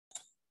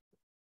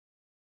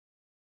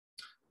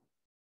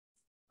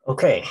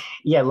Okay,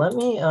 yeah, let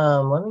me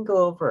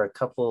go over a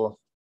couple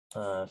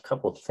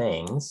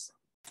things.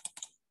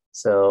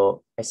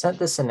 So I sent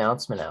this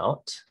announcement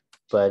out,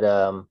 but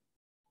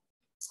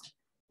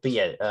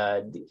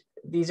yeah,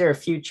 these are a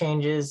few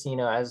changes.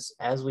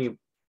 As we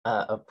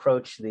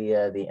approach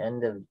the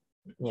end of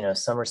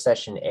summer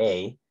session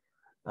A.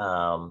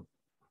 Um,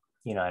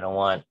 I don't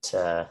want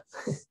I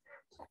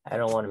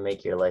don't want to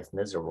make your life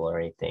miserable or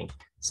anything.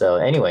 So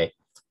anyway,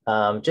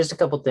 just a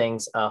couple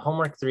things.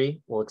 Homework 3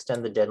 will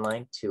extend the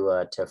deadline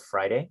to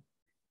Friday,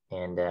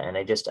 and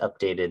I just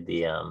updated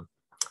the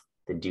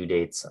due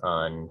dates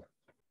on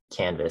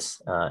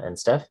Canvas and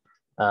stuff.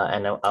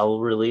 And I'll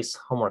release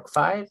homework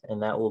 5,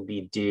 and that will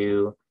be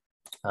due.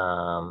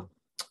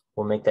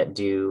 We'll make that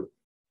due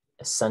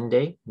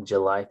Sunday,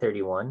 July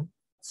 31.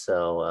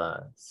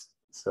 So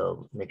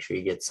make sure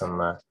you get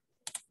some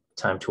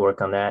time to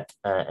work on that.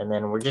 And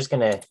then we're just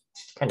gonna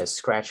kind of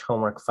scratch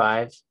homework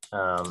 5.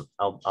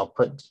 I'll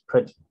put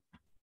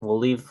we'll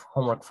leave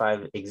homework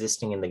 5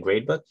 existing in the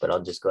gradebook, but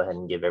I'll just go ahead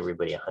and give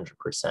everybody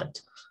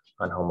 100%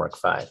 on homework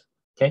 5.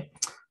 Okay.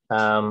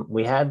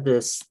 We had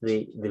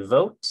the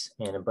vote,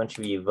 and a bunch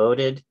of you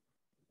voted,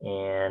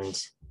 and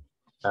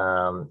it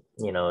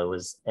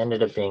was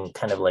ended up being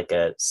kind of like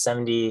a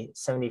 70,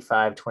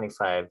 75,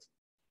 25,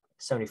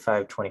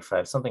 75,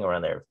 25, something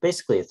around there.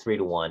 Basically a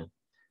 3-to-1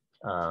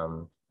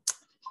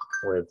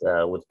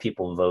 with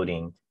people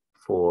voting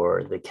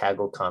for the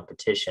Kaggle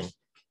competition.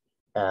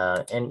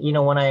 And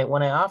when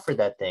I offered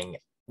that thing,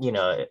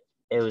 it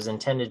was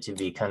intended to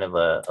be kind of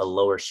a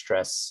lower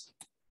stress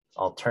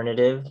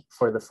alternative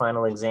for the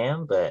final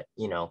exam, but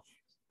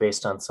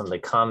based on some of the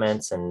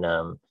comments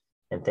and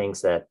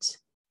things that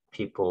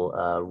people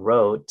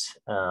wrote,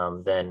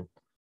 then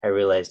I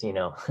realized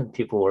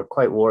people were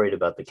quite worried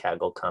about the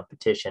Kaggle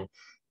competition,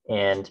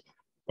 and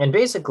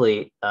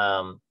basically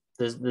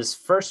this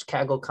first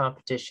Kaggle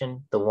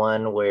competition, the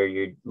one where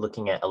you're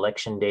looking at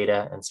election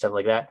data and stuff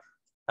like that,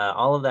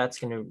 all of that's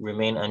going to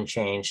remain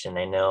unchanged. And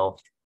I know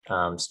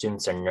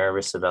students are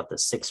nervous about the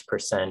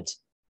 6%,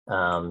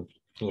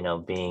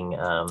 being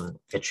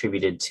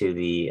attributed to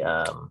the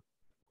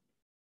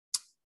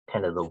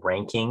kind of the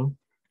ranking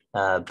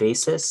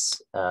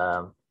basis.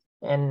 And,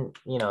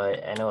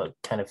 I know it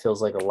kind of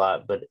feels like a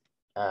lot, but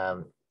I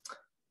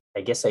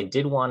guess I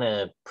did want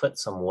to put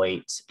some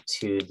weight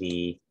to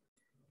the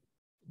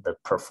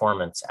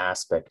performance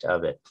aspect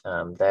of it.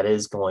 That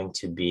is going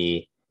to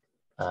be,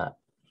 I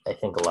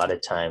think a lot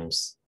of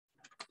times,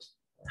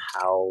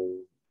 how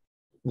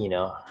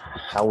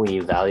we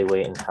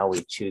evaluate and how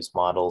we choose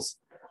models.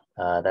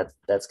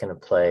 That's going to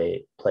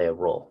play a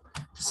role.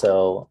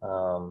 So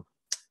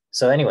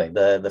anyway,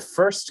 the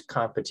first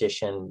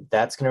competition,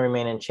 that's going to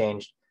remain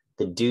unchanged.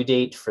 The due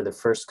date for the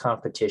first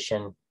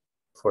competition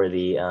for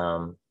the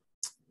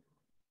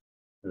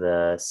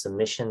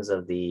submissions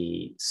of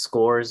the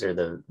scores, or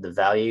the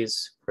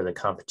values for the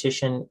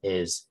competition,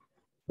 is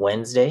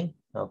Wednesday.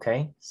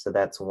 Okay, so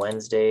that's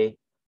Wednesday,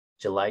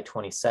 July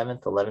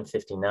 27th,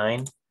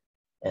 11:59.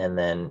 And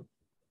then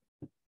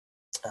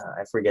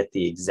I forget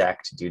the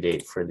exact due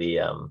date for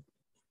the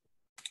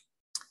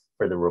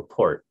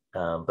report.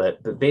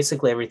 But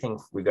basically everything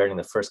regarding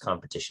the first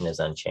competition is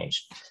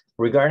unchanged.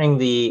 Regarding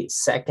the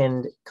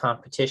second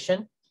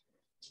competition,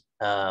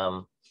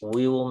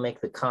 we will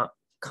make the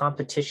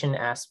competition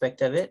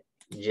aspect of it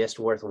just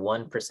worth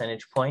 1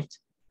 percentage point.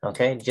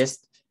 Okay,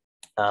 just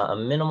a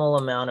minimal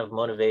amount of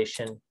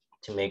motivation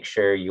to make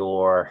sure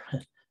your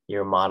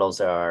models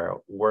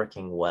are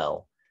working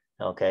well.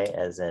 Okay,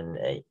 as in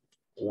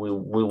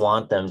we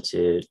want them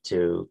to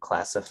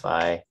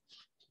classify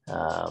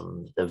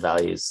the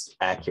values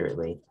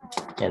accurately.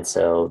 And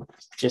so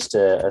just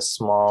a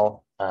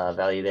small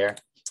value there.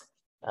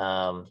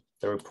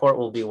 The report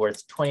will be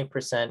worth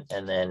 20%,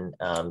 and then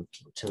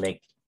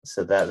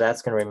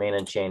that's going to remain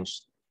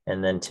unchanged.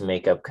 And then to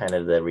make up kind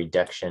of the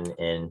reduction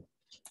in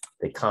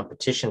the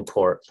competition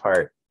part,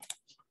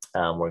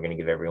 we're going to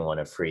give everyone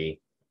a free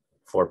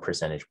 4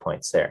 percentage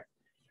points there.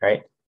 All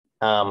right.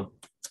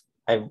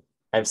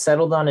 I've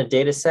settled on a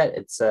data set.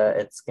 It's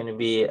going to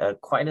be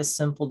quite a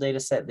simple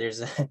data set.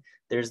 There's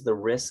the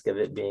risk of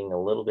it being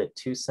a little bit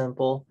too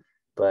simple,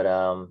 but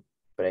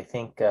I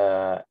think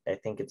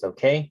it's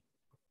okay.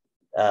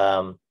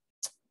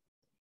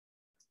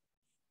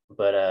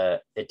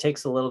 But it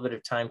takes a little bit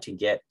of time to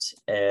get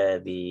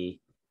the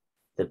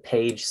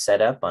page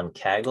set up on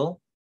Kaggle.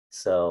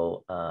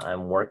 So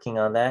I'm working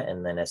on that,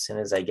 and then as soon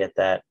as I get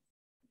that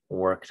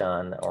worked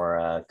on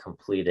or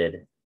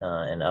completed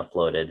and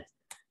uploaded,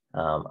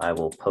 I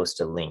will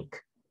post a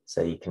link,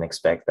 so you can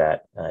expect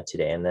that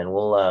today. And then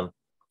we'll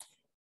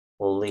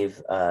leave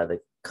the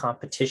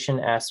competition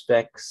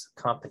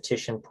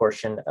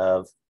portion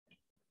of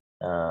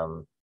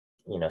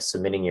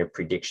submitting your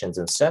predictions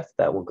and stuff.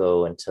 That will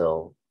go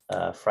until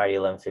Friday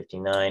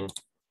 11:59,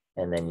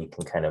 and then you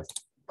can kind of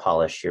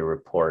polish your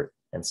report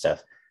and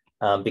stuff.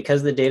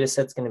 Because the data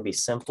set's going to be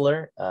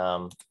simpler,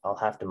 I'll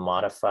have to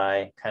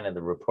modify kind of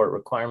the report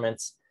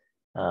requirements.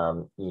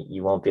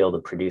 You won't be able to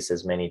produce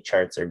as many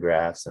charts or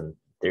graphs, and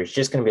there's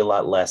just going to be a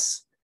lot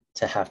less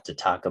to have to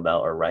talk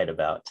about or write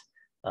about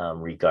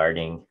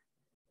regarding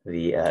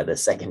the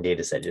second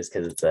data set, just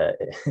because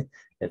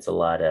it's a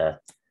lot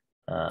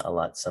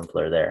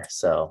simpler there.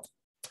 So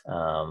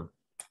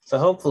so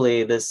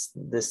hopefully this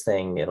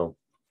thing it'll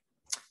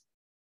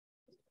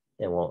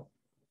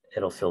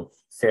feel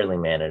fairly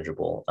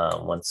manageable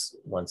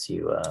once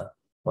you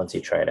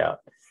try it out.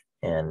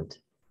 And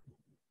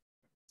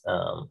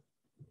I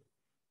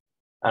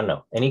don't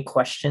know, any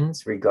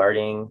questions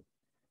regarding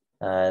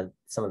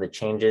some of the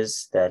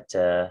changes that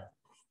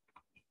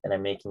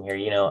I'm making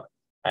here?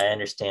 I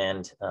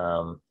understand,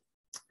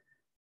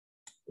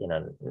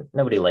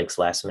 nobody likes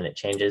last minute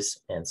changes.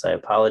 And so I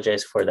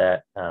apologize for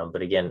that.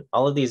 But again,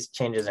 all of these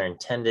changes are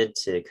intended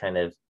to kind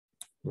of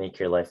make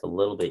your life a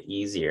little bit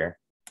easier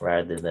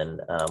rather than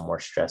more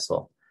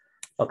stressful.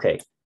 Okay.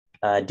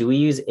 Do we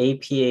use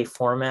APA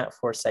format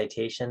for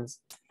citations?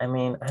 I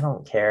mean, I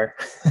don't care.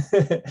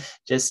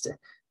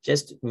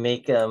 just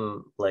make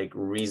them like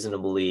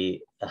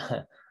reasonably,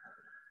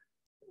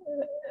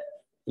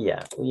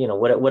 yeah,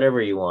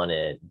 whatever you want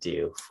to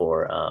do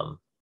for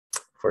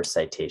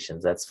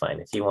citations, that's fine.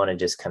 If you want to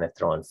just kind of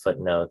throw in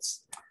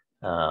footnotes,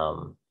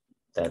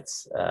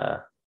 that's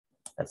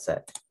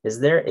that. Is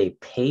there a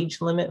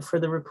page limit for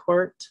the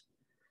report?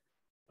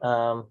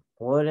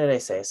 What did I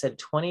say? I said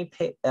 20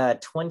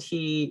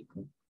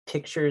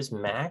 pictures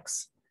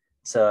max.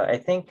 So I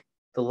think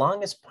the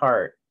longest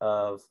part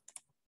of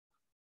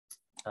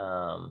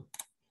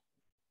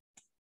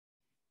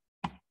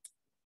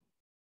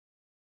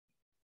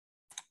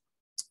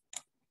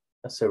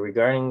so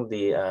regarding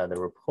the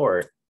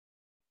report,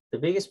 the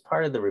biggest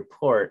part of the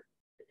report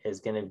is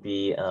going to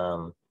be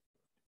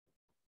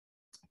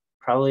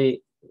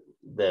probably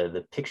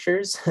the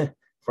pictures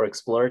for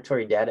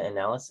exploratory data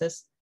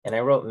analysis. And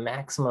I wrote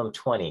maximum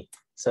 20.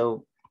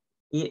 So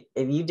if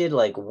you did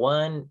like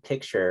one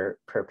picture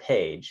per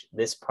page,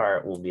 this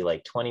part will be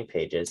like 20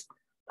 pages.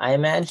 I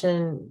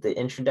imagine the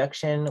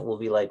introduction will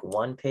be like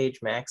 1 page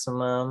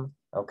maximum,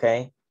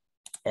 okay?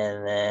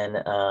 And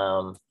then,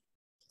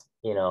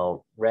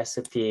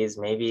 recipes,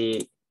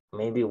 maybe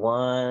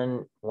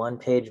one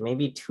page,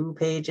 maybe 2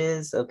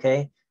 pages,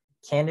 okay?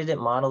 Candidate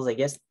models, I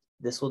guess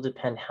this will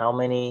depend how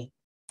many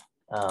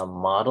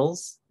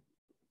models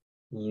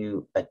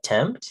you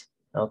attempt,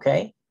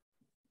 okay?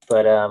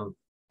 But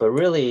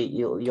really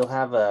you'll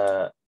have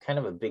a kind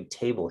of a big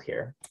table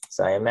here.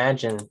 So I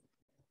imagine,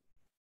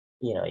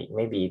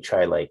 maybe you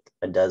try like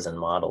a dozen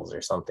models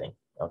or something,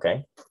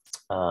 okay?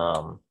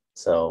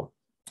 So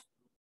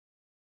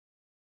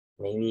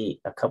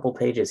maybe a couple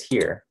pages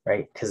here,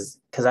 right? Because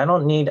I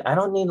don't need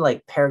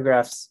like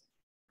paragraphs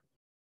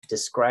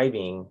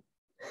describing,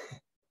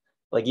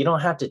 like you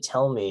don't have to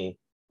tell me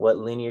what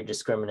linear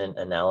discriminant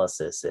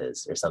analysis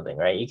is or something,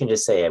 right? You can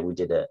just say we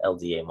did a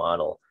LDA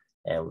model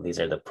and these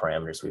are the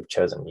parameters we've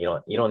chosen.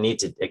 You don't need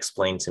to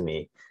explain to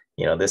me,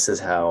 this is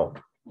how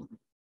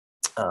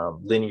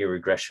linear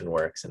regression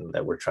works and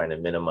that we're trying to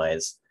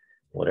minimize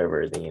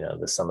whatever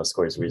the sum of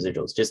scores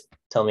residuals. Just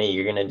tell me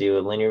you're going to do a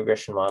linear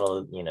regression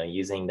model,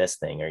 using this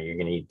thing, or you're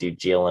going to do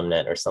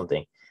GLMNet or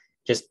something.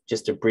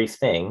 Just a brief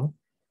thing.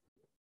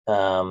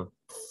 I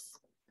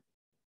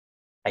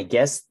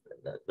guess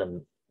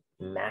the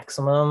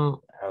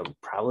maximum would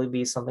probably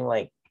be something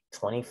like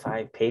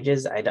 25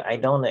 pages. I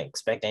don't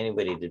expect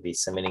anybody to be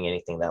submitting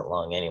anything that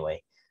long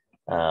anyway.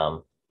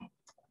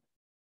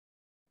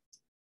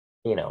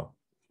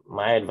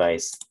 My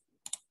advice,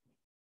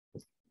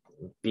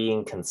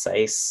 being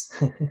concise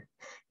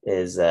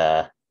is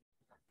going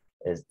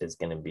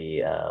to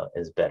be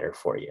is better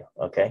for you.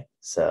 Okay,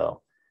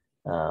 so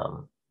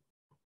kind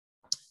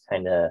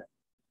of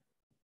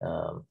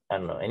I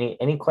don't know,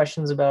 any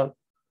questions about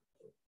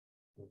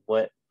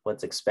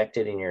what's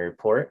expected in your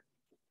report?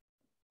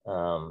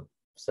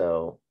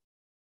 So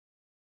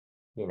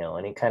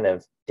any kind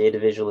of data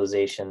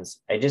visualizations,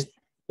 I just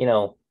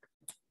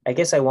I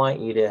guess I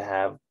want you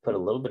to put a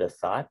little bit of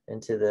thought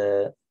into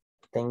the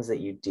things that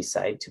you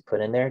decide to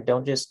put in there.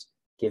 Don't just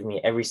give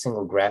me every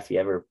single graph you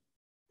ever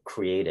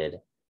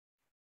created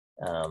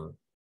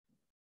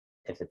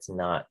if it's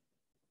not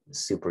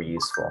super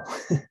useful.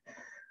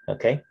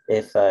 Okay,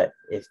 if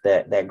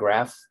that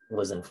graph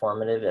was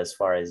informative as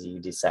far as you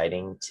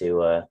deciding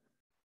to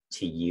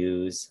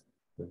use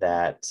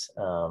that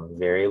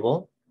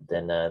variable,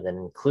 then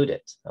include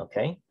it.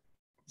 Okay,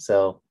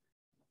 so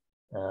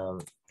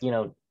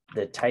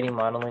the tidy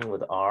modeling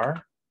with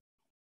R,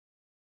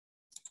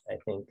 I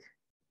think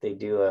they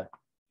do a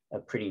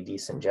pretty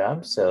decent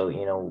job. So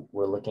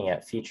we're looking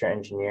at feature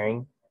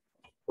engineering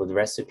with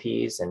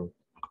recipes and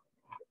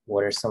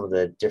what are some of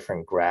the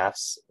different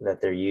graphs that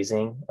they're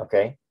using.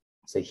 Okay,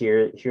 so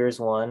here's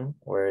one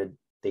where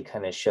they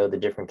kind of show the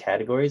different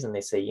categories and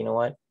they say, you know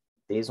what,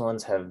 these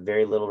ones have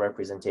very little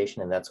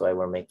representation and that's why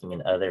we're making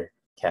an other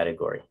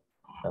category.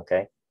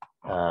 Okay,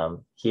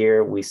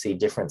 here we see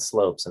different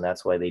slopes and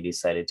that's why they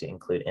decided to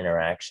include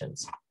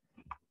interactions.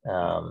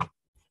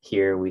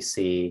 Here we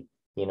see,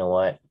 you know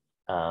what,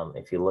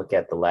 if you look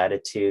at the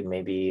latitude,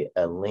 maybe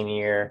a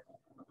linear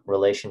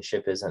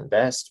relationship isn't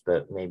best,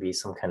 but maybe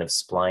some kind of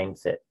spline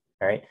fit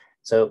all right?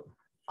 So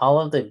all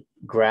of the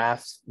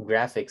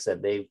graphics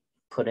that they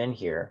put in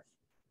here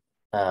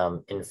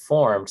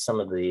informed some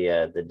of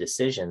the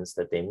decisions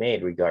that they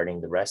made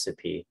regarding the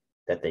recipe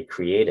that they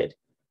created.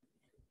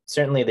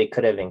 Certainly, they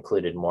could have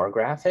included more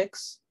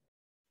graphics,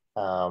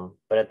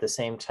 but at the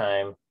same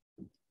time,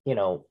 you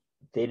know,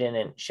 they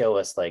didn't show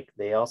us, like,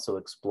 they also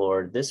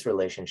explored this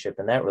relationship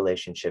and that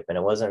relationship, and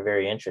it wasn't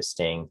very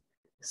interesting.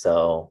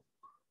 So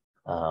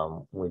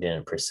we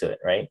didn't pursue it,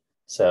 right?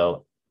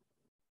 So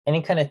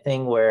any kind of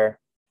thing where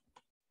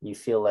you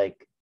feel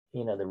like,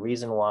 you know, the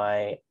reason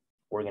why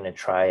we're going to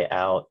try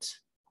out,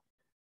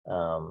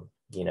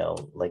 you know,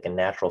 like a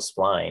natural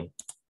spline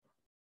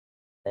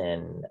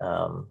and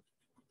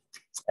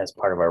as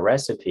part of our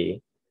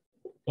recipe,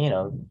 you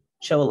know,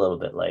 show a little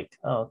bit like,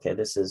 oh, okay,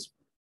 this is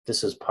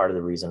part of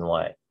the reason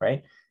why,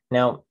 right?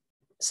 Now,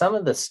 some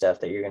of the stuff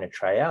that you're going to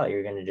try out,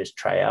 you're going to just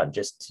try out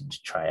just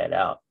to try it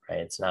out, right?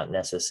 It's not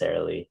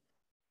necessarily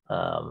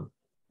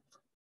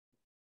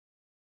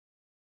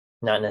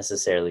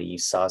you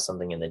saw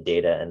something in the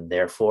data and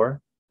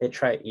therefore you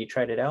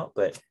tried it out,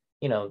 but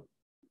you know,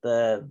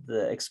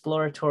 the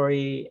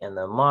exploratory and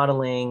the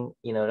modeling,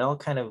 you know, it all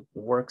kind of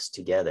works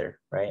together,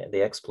 right?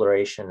 The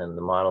exploration and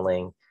the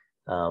modeling,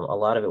 a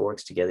lot of it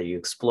works together. You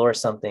explore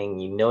something,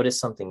 you notice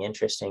something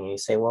interesting, and you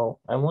say, well,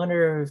 I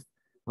wonder if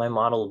my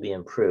model will be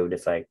improved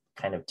if I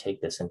kind of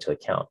take this into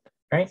account,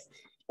 right?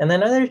 And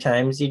then other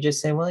times you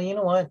just say, well, you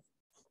know what?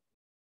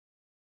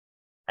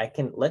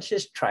 Let's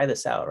just try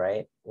this out,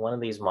 right? One of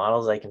these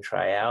models I can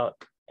try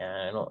out, and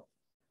I don't,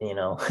 you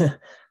know,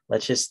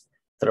 let's just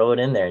throw it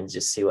in there and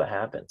just see what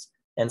happens.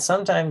 And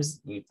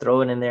sometimes you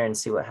throw it in there and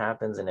see what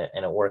happens, and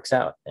it works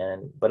out.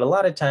 But a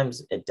lot of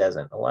times it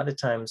doesn't. A lot of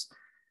times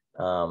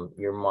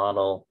your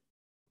model,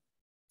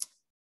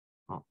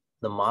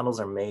 the models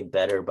are made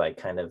better by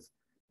kind of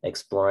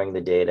exploring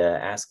the data,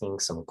 asking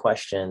some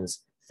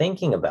questions,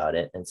 thinking about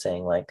it, and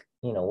saying, like,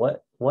 you know,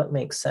 what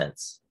makes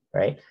sense,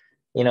 right?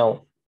 You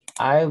know,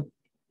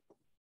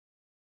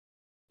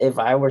 if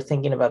I were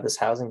thinking about this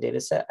housing data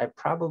set, I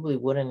probably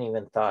wouldn't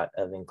even thought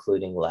of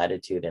including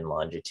latitude and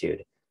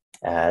longitude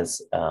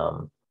as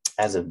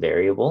a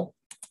variable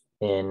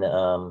in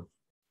the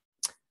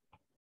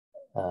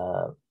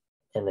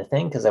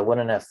thing, because I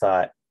wouldn't have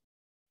thought,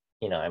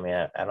 you know, I mean,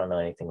 I don't know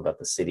anything about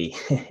the city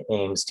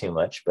Ames too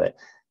much, but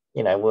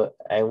you know,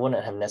 I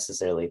wouldn't have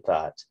necessarily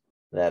thought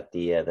that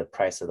the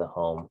price of the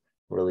home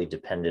really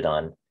depended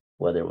on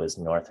whether it was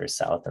north or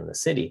south in the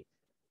city.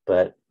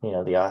 But you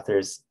know, the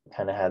authors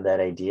kind of had that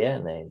idea,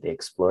 and they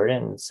explored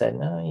it and said,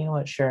 no, you know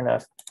what? Sure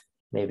enough,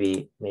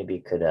 maybe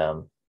could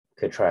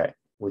try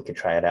we could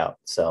try it out.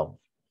 So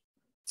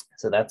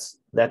that's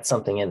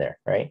something in there,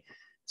 right?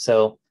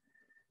 So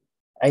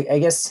I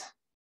guess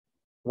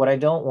what I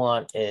don't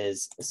want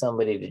is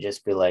somebody to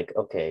just be like,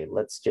 okay,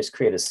 let's just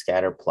create a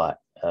scatter plot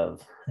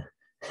of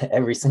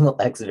every single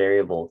x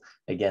variable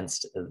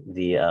against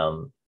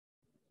the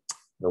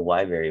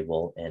y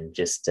variable and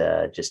just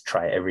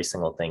try every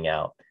single thing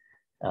out.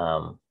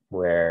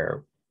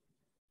 Where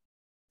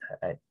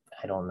I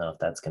don't know if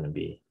that's going to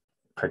be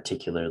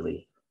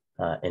particularly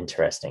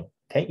interesting.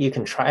 Okay, you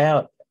can try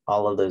out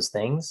all of those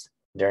things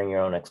during your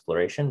own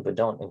exploration, but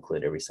don't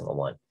include every single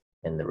one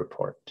in the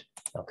report.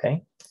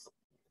 Okay.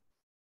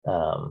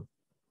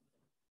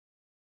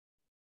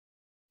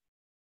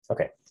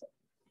 Okay.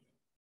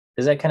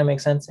 Does that kind of make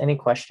sense? Any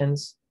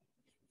questions?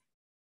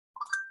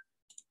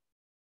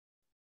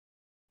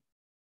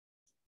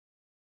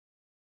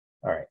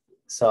 All right.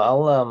 So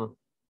I'll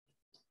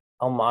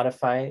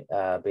modify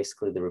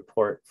basically the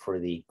report for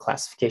the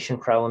classification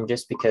problem,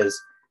 just because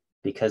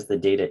the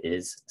data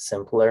is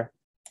simpler.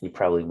 You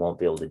probably won't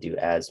be able to do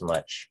as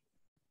much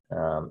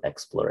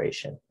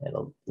exploration.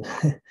 It'll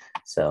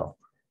so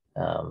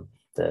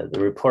the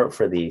report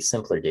for the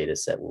simpler data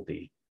set will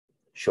be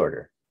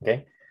shorter.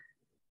 Okay.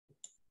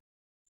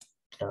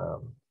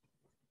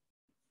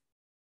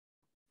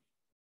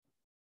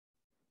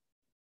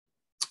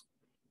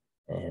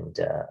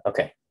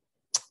 Okay.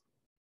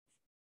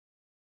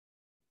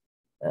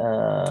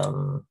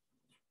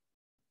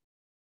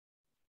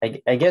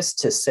 I guess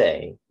to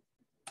say,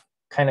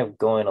 kind of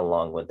going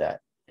along with that,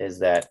 is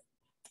that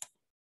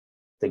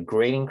the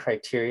grading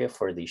criteria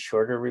for the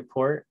shorter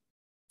report,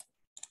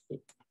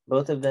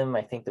 both of them,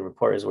 I think the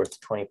report is worth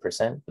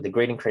 20%, but the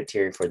grading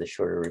criteria for the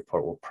shorter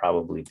report will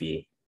probably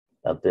be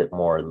a bit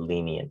more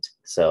lenient.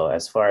 So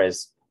as far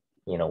as,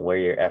 you know, where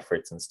your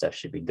efforts and stuff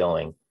should be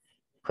going,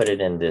 put it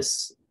in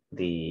this,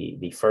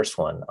 the first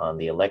one on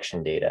the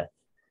election data.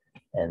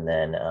 And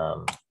then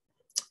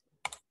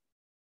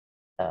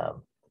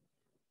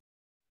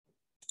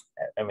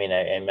I mean,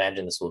 I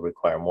imagine this will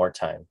require more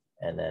time,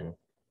 and then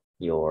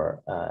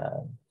your,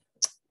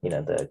 you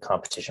know, the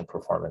competition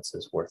performance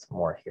is worth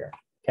more here.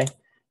 Okay.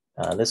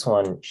 This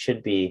one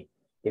should be,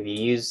 if you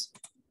use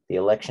the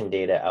election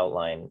data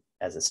outline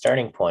as a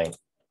starting point,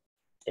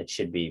 it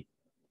should be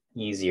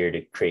easier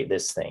to create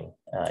this thing.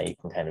 You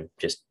can kind of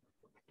just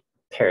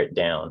pare it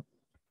down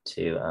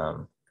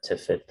to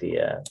fit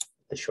the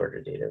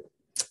shorter data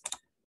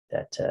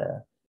that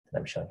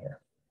I'm showing here.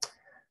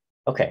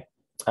 Okay.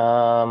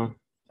 All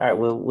right.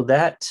 Well, with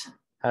that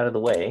out of the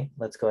way,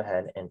 let's go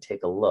ahead and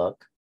take a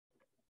look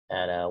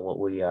at what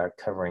we are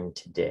covering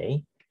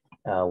today.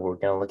 We're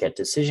going to look at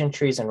decision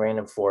trees and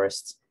random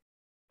forests.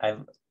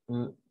 I've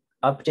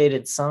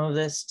updated some of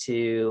this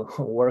to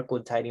work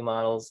with tidy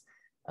models.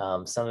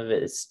 Some of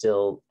it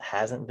still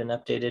hasn't been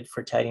updated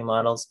for tidy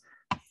models.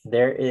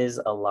 There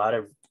is a lot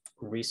of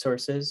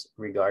resources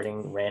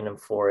regarding random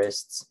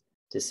forests,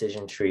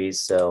 decision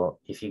trees. So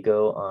if you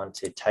go on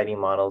to tidy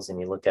models and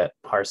you look at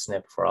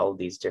Parsnip for all of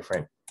these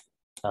different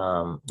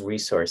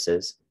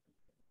resources,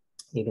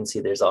 you can see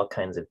there's all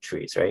kinds of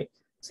trees, right?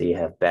 So you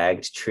have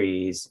bagged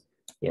trees,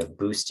 you have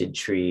boosted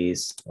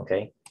trees,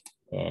 okay?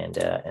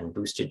 And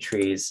boosted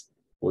trees,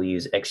 we'll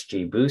use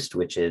XGBoost,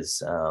 which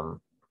is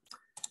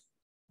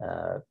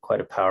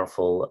quite a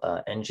powerful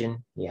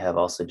engine. You have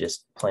also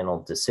just plain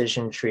old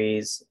decision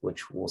trees,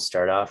 which we'll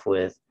start off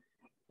with.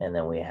 And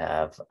then we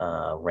have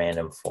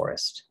random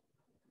forest.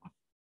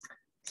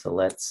 So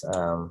let's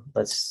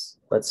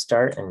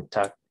start and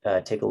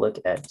take a look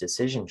at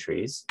decision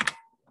trees,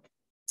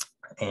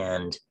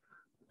 and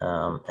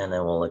then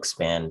we'll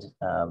expand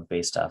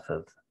based off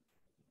of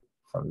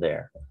from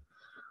there.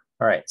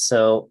 All right,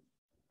 so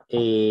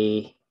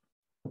the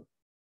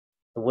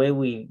way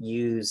we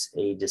use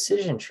a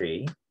decision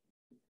tree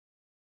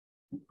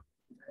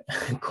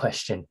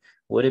question,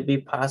 would it be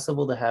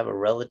possible to have a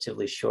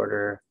relatively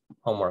shorter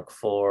homework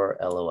for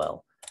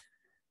LOL?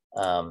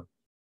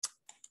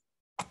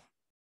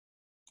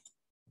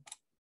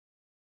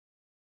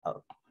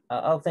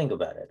 I'll think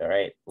about it. All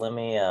right, let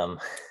me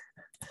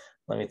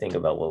think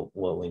about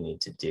what we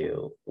need to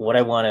do. What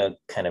I want to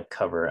kind of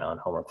cover on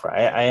homework for.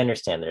 I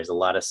understand there's a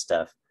lot of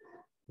stuff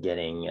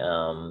getting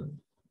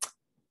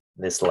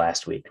this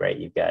last week, right?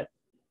 You've got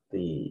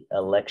the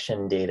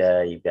election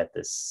data, you've got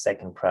this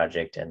second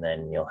project, and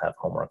then you'll have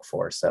homework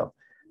for. So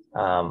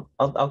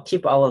I'll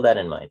keep all of that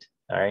in mind.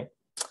 All right.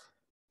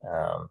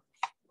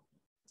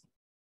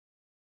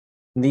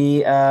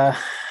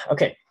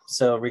 Okay.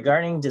 So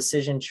regarding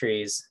decision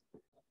trees,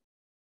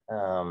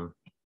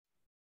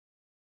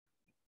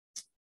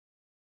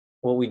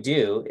 what we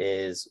do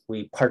is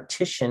we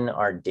partition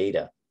our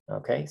data.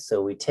 Okay.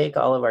 So we take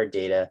all of our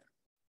data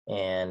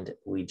and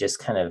we just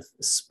kind of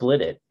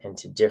split it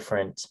into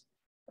different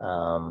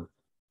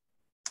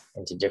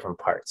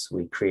parts.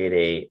 We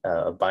create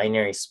a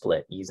binary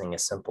split using a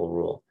simple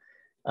rule.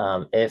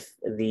 If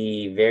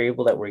the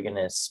variable that we're going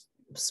to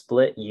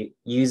split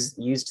use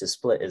to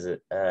split is a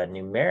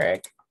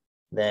numeric,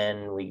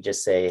 then we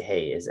just say,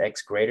 hey, is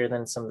x greater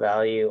than some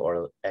value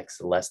or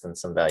x less than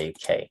some value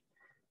k?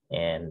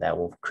 And that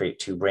will create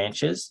two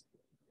branches.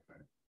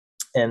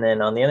 And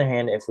then on the other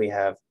hand, if we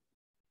have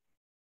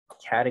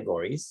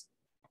categories,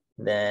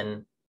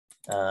 then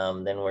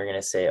we're going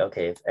to say,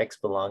 okay, if x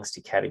belongs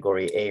to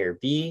category A or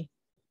B,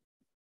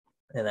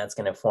 then that's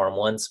going to form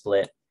one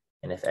split.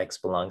 And if x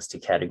belongs to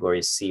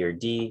categories C or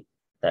D,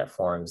 that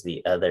forms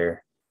the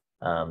other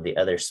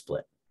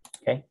split.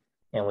 Okay.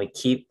 And we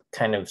keep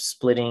kind of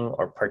splitting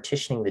or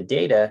partitioning the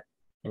data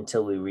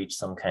until we reach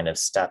some kind of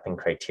stopping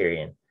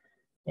criterion.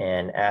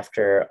 And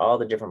after all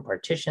the different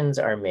partitions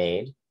are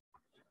made,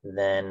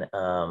 then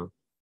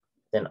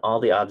all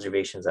the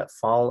observations that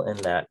fall in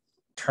that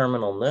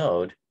terminal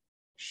node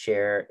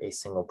share a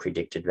single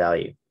predicted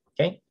value.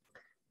 Okay.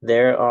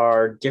 There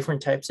are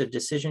different types of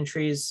decision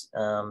trees,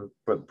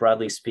 but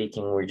broadly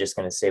speaking, we're just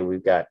going to say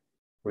we've got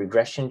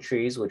regression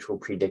trees, which will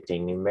predict a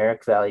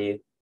numeric value,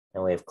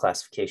 and we have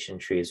classification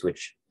trees,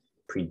 which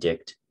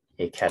predict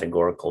a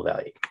categorical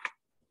value.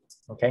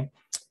 Okay.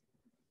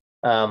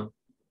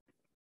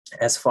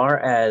 As far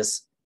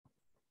as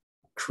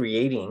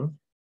creating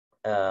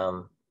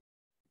a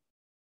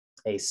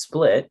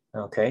split,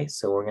 okay,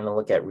 so we're going to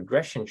look at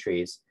regression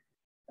trees.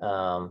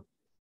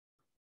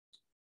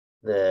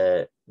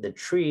 The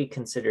tree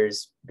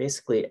considers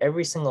basically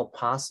every single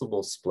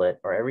possible split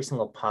or every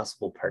single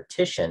possible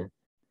partition,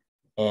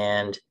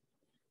 and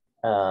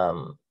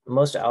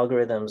most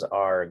algorithms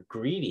are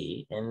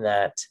greedy in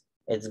that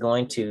it's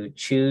going to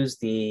choose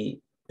the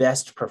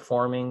best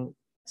performing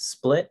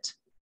split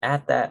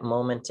at that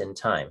moment in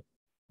time,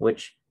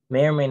 which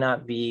may or may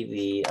not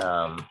be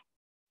the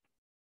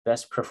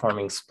best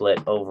performing split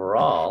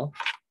overall,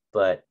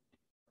 but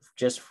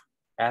just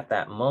at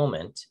that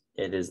moment,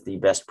 it is the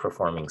best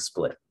performing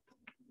split.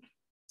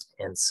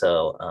 And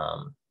so,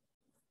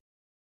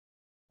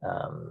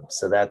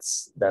 so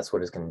that's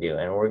what it's going to do.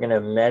 And we're going to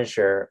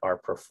measure our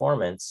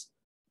performance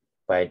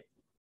by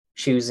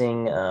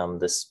choosing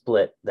the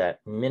split that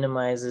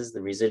minimizes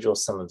the residual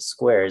sum of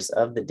squares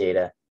of the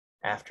data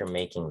after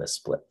making the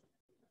split.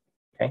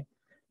 Okay.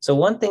 So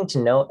one thing to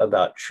note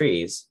about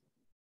trees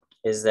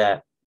is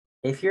that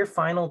if your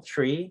final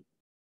tree,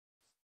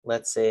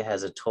 let's say,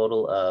 has a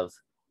total of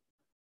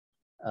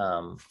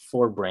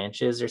 4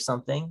 branches or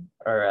something,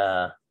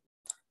 or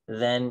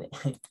then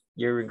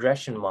your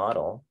regression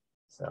model.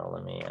 So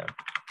let me.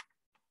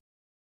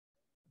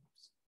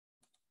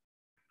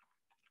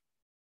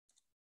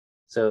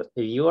 So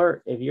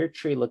if your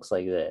tree looks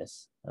like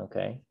this,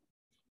 okay.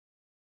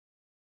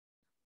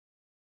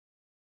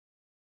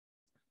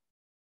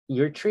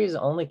 your tree is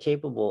only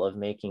capable of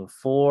making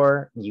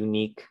 4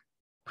 unique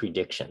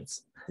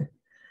predictions,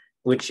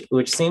 which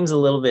seems a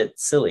little bit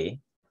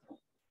silly,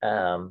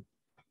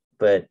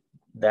 but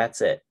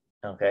that's it.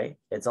 Okay,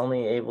 it's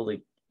only able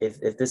to,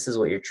 if this is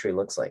what your tree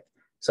looks like.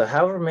 So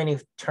however many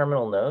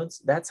terminal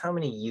nodes, that's how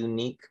many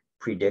unique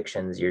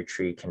predictions your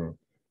tree can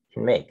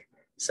make.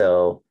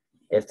 So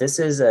if this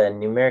is a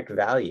numeric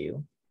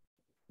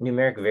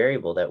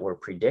variable that we're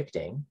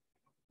predicting,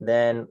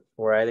 then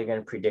we're either going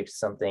to predict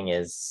something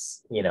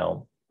is,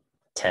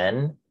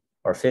 10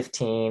 or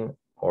 15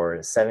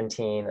 or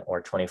 17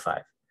 or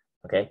 25.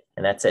 Okay,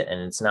 and that's it.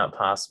 And it's not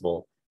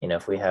possible,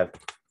 if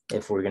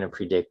we're going to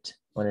predict,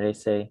 what did I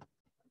say?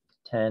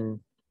 10,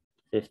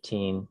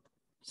 15,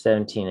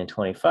 17, and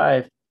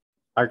 25,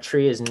 our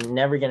tree is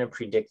never going to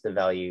predict the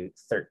value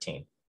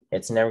 13.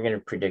 It's never going to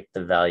predict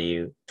the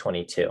value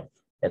 22.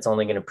 It's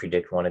only going to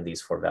predict one of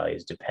these 4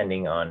 values,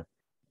 depending on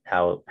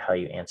how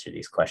you answer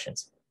these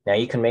questions. Now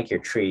you can make your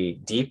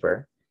tree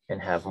deeper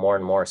and have more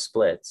and more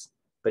splits.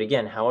 But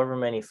again, however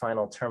many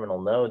final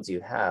terminal nodes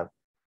you have,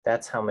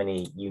 that's how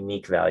many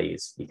unique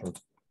values you can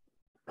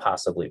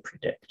possibly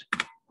predict.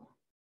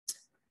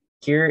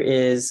 Here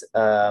is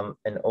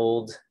an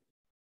old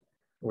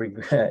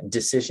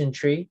decision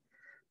tree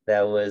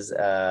that was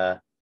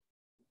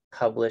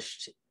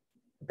published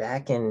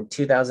back in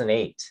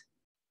 2008.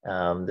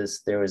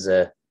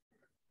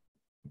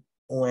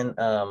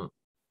 When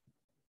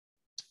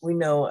we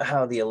know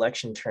how the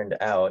election turned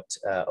out,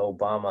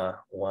 Obama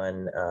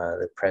won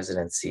the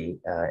presidency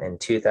in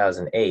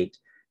 2008,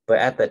 but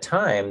at the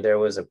time there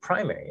was a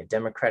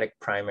Democratic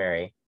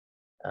primary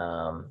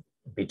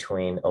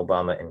between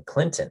Obama and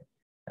Clinton.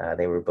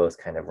 They were both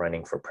kind of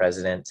running for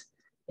president,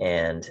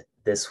 and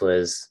this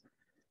was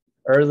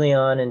early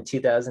on in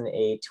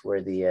 2008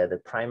 where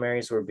the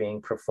primaries were being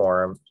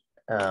performed,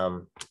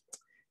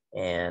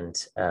 and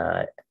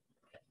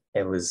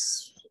it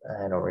was,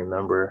 I don't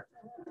remember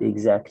the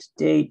exact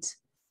date,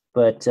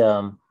 but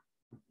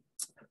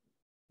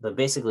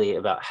basically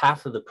about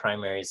half of the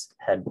primaries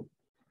had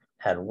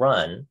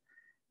run,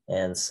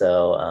 and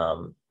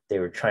so they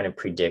were trying to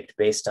predict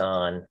based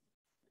on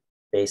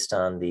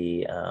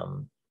the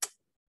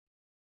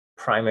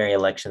primary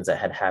elections that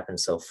had happened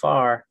so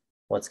far,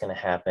 what's going to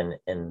happen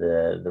in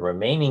the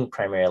remaining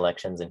primary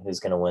elections, and who's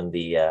going to win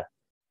the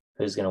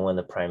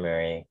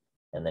primary,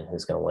 and then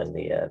who's going to win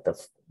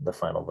the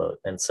final vote.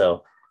 And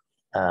so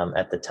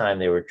at the time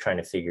they were trying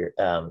to figure,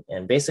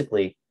 and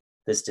basically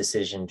this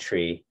decision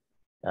tree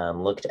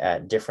looked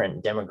at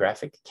different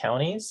demographic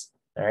counties.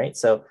 All right,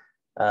 so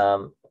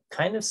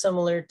kind of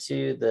similar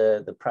to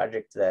the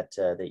project that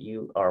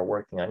you are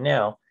working on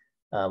now,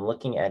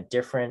 looking at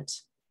different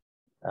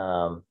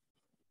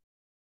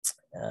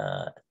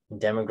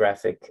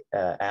demographic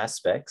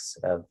aspects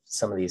of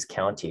some of these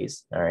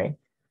counties. All right,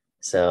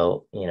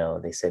 so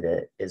they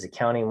said, is a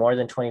county more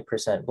than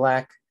 20%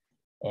 Black,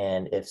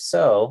 and if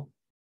so,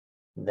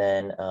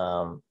 then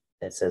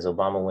it says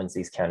Obama wins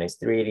these counties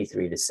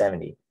 383 to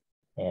 70,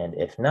 and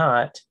if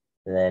not,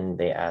 then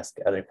they ask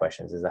other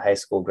questions. Is the high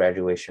school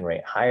graduation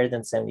rate higher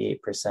than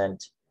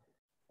 78%?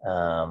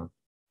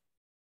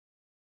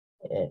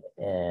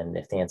 And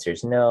if the answer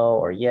is no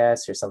or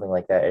yes or something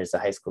like that, is the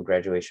high school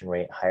graduation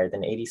rate higher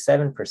than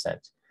 87%?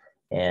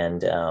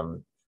 And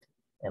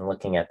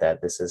looking at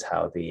that, this is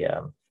how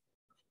the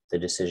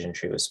decision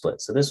tree was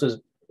split. So this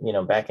was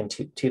back in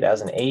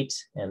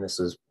 2008, and this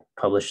was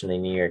published in the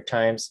New York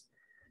Times.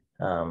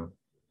 And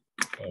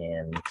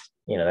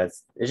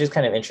it's just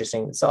kind of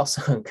interesting. It's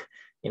also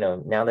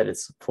now that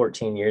it's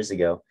 14 years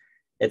ago,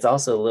 it's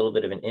also a little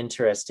bit of an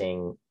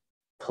interesting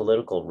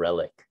political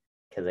relic,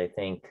 because I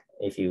think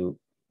if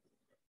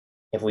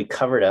we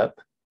covered up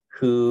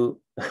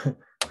who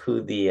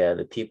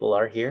the people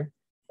are here,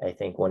 I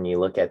think when you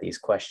look at these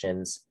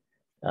questions,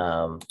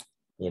 who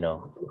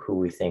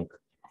we think,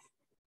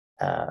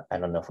 I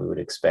don't know if we would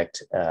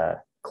expect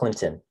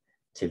Clinton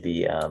to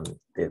be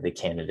the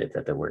candidate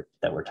that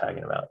we're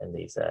talking about in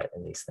these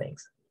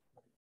things.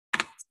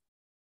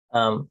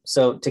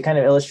 So to kind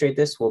of illustrate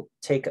this, we'll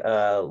take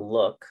a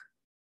look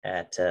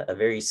at a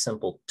very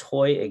simple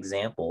toy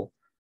example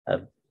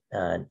of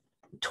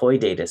toy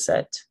data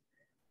set,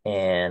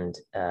 and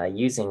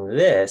using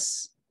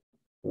this,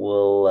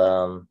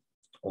 we'll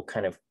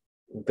kind of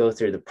go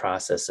through the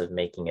process of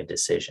making a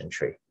decision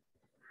tree.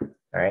 All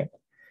right,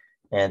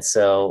 and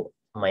so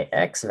my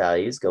X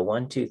values go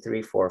 1, 2,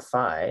 3, 4,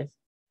 5,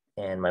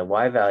 and my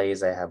Y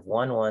values, I have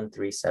 1, 1,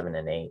 3, 7,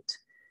 and 8.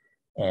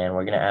 And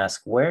we're going to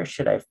ask, where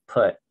should I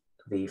put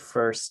the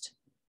first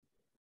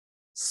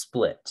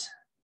split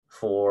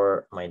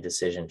for my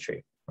decision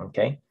tree?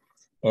 Okay,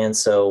 and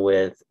so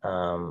with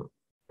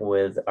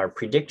our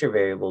predictor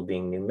variable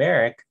being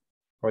numeric,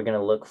 we're going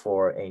to look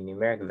for a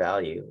numeric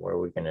value where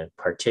we're going to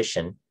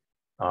partition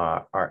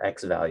our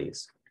X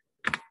values.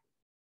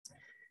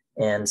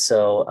 And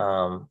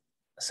so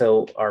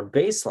so our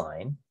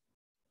baseline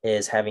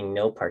is having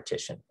no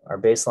partition. Our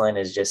baseline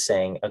is just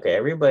saying, okay,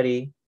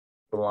 everybody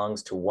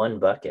belongs to one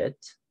bucket,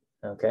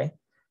 okay?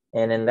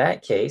 And in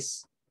that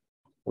case,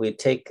 we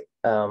take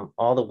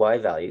all the y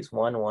values,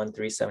 1, 1,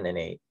 3, 7, and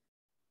 8.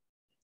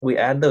 We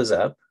add those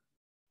up,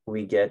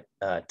 we get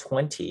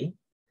 20,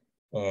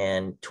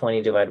 and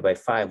 20 divided by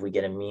 5, we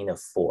get a mean of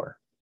 4.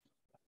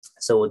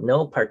 So with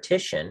no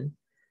partition,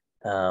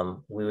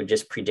 we would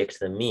just predict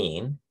the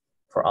mean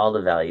for all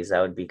the values.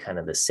 That would be kind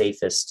of the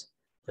safest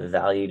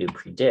value to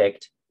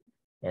predict.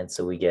 And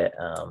so we get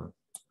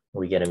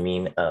a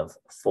mean of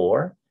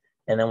 4.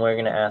 And then we're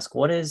going to ask,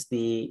 what is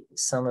the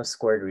sum of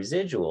squared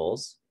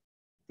residuals,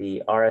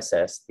 the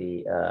RSS,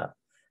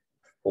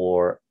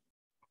 for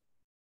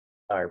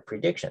our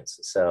predictions?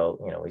 So,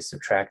 we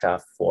subtract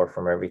off 4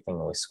 from everything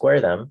and we square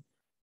them.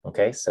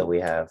 Okay, so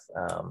we have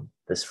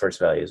this first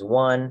value is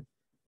 1.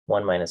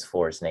 1 minus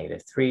 4 is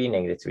 -3.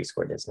 -3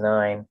 squared is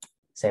 9.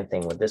 Same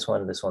thing with this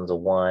one. This one's a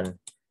 1.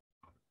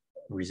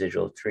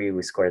 Residual of 3,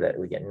 we square that,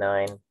 we get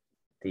 9.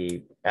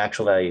 The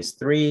actual value is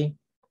 3.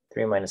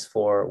 3 minus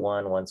 4,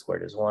 1. 1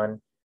 squared is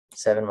 1.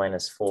 7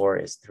 minus 4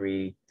 is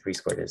 3. 3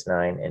 squared is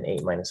 9. And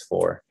 8 minus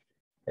 4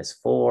 is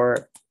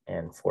 4.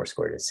 And 4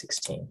 squared is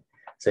 16.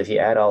 So if you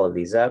add all of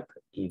these up,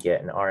 you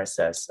get an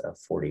RSS of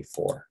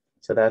 44.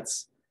 So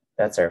that's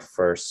our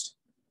first,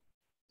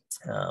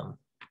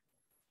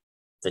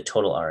 the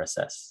total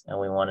RSS. And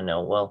we want to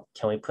know, well,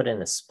 can we put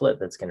in a split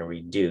that's going to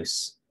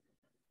reduce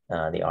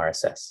the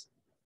RSS?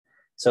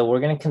 So we're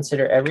going to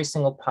consider every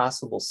single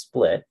possible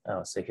split.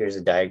 So here's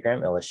a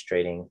diagram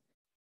illustrating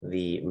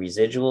the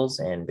residuals,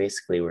 and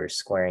basically we're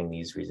squaring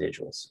these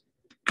residuals.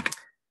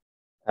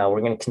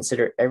 We're going to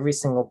consider every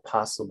single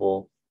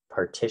possible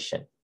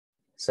partition.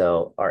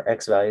 So our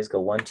x values go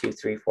 1, 2,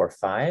 3, 4,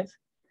 5.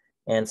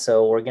 And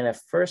so we're going to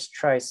first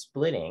try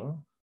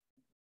splitting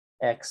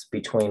x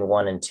between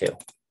 1 and 2.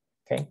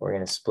 Okay, we're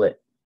going to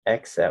split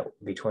x out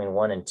between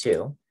 1 and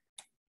 2.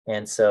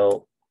 And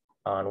so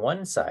on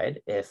one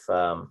side, if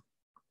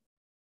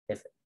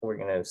we're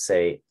going to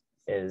say,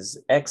 is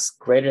x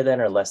greater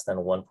than or less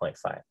than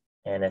 1.5?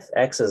 And if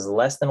x is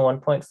less than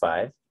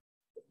 1.5,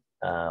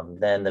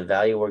 then the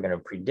value we're going to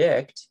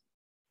predict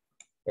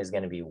is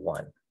going to be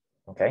 1.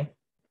 Okay,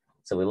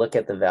 so we look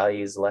at the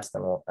values less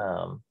than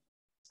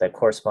that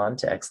correspond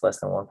to x less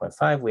than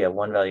 1.5. We have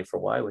one value for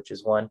y, which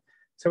is 1.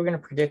 So we're going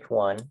to predict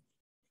 1,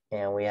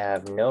 and we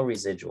have no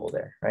residual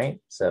there,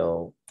 right?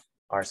 So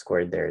r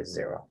squared there is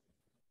 0.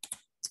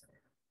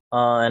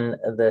 On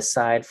the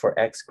side for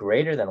x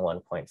greater than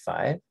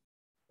 1.5,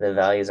 the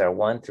values are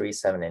 1, 3,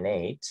 7, and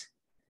 8.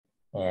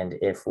 And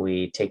if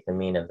we take the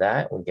mean of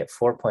that, we get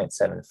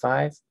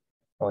 4.75.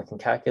 And we can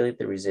calculate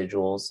the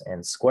residuals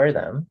and square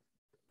them.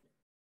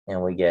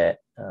 And we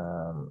get,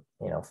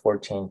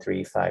 14,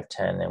 3, 5,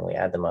 10, and we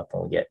add them up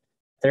and we get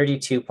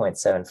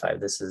 32.75.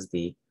 This is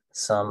the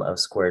sum of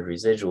squared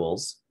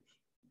residuals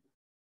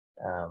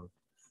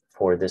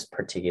for this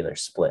particular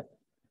split,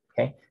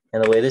 okay?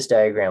 And the way this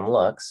diagram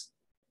looks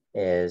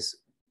is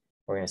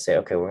we're going to say,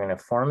 okay, we're going to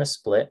form a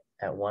split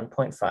at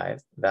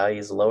 1.5.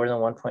 Values lower than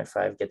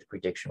 1.5 get the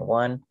prediction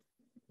 1.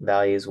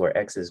 Values where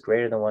x is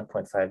greater than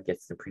 1.5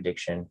 gets the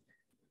prediction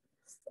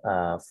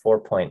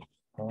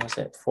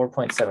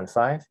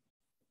 4.75.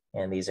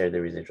 And these are the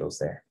residuals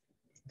there,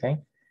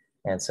 okay?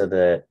 And so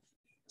the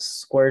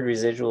squared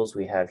residuals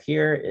we have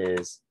here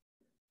is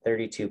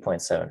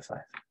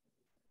 32.75,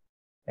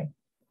 okay?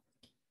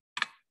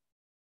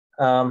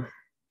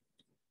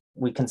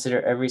 We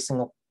consider every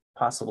single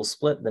possible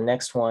split. The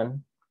next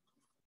one,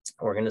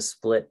 we're going to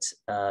split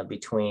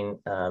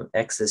between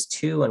x is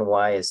 2 and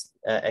y is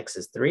x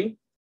is 3.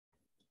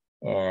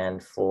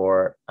 And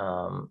for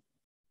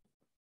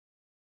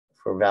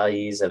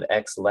values of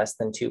x less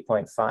than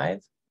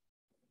 2.5,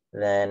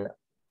 then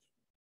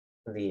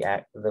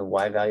the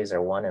y values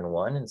are 1 and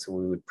 1, and so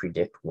we would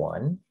predict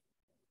 1.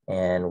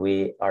 And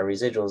our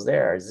residuals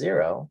there are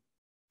 0,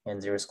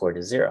 and 0 squared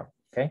is 0,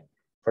 okay?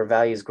 For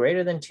values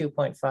greater than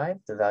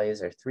 2.5, the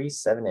values are 3,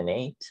 7, and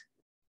 8.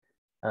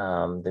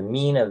 The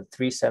mean of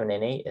 3, 7,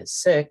 and 8 is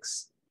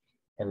 6,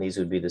 and these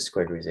would be the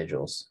squared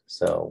residuals.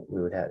 So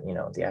we would have,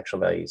 the actual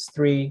value is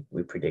 3,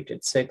 we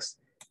predicted 6,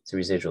 so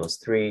residual is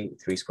 3,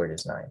 3 squared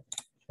is 9,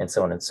 and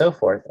so on and so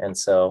forth. And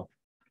so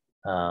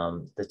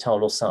the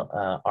total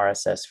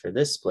RSS for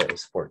this split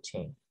is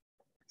 14.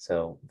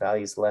 So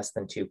values less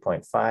than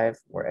 2.5,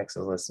 where x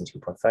is less than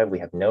 2.5, we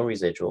have no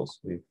residuals.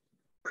 We've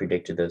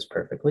predicted those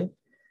perfectly.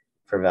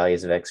 For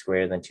values of x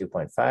greater than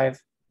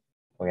 2.5,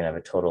 we're going to have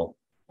a total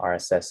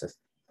RSS of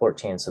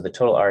 14. So the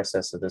total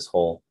RSS of this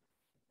whole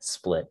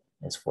split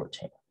is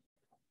 14.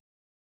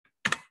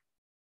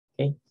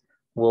 Okay,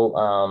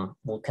 we'll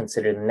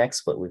consider the next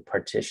split. We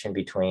partition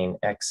between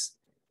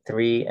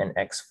x3 and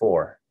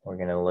x4. We're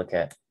going to look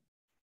at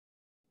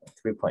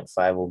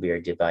 3.5 will be our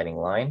dividing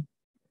line.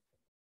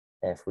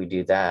 And if we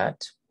do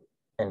that,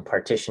 in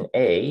partition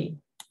A,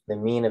 the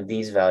mean of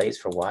these values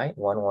for y,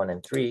 1, 1,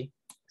 and 3,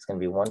 is going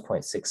to be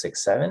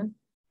 1.667.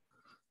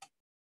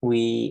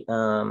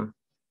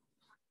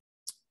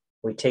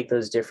 We take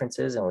those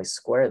differences and we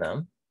square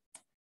them,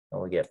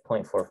 and we get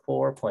 0.44,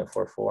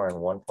 0.44, and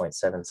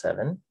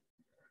 1.77.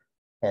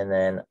 And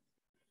then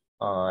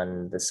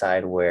on the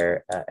side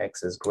where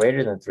x is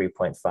greater than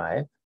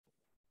 3.5,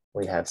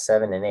 we have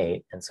 7 and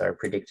 8, and so our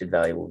predicted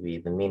value will be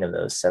the mean of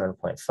those,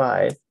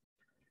 7.5.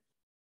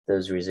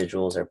 Those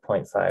residuals are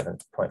 0.5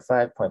 and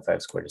 0.5.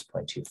 0.5 squared is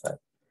 0.25.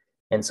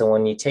 And so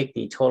when you take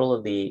the total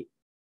of the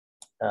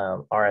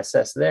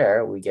RSS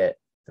there, we get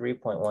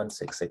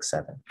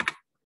 3.1667.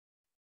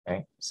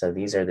 Right? So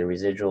these are the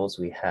residuals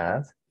we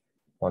have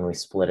when we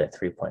split at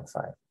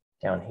 3.5.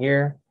 Down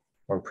here,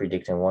 we're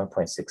predicting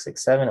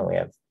 1.667, and we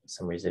have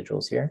some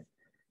residuals here.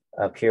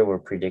 Up here, we're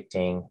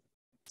predicting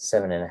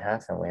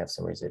 7.5, and we have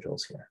some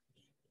residuals here.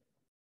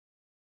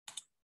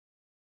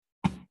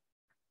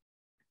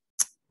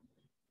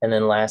 And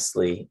then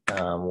lastly,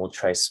 we'll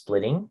try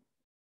splitting.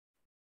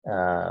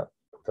 The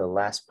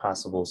last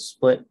possible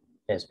split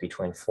is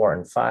between 4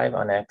 and 5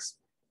 on X.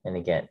 And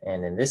again,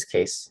 and in this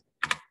case,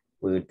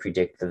 we would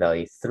predict the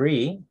value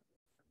 3.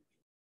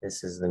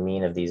 This is the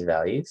mean of these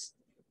values.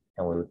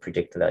 And we would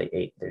predict the value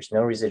 8. There's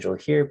no residual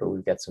here, but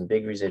we've got some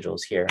big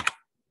residuals here.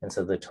 And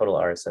so the total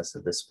RSS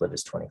of this split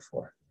is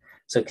 24.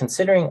 So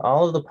considering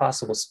all of the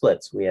possible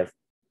splits, we have,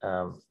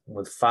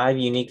 with 5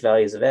 unique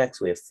values of X,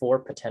 we have 4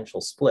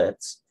 potential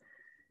splits.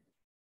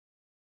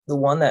 The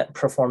one that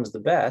performs the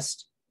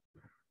best,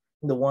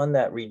 the one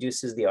that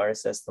reduces the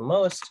RSS the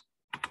most,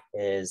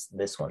 is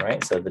this one,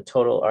 right? So the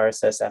total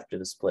RSS after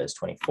the split is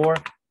 24.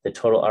 The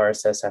total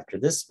RSS after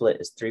this split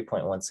is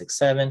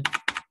 3.167.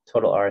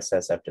 Total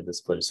RSS after the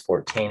split is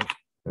 14.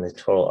 And the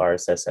total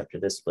RSS after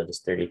this split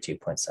is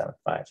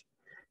 32.75.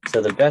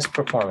 So the best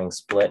performing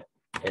split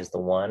is the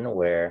one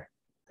where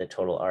the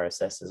total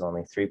RSS is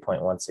only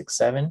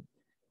 3.167.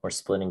 We're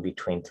splitting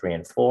between 3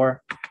 and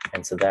 4.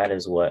 And so that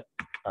is what,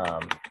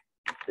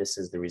 this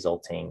is the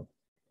resulting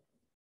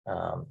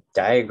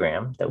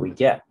diagram that we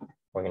get.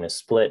 We're going to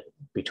split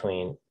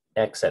between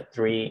X at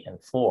 3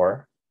 and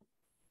 4.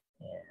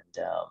 And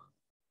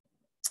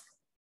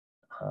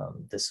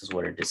this is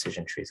what our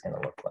decision tree is going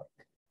to look like.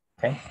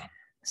 Okay,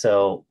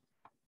 so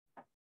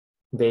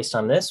based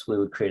on this, we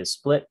would create a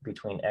split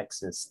between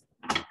X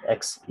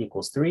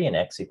equals 3 and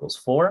X equals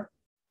 4.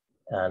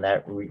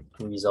 That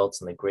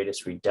results in the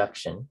greatest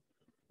reduction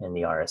in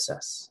the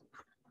RSS.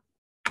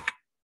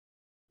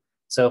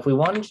 So if we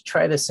wanted to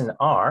try this in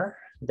R,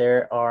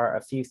 there are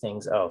a few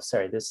things. Oh,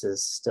 sorry, this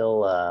is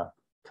still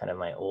kind of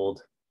my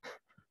old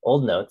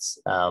notes.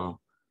 I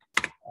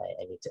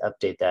need to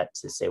update that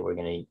to say we're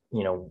going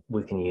to,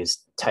 we can use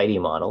tidy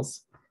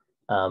models.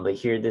 But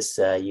here this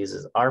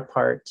uses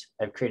rpart.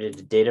 I've created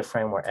a data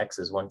frame where X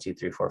is 1, 2,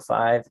 3, 4,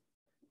 5.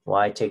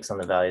 Y takes on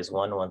the values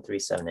 1, 1, 3,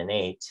 7, and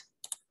 8.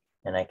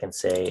 And I can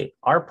say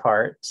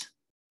rpart,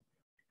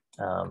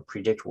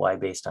 predict Y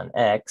based on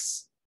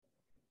X.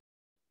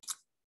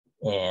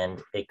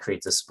 And it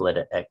creates a split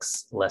at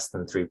X less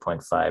than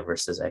 3.5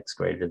 versus X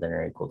greater than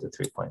or equal to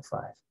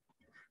 3.5.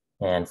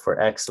 And for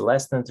X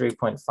less than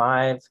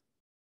 3.5,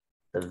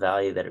 the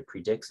value that it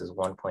predicts is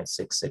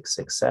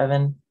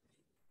 1.6667.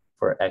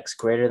 For X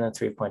greater than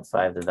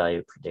 3.5, the value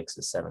it predicts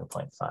is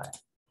 7.5.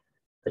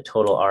 The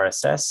total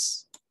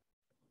RSS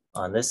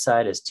on this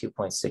side is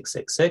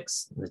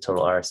 2.666. The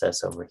total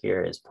RSS over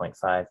here is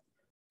 0.5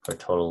 for a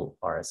total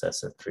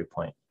RSS of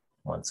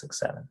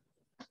 3.167.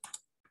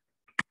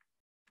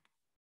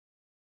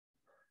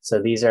 So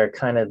these are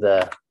kind of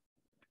the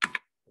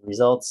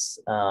results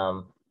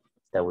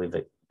that we've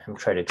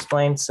tried to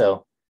explain.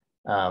 So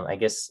I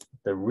guess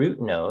the root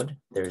node,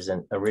 there's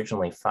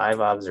originally 5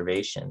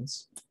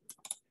 observations,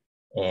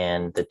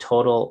 and the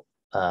total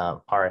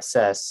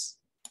RSS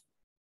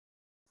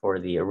for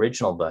the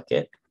original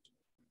bucket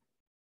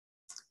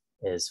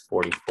is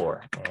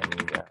 44. And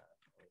we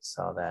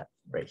saw that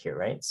right here,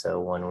 right? So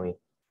when we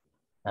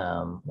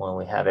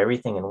have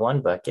everything in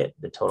one bucket,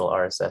 the total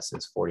RSS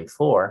is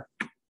 44.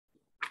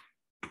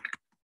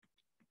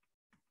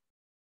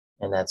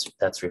 And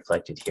that's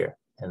reflected here.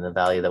 And the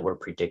value that we're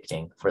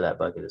predicting for that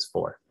bucket is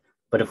 4.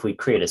 But if we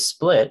create a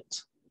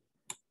split,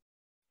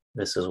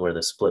 this is where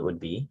the split would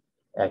be.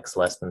 X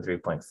less than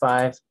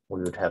 3.5,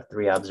 we would have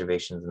 3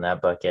 observations in that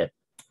bucket.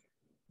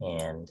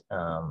 And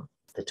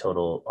the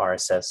total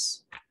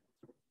RSS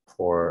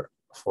for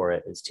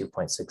it is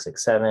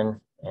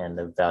 2.667. And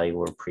the value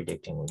we're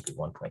predicting would be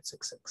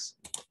 1.66.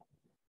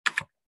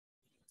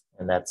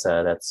 And that's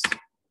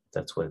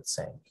what it's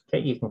saying.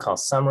 Okay, you can call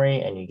summary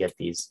and you get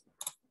these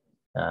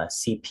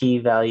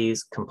CP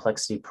values.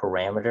 Complexity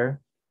parameter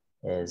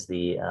is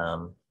the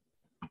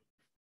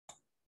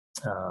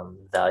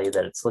value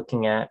that it's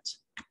looking at,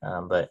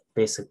 but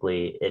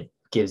basically it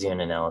gives you an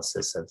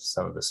analysis of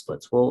some of the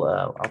splits.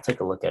 I'll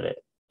take a look at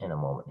it in a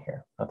moment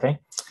here, okay?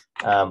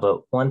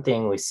 But one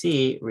thing we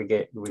see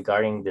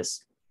regarding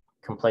this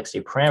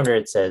complexity parameter,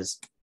 it says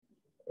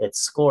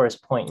its score is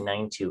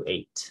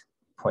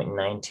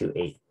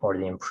 0.928, or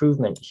the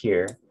improvement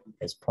here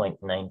is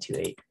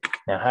 0.928.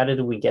 Now, how did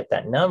we get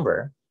that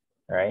number?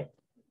 All right.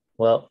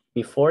 Well,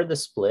 before the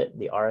split,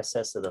 the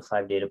RSS of the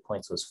 5 data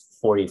points was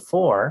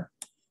 44.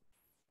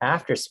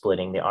 After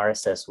splitting, the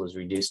RSS was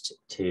reduced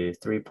to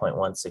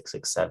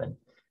 3.1667.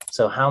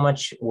 So how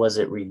much was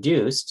it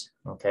reduced?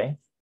 Okay.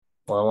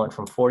 Well, it went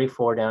from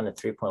 44 down to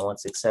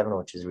 3.167,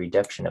 which is a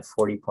reduction of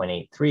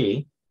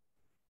 40.83.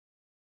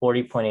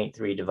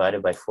 40.83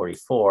 divided by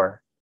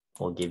 44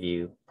 will give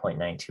you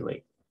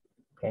 0.928,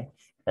 okay?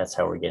 That's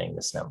how we're getting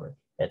this number.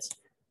 It's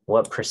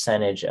what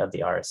percentage of the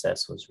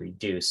RSS was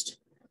reduced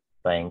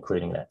by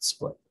including that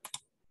split.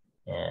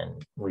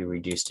 And we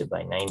reduced it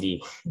by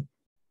 93%,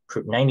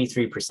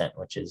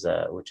 which is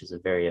a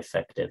very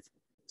effective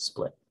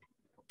split.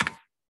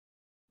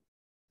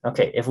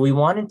 Okay, if we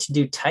wanted to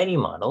do tidy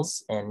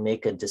models and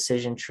make a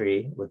decision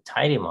tree with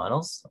tidy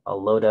models,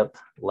 I'll load up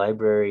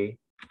library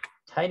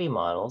tidy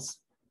models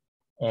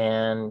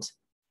and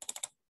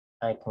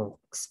I can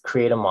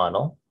create a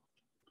model,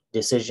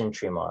 decision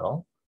tree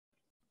model,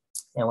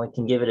 and we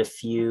can give it a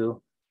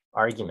few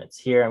arguments.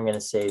 Here, I'm going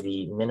to say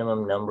the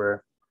minimum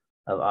number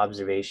of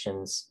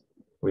observations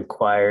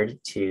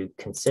required to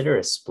consider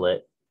a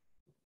split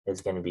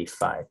is going to be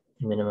 5,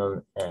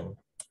 minimum n.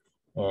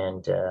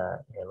 And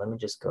here, let me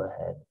just go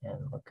ahead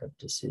and look up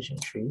decision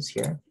trees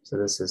here. So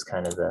this is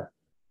kind of the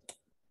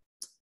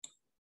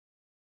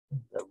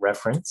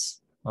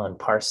reference on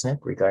Parsnip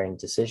regarding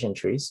decision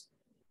trees.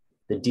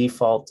 The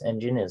default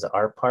engine is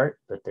RPart,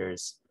 but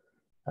there's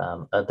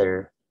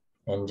other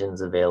engines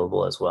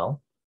available as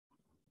well.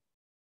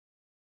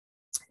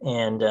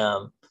 And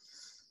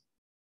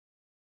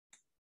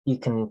you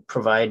can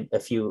provide a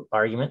few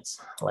arguments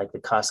like the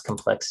cost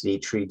complexity,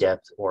 tree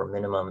depth, or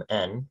minimum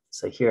n.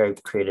 So here I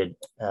created,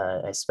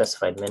 I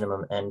specified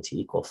minimum n to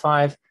equal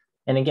 5.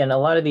 And again, a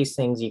lot of these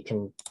things you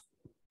can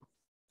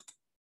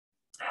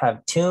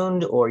have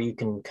tuned or you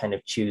can kind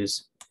of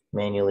choose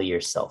manually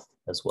yourself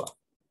as well.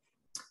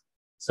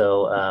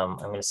 So I'm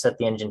going to set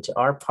the engine to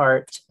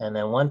RPart. And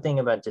then one thing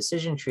about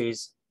decision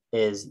trees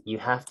is you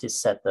have to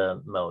set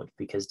the mode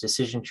because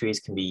decision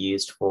trees can be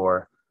used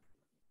for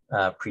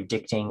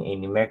predicting a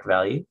numeric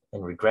value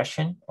in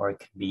regression, or it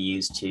could be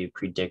used to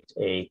predict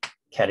a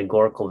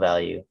categorical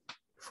value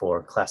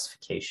for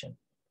classification.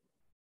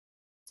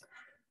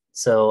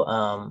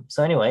 So,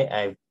 so anyway,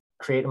 I've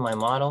created my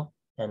model,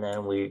 and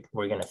then we're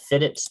going to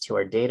fit it to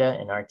our data.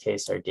 In our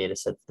case, our data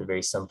set is the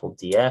very simple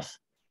DF.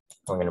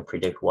 We're going to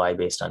predict Y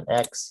based on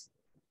X.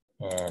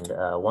 And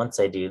once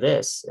I do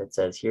this, it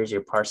says, here's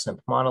your Parsnip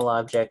model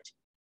object.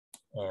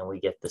 And we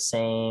get the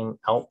same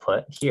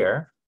output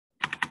here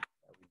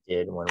that we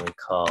did when we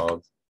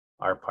called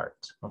RPart.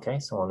 Okay,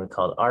 so when we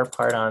called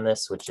RPart on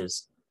this, which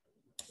is,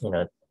 you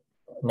know,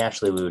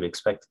 naturally we would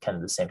expect kind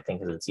of the same thing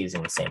because it's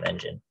using the same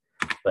engine.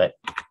 But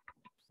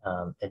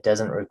it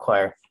doesn't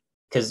require,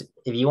 because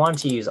if you want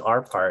to use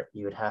RPart,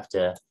 you would have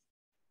to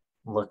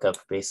look up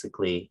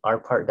basically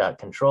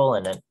rpart.control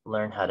and then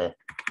learn how to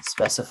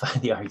specify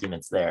the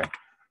arguments there.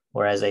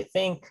 Whereas I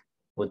think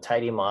with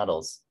tidy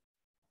models,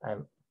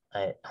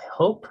 I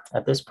hope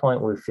at this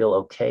point we feel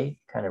okay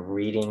kind of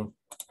reading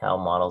how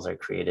models are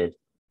created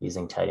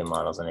using tidy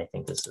models. And I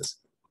think this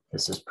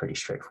is pretty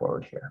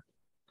straightforward here.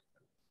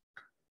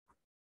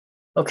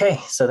 Okay,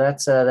 so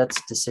that's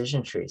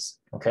decision trees.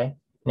 Okay,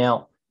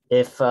 now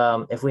if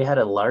we had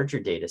a larger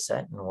data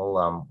set, and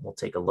we'll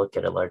take a look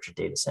at a larger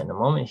data set in a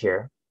moment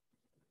here,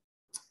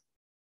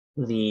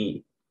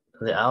 the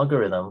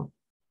algorithm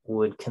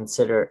would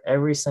consider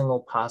every single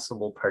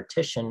possible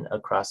partition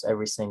across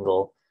every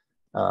single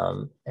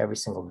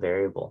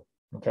variable.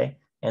 Okay,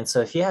 and so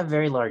if you have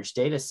very large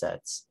data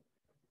sets,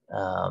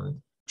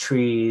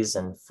 trees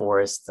and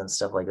forests and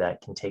stuff like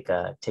that can take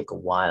a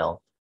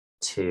while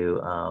to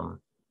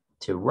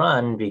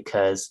run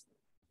because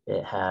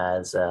it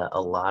has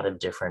a lot of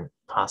different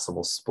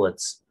possible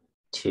splits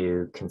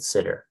to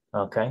consider.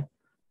 Okay,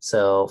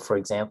 so for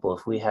example,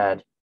 if we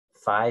had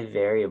 5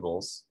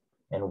 variables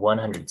and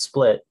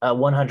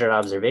 100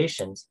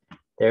 observations,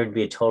 there would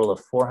be a total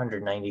of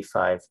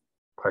 495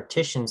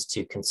 partitions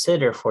to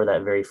consider for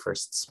that very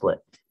first split,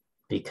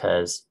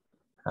 because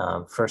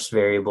first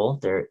variable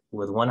there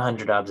with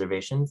 100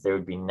 observations, there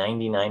would be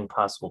 99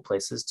 possible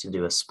places to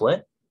do a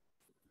split,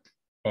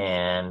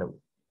 and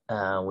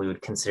we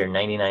would consider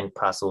 99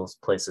 possible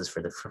places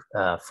for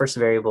the first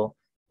variable,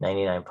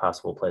 99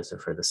 possible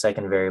places for the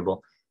second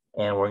variable,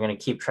 and we're going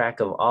to keep track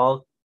of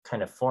all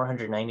kind of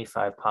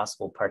 495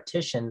 possible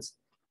partitions,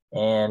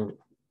 and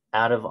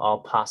out of all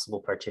possible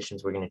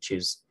partitions, we're going to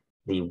choose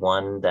the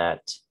one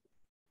that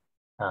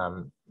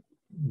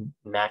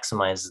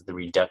maximizes the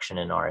reduction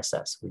in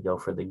RSS. We go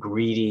for the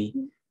greedy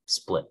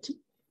split.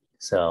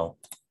 So,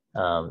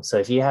 so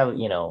if you have,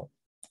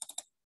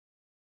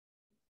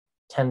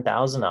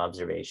 10,000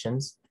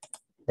 observations,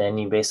 then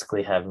you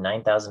basically have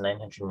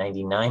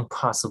 9,999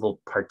 possible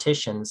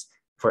partitions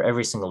for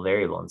every single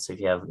variable. And so if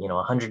you have,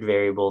 100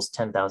 variables,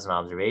 10,000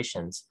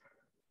 observations,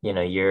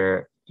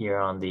 you're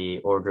on the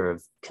order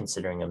of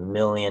considering 1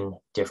 million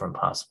different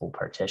possible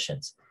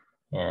partitions.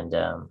 And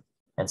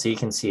so you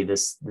can see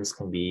this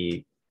can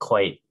be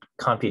quite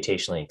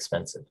computationally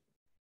expensive.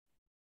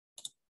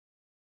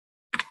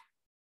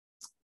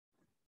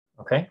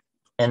 Okay,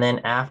 and then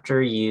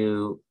after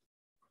you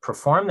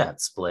perform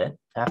that split,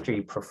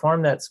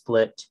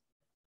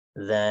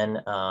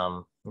 then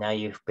now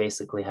you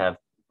basically have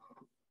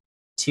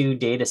 2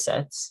 data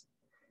sets,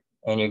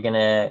 and you're going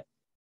to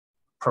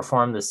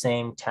perform the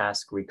same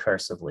task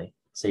recursively.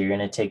 So you're going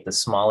to take the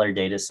smaller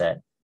data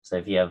set. So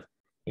if you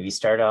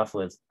start off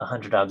with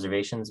 100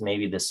 observations,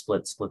 maybe the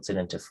splits it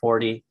into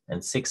 40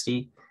 and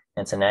 60.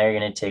 And so now you're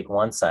going to take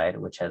one side,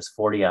 which has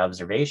 40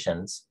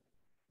 observations,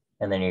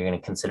 and then you're going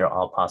to consider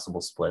all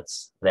possible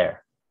splits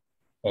there.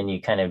 And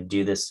you kind of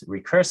do this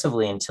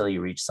recursively until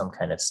you reach some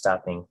kind of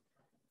stopping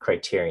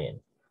criterion.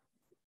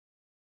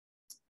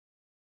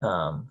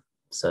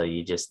 So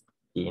you just,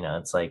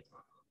 it's like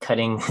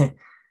cutting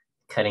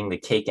the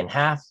cake in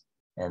half.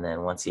 And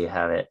then once you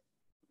have it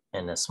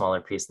in a smaller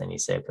piece, then you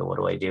say, okay, what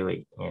do I do?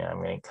 I'm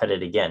going to cut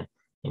it again.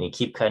 And you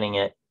keep cutting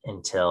it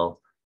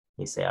until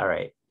you say, all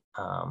right,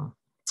 I'm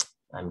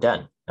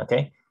done.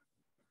 Okay.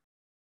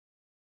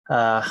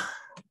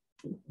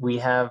 We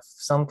have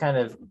some kind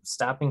of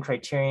stopping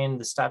criterion.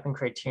 The stopping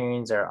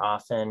criterions are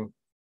often,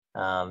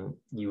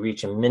 you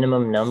reach a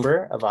minimum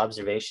number of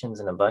observations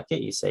in a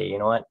bucket. You say, you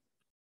know what?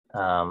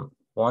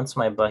 Once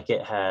my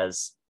bucket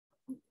has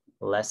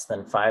less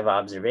than 5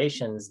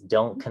 observations,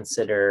 don't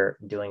consider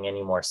doing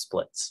any more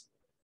splits,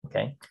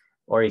 okay?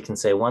 Or you can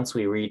say, once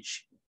we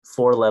reach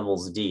 4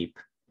 levels deep,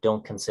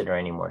 don't consider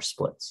any more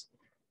splits,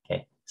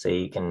 okay? So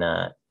you can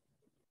kind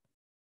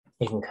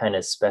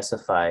of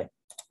specify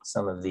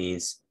some of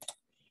these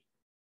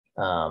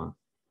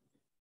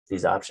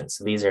options.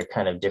 So these are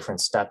kind of different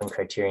stopping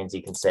criterions.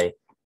 You can say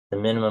the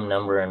minimum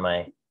number in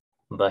my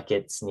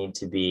buckets need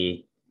to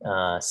be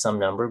some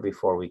number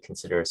before we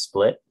consider a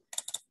split,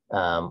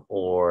 so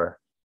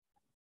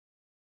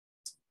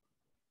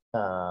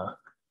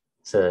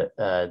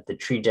the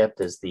tree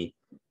depth is the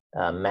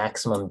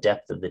maximum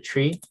depth of the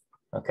tree,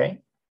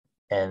 okay?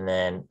 And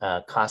then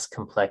cost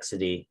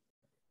complexity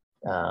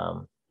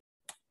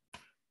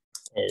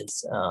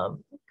is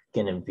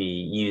going to be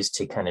used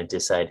to kind of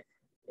decide,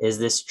 is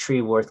this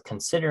tree worth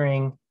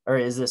considering, or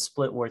is this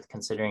split worth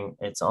considering?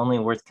 It's only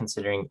worth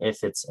considering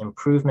if its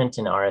improvement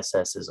in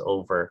RSS is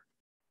over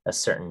a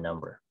certain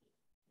number,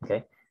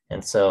 okay?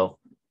 And so,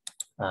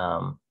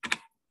 so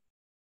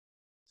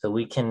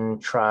we can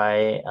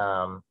try,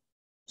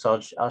 so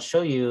I'll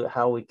show you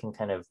how we can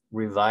kind of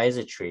revise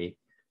a tree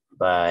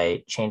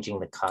by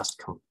changing the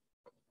cost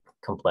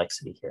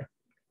complexity here,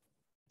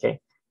 okay?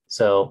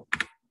 So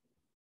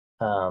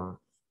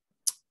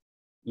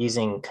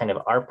using kind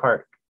of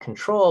R-part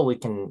control, we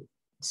can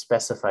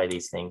specify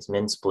these things,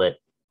 min split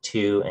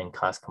 2 and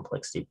cost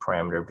complexity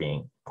parameter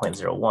being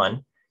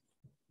 0.01.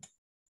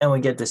 And we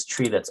get this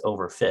tree that's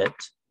overfit,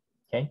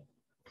 okay?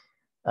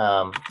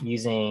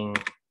 Using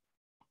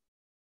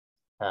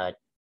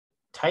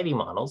tidy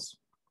models,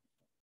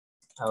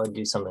 I would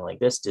do something like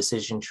this.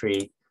 Decision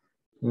tree,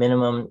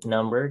 minimum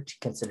number to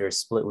consider a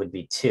split would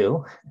be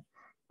 2.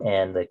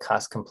 And the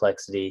cost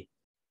complexity,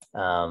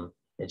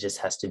 it just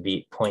has to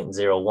be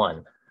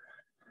 0.01,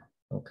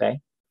 okay?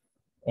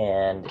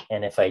 And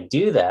if I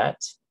do that,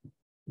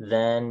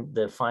 then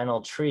the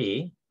final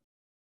tree,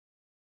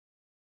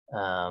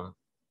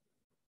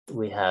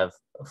 we have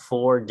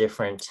 4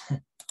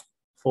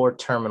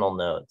 terminal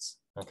nodes,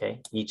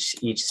 okay?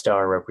 Each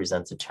star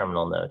represents a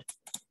terminal node.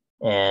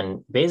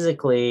 And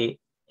basically,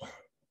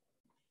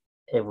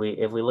 if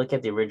we look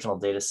at the original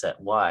data set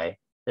Y,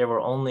 there were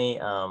only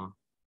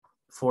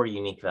 4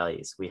 unique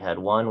values. We had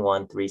 1,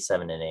 1, 3,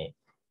 7, and 8.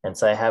 And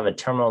so I have a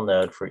terminal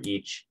node for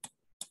each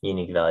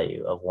unique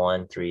value of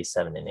 1, 3,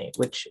 7, and 8,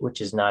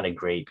 which is not a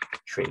great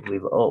tree.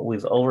 We've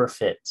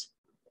overfit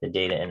the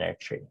data in our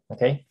tree,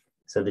 okay?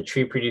 So the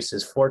tree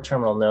produces 4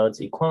 terminal nodes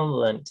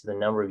equivalent to the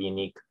number of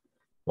unique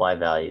Y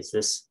values.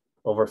 This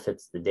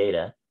overfits the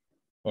data.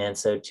 And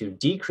so to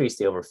decrease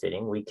the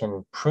overfitting, we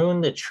can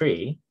prune the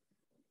tree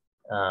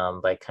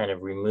by kind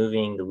of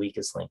removing the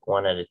weakest link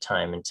one at a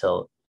time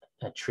until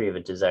a tree of a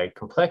desired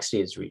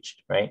complexity is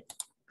reached, right?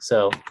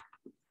 So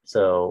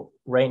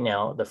right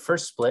now, the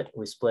first split,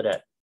 we split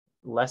at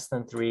less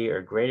than 3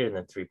 or greater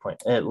than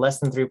less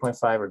than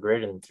 3.5 or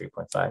greater than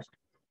 3.5.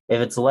 If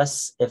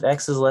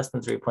x is less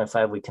than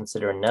 3.5, we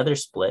consider another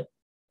split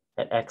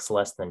at x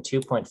less than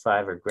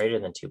 2.5 or greater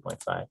than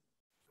 2.5.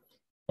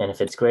 And if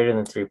it's greater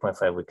than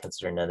 3.5, we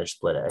consider another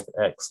split at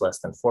x less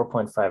than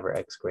 4.5 or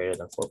x greater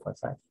than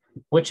 4.5.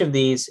 Which of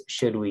these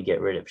should we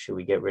get rid of? Should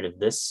we get rid of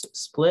this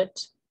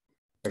split,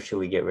 or should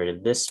we get rid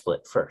of this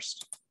split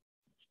first?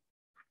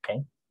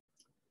 Okay.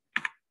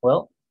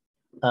 Well,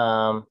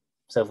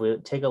 so if we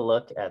take a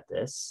look at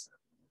this,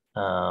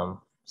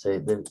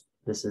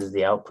 this is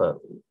the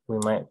output, we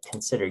might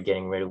consider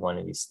getting rid of one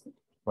of these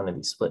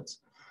splits.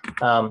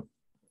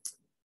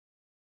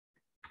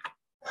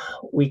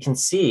 We can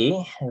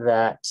see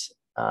that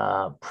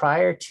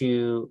prior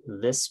to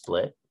this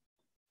split,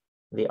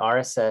 the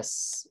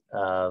RSS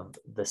of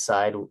the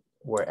side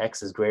where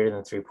x is greater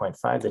than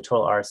 3.5, the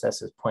total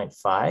RSS is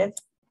 0.5.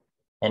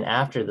 And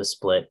after the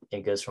split,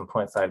 it goes from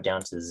 0.5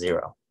 down to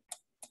 0.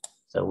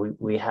 So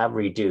we have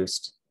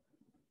reduced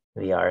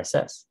the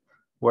RSS.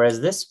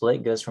 Whereas this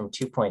split goes from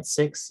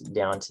 2.6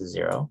 down to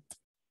 0.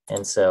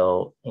 And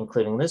so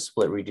including this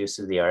split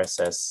reduces the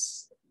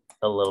RSS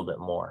a little bit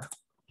more.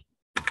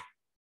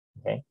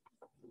 Okay.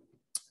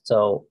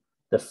 So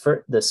the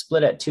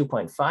split at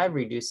 2.5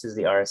 reduces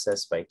the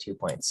RSS by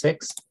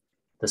 2.6.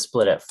 the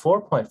split at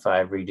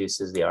 4.5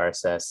 reduces the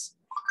RSS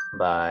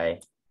by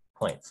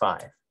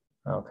 0.5.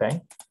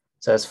 Okay,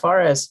 so as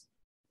far as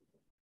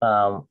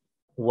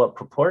what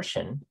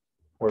proportion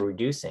we're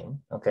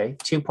reducing, okay,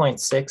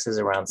 2.6 is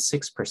around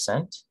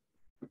 6%,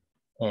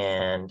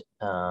 and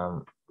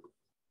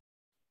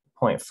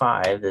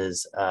 0.5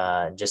 is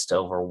just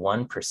over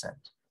 1%.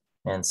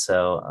 And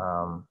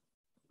so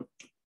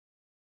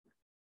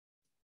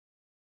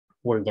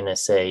we're going to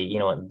say, you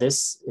know what,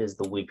 this is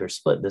the weaker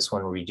split. This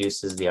one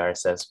reduces the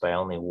RSS by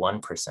only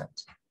 1%.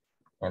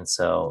 And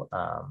so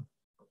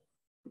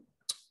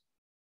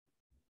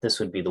this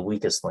would be the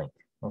weakest link,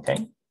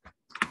 okay?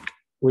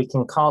 We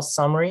can call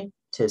summary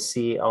to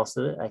see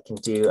also, I can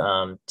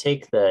do,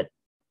 take the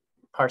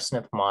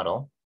parsnip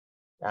model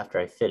after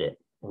I fit it,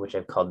 which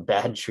I've called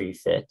bad tree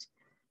fit.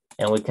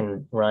 And we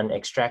can run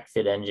extract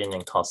fit engine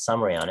and call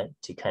summary on it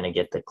to kind of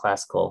get the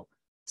classical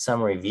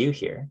summary view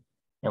here.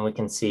 And we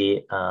can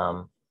see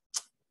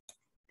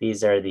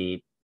these are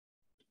the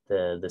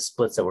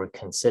splits that we're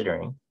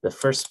considering. The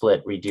first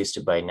split reduced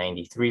it by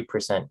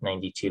 93%,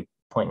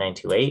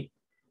 92.928.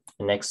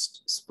 The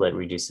next split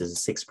reduces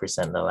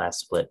 6%. The last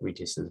split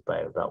reduces by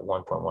about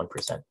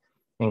 1.1%.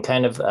 And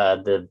kind of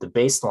the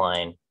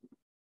baseline,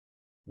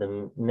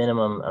 the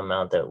minimum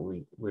amount that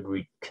we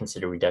would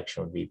consider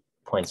reduction would be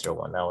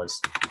 0.01.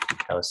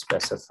 That was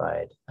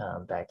specified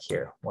back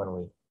here when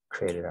we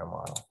created our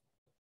model.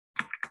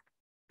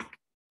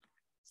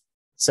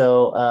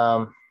 So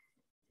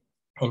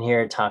in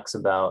here it talks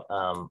about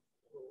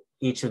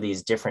each of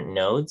these different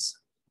nodes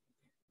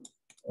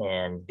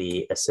and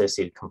the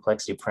associated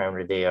complexity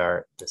parameter. They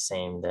are the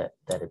same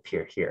that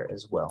appear here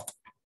as well,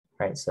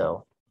 right?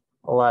 So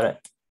a lot of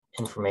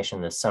information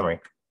in the summary,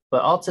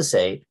 but all to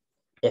say,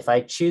 if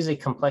I choose a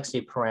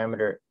complexity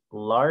parameter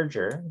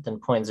larger than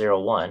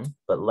 0.01,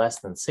 but less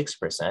than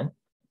 6%,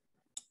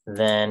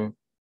 then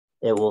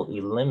it will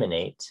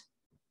eliminate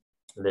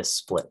this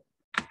split.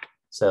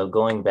 So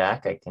going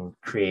back, I can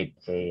create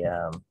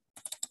a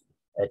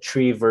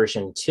tree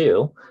version 2,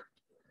 all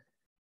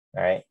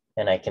right?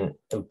 And I can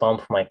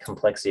bump my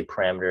complexity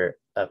parameter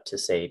up to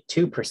say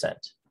 2%,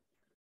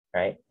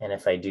 right? And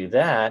if I do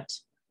that,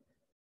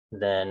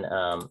 then,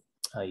 oh,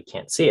 you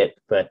can't see it,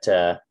 but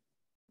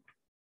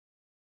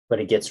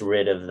it gets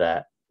rid of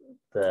that,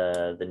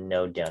 the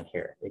node down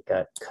here. It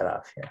got cut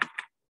off here.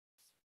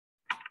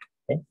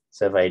 Okay,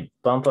 so if I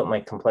bump up my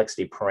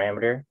complexity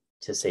parameter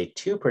to say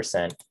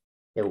 2%,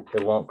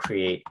 it won't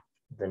create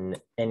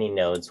any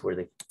nodes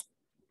where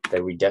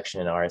the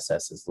reduction in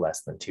RSS is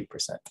less than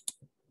 2%.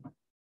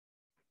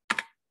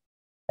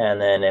 And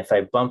then if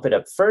I bump it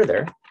up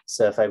further,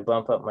 so if I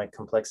bump up my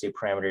complexity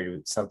parameter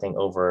to something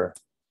over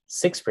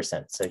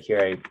 6%, so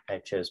here I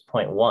chose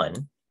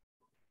 0.1,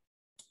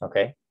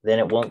 okay, then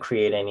it won't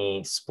create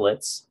any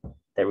splits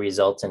that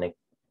result in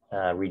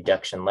a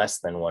reduction less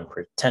than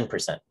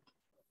 10%.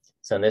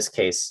 So in this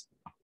case,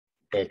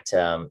 it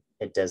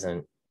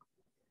doesn't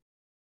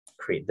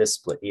create this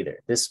split either.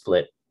 This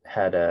split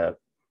had a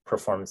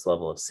performance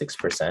level of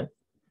 6%.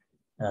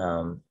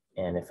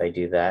 And if I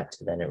do that,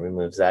 then it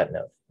removes that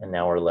node. And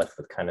now we're left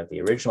with kind of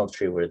the original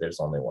tree where there's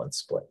only one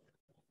split.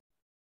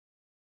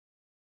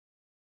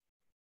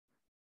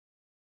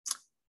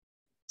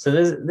 So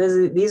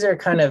these are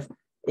kind of,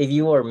 if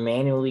you are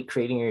manually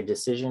creating your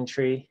decision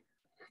tree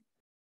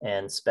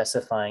and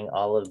specifying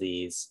all of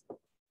these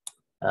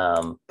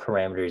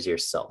parameters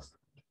yourself.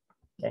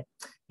 Okay,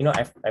 you know,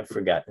 I've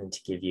forgotten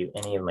to give you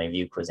any of my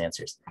view quiz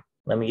answers.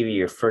 Let me give you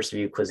your first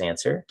view quiz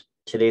answer.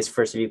 Today's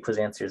first view quiz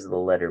answer is the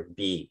letter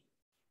B.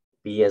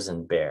 B as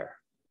in bear.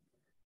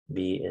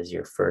 B is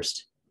your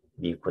first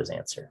view quiz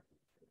answer.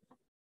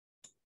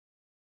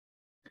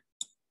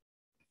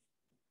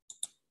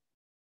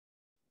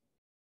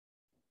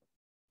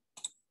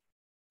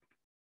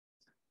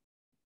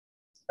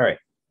 All right.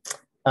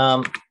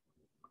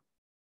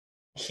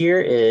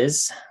 Here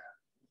is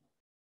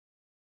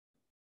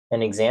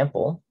an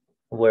example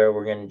where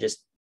we're going to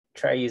just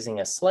try using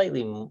a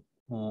slightly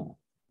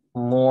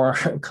more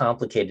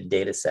complicated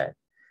data set.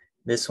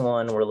 This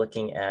one, we're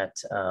looking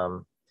at a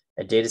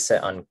data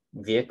set on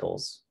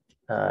vehicles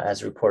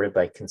as reported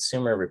by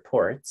Consumer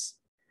Reports.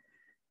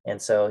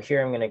 And so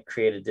here I'm going to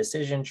create a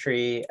decision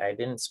tree. I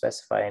didn't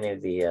specify any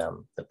of the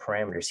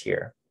parameters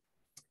here.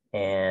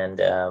 And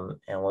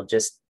we'll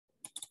just,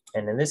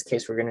 and in this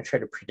case, we're going to try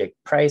to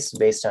predict price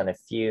based on a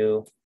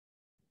few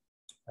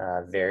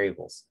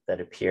variables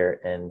that appear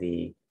in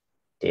the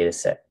data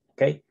set.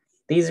 Okay,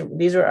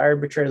 these are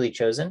arbitrarily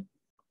chosen,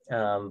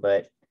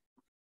 but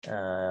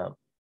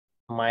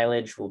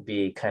mileage will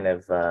be kind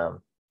of,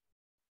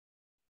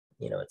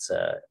 you know, it's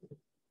a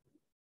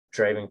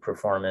driving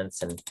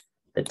performance, and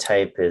the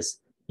type is,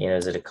 you know,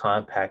 is it a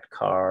compact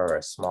car or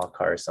a small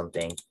car or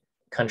something?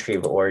 Country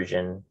of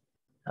origin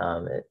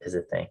is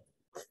a thing.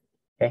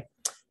 Okay,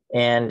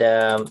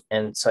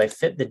 and so I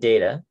fit the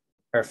data,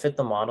 or fit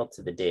the model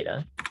to the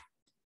data,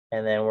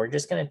 and then we're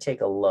just going to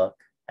take a look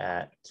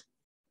at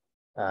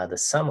the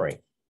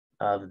summary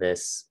of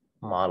this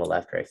model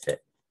after I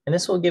fit. And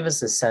this will give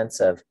us a sense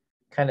of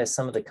kind of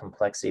some of the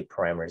complexity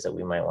parameters that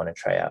we might want to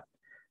try out.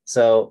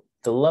 So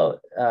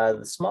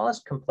the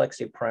smallest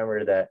complexity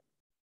parameter that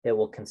it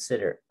will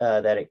consider,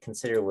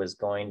 was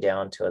going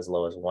down to as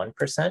low as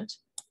 1%.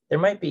 There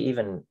might be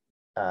even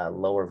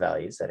lower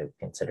values that it would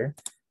consider,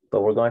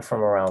 but we're going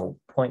from around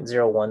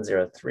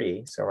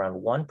 0.0103, so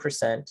around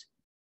 1%,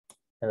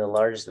 and the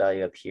largest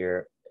value up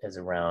here is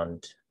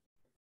around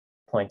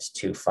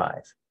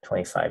 0.25,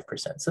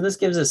 25%. So this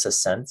gives us a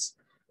sense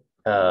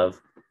of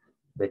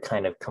the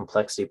kind of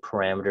complexity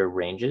parameter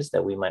ranges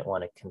that we might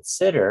want to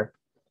consider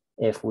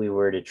if we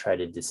were to try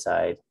to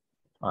decide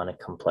on a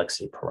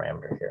complexity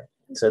parameter here.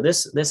 So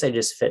this I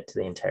just fit to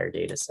the entire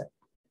data set.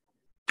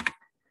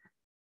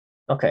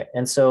 Okay,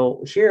 and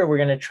so here we're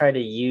going to try to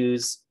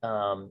use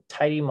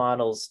Tidy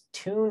Model's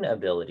tune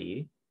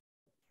ability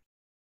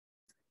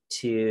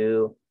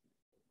to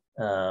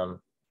kind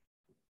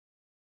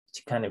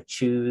of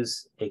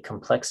choose a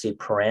complexity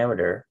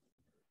parameter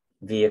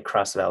via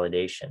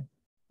cross-validation.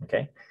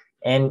 Okay,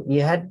 and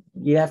you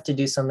have to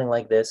do something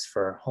like this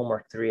for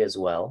homework 3 as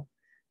well.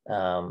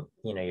 You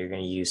know, you're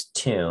going to use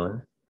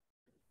tune,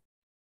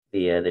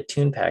 the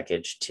tune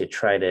package, to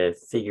try to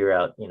figure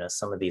out, you know,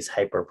 some of these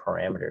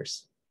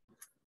hyperparameters.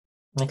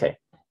 Okay,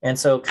 and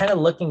so kind of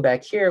looking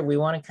back here, we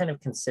want to kind of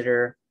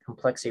consider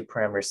complexity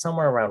parameters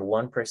somewhere around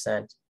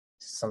 1%,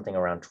 something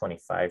around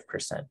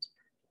 25%,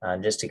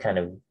 just to kind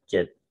of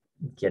get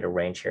a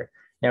range here.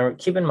 Now,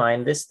 keep in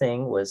mind, this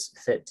thing was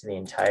fit to the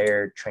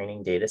entire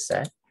training data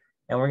set,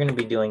 and we're going to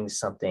be doing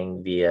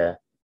something via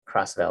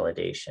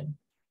cross-validation.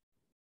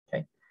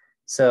 Okay,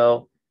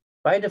 so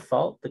by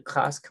default, the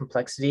cost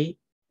complexity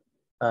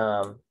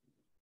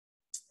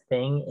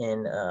thing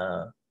in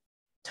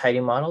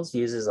Tidy Models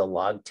uses a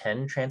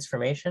log10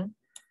 transformation.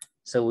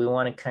 So we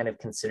want to kind of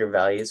consider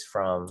values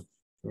from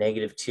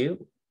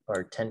 -2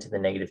 or 10 to the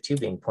 -2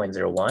 being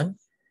 0.01,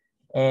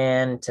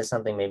 and to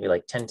something maybe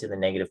like 10 to the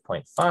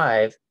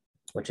 -0.5,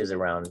 which is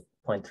around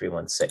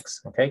 0.316,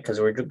 okay? Because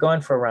we're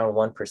going for around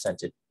 1%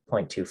 to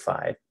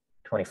 0.25,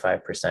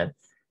 25%.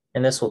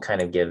 And this will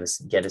kind of get us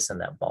in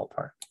that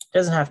ballpark. It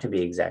doesn't have to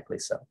be exactly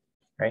so,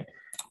 right?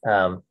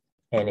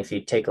 And if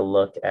you take a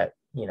look at,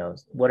 you know,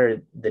 what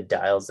are the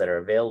dials that are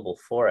available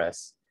for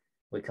us,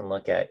 we can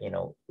look at, you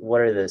know,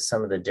 what are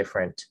some of the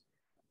different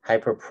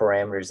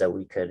hyperparameters that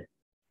we could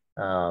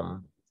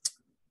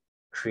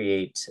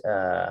create,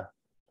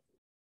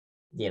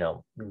 you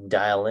know,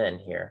 dial in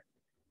here.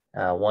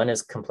 One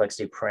is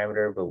complexity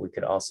parameter, but we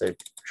could also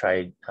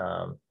try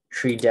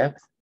tree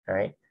depth,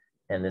 right?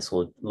 And this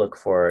will look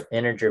for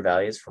integer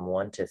values from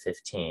 1 to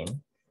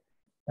 15.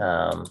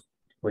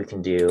 We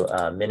can do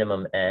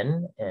minimum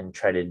n and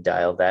try to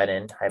dial that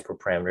in,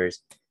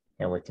 hyperparameters,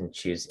 and we can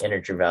choose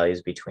integer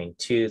values between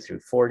 2 through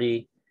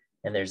 40,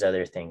 and there's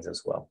other things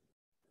as well.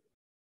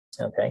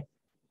 Okay,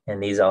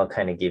 and these all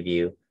kind of give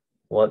you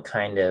what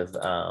kind of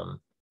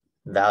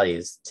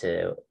values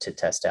to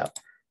test out.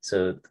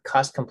 So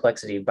cost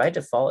complexity, by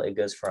default, it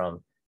goes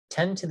from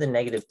 10 to the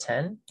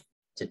 -10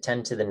 to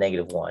 10 to the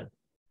 -1.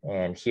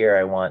 And here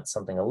I want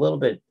something a little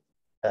bit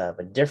of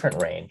a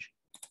different range.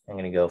 I'm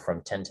going to go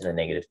from 10 to the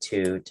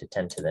 -2 to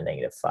 10 to the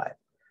 -5.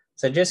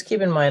 So just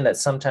keep in mind that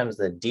sometimes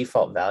the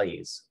default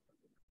values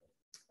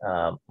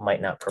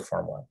might not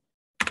perform well.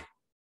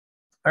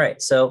 All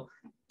right, so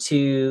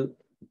to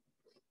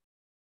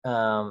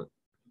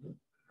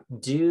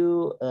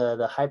do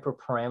the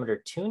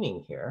hyperparameter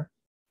tuning here,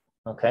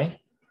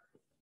 okay,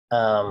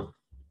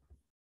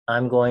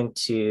 I'm going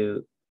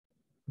to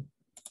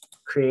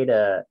create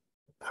a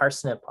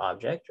parsnip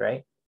object,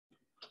 right?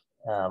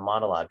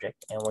 Model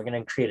object, and we're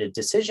going to create a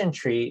decision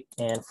tree.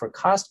 And for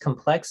cost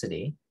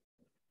complexity,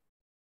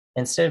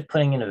 instead of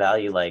putting in a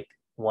value like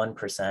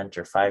 1%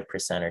 or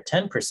 5% or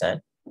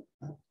 10%,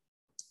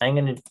 I'm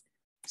going to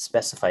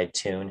specify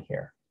tune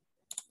here.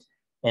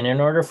 And in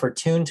order for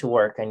tune to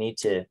work, I need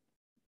to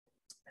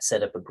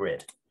set up a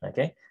grid.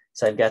 Okay,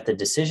 so I've got the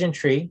decision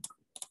tree.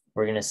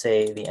 We're going to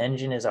say the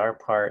engine is our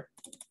part,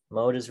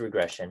 mode is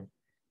regression,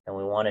 and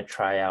we want to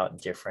try out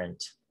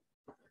different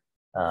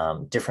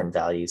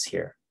values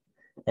here.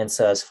 And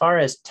so as far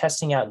as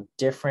testing out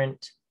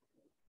different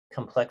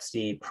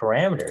complexity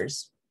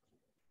parameters,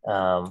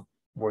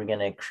 we're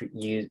going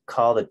to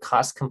call the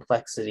cost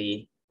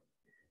complexity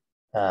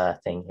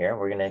thing here.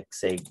 We're going to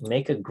say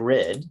make a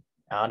grid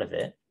out of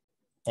it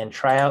and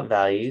try out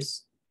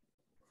values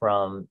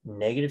from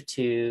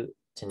 -2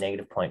 to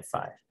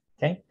 -0.5.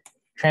 Okay,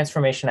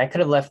 transformation, I could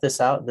have left this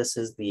out. This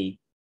is the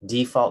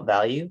default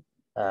value,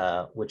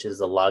 which is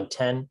the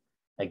log10,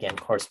 again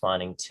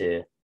corresponding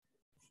to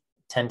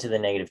 10 to the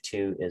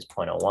 -2 is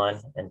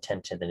 0.01, and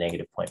 10 to the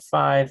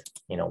 -0.5,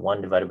 you know,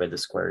 1 divided by the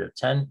square root of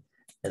 10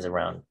 is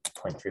around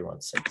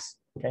 0.316.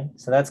 Okay,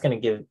 so that's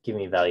going to give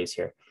me values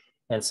here.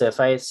 And so if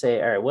I say,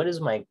 all right, what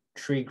does my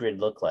tree grid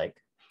look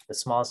like? The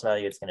smallest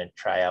value it's going to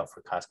try out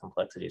for cost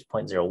complexity is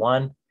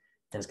 0.01,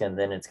 and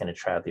then it's going to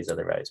try out these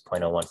other values,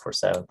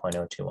 0.0147,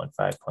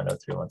 0.0215,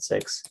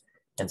 0.0316,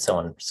 and so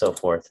on and so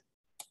forth,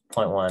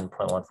 0.1,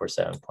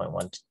 0.147,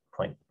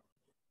 0.215,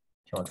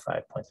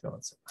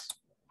 0.316.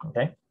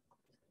 Okay.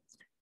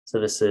 So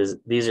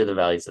these are the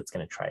values that's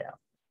going to try out.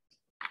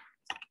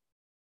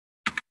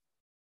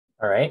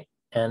 All right,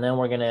 and then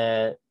we're going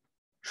to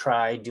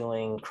try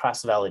doing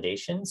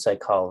cross-validation. So I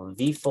call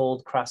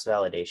vfold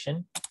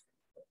cross-validation.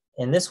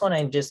 In this one,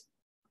 I just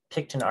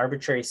picked an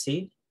arbitrary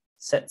seed,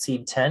 set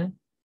seed 10.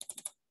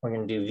 We're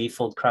going to do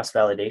vfold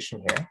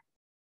cross-validation here.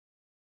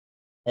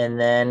 And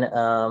then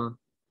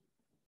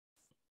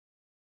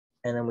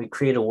we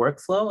create a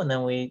workflow, and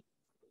then we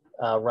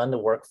run the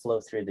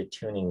workflow through the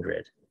tuning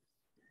grid,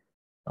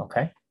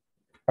 okay?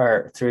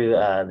 Or through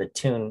the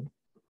tune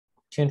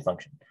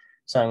function.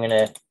 So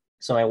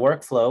my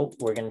workflow,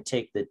 we're gonna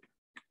take the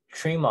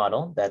tree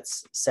model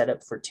that's set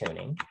up for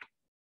tuning,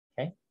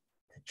 okay?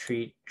 The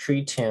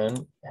tree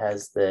tune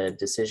has the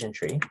decision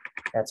tree.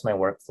 That's my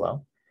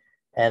workflow.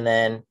 And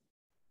then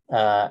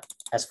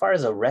as far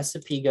as a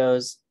recipe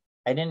goes,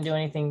 I didn't do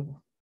anything.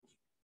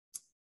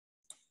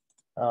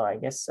 Oh, I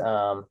guess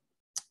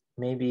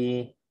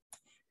maybe,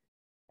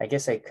 I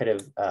guess I could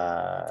have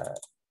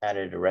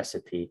added a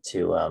recipe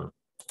to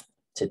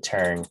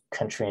turn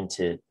country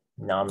into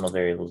nominal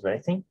variables, but I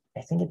think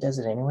it does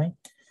it anyway.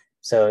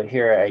 So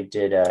here I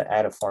did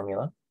add a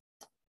formula.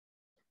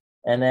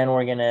 And then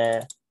we're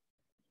gonna,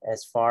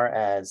 as far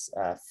as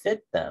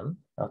fit them,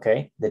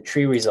 okay, the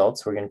tree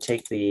results, we're gonna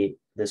take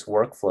this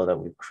workflow that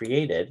we've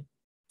created,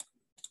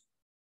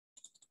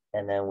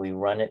 and then we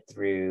run it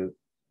through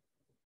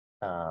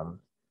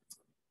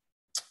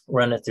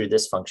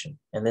this function.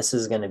 And this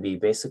is going to be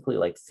basically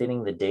like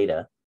fitting the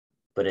data,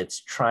 but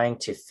it's trying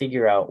to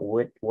figure out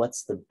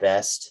what's the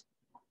best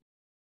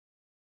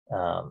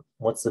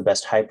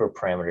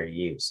hyperparameter to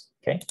use.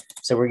 Okay,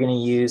 so we're going to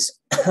use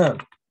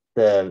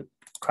the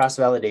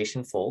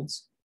cross-validation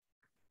folds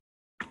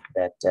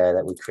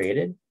that we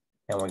created,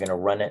 and we're going to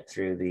run it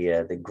through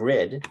the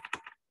grid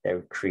that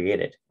we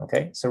created.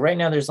 Okay, so right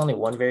now there's only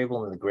one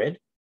variable in the grid.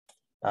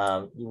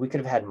 We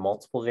could have had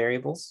multiple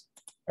variables,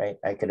 right?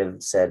 I could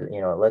have said, you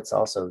know, let's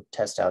also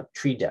test out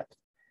tree depth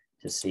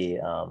to see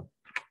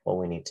what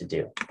we need to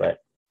do. But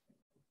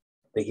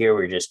here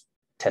we're just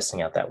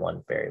testing out that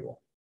one variable.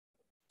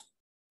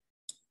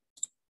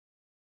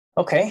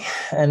 Okay,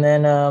 and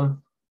then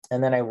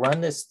I run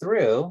this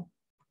through,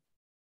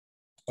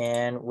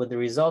 and with the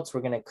results,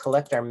 we're going to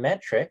collect our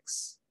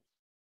metrics,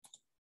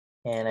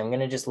 and I'm going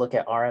to just look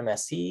at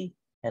RMSE,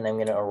 and I'm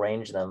going to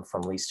arrange them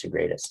from least to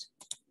greatest.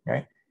 All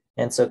right.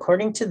 And so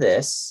according to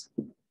this,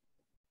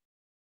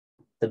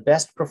 the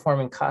best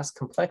performing cost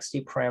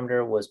complexity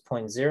parameter was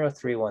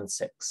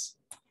 0.0316.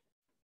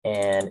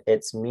 And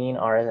its mean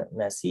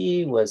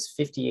RMSE was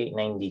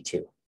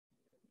 5892.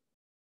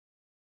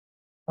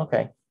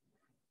 Okay.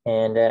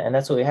 And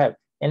that's what we have.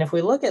 And if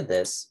we look at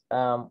this,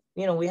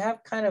 you know, we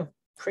have kind of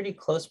pretty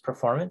close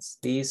performance.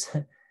 These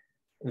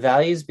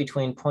values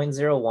between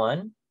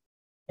 0.01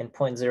 and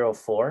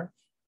 0.04,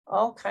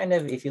 all kind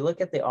of, if you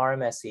look at the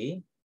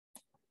RMSE,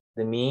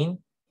 the mean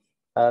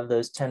of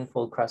those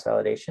 10-fold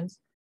cross-validations,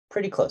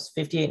 pretty close,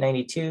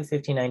 5892,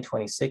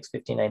 5926,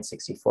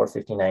 5964,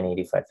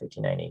 5985,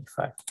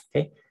 5985,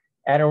 okay?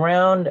 At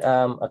around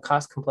a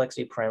cost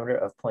complexity parameter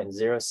of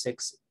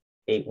 0.0681,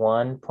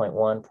 0.1,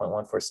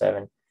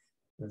 0.147,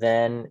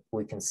 then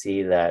we can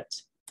see that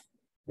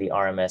the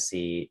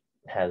RMSE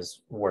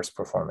has worse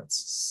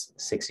performance,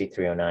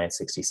 6309,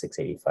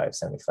 6685,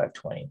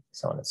 7520,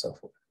 so on and so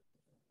forth,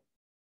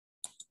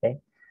 okay?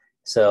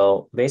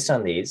 So based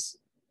on these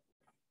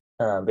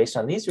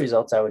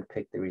results, I would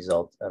pick the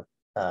result of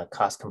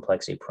cost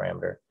complexity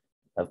parameter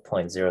of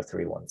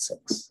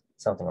 0.0316,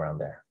 something around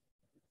there.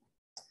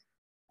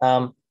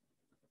 I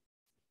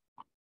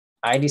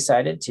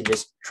decided to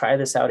just try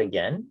this out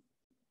again.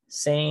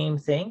 Same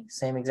thing,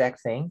 same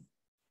exact thing,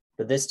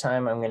 but this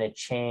time I'm going to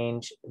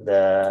change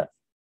the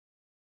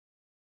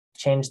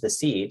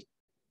seed,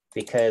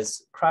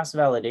 because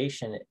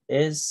cross-validation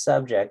is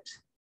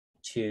subject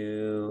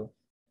to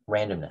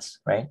randomness,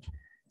 right?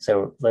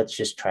 So let's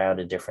just try out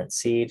a different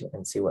seed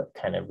and see what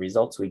kind of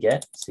results we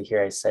get. So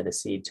here I set a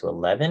seed to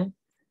 11,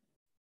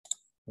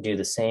 do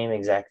the same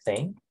exact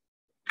thing.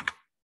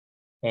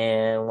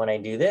 And when I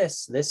do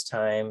this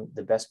time,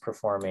 the best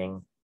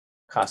performing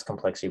cost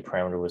complexity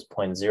parameter was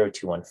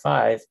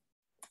 0.0215,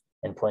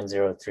 and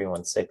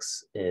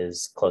 0.0316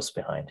 is close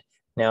behind.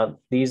 Now,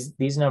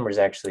 these numbers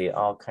actually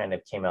all kind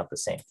of came out the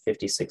same,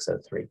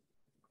 5603,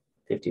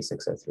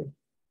 5603.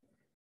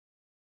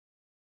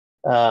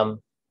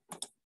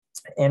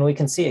 And we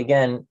can see,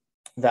 again,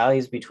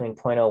 values between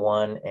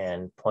 0.01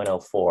 and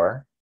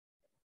 0.04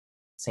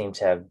 seem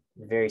to have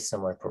very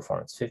similar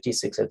performance,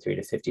 5603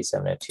 to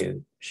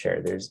 5702.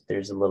 Sure,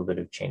 there's a little bit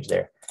of change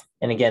there.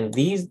 And again,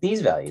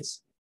 these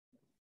values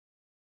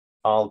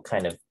all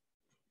kind of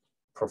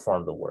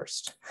perform the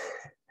worst.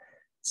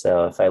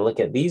 So if I look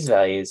at these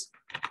values,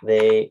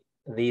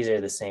 these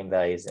are the same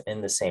values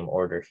in the same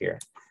order here.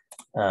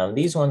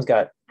 These ones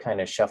got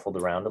kind of shuffled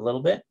around a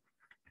little bit,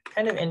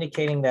 kind of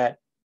indicating that,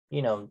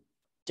 you know,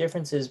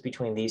 differences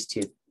between these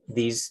two,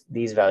 these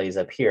values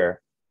up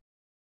here,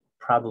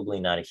 probably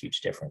not a huge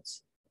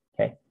difference.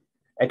 Okay,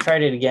 I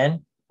tried it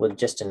again with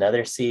just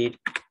another seed,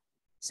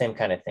 same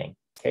kind of thing.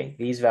 Okay,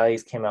 these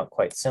values came out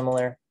quite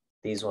similar.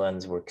 These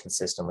ones were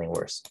consistently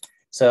worse.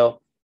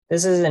 So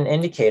this is an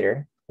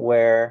indicator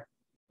where,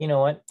 you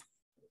know what,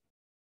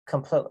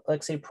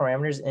 complexity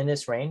parameters in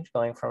this range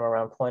going from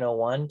around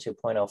 0.01 to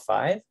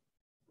 0.05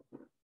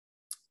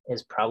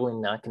 is probably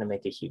not going to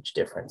make a huge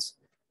difference.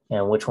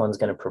 And which one's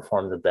going to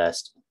perform the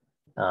best?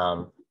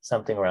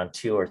 Something around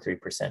 2 or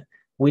 3%.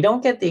 We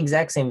don't get the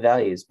exact same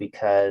values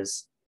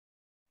because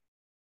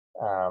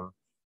of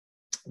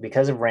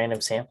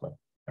random sampling,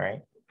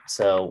 right?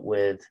 So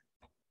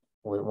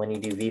when you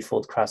do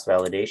v-fold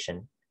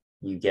cross-validation,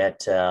 you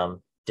get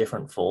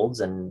different folds,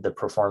 and the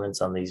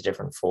performance on these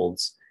different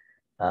folds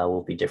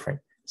will be different.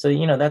 So,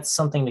 you know, that's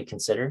something to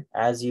consider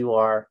as you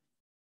are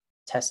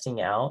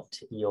testing out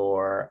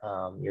your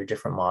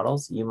different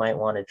models. You might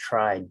want to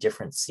try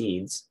different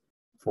seeds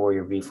for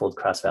your v-fold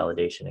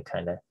cross-validation to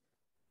kind of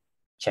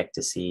check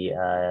to see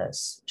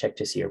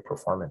your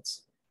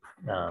performance.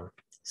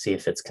 See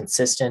if it's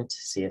consistent,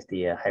 see if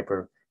the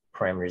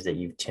hyperparameters that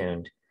you've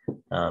tuned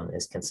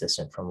is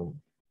consistent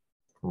from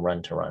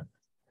run to run.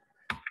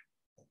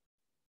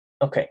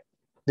 Okay,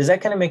 does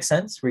that kind of make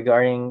sense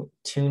regarding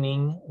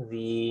tuning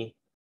the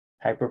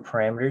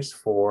hyperparameters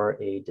for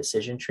a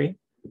decision tree?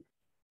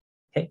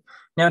 Okay,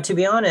 now to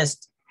be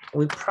honest,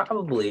 we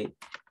probably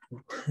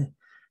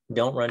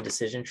don't run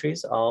decision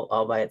trees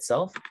all by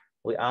itself.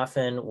 We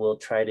often will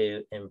try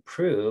to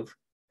improve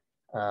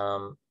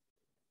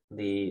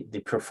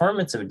the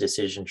performance of a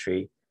decision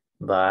tree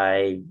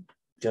by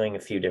doing a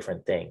few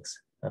different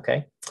things,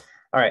 okay?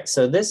 All right,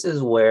 so this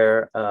is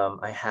where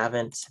I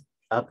haven't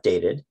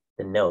updated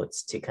the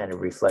notes to kind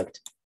of reflect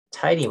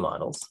tidy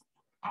models.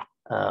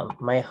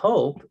 My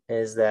hope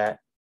is that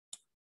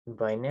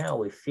by now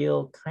we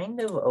feel kind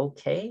of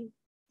okay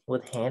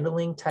with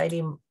handling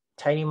tidy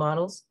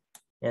models.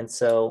 And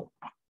so,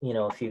 you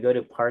know, if you go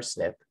to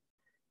Parsnip,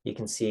 you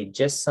can see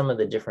just some of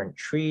the different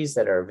trees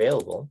that are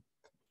available.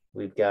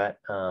 We've got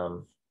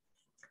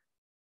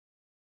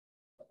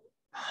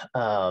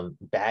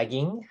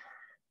bagging,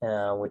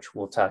 which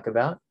we'll talk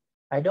about.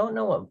 I don't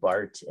know what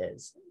BART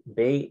is.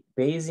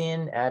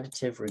 Bayesian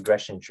additive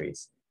regression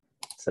trees.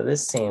 So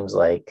this seems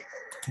like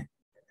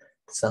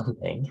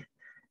something.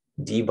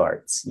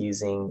 DBARTs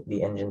using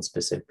the engine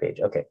specific page.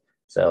 Okay,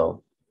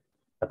 so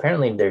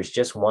apparently there's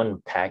just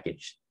one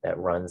package that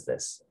runs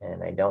this,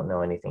 and I don't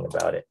know anything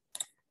about it.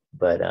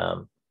 But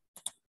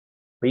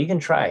you can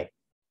try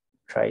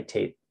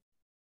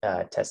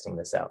testing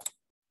this out.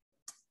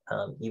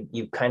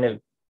 You kind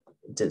of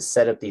to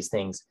set up these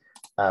things.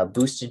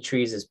 Boosted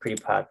trees is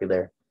pretty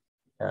popular.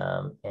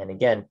 And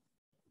again,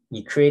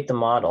 you create the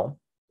model.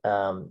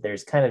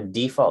 There's kind of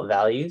default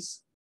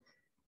values,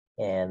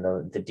 and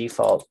the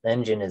default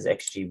engine is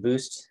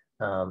XGBoost.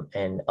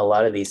 And a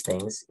lot of these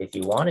things, if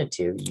you wanted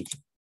to, you could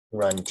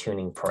run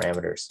tuning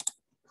parameters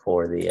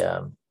for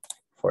the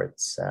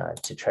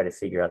to try to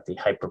figure out the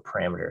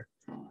hyperparameter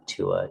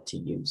to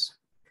use.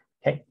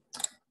 Okay,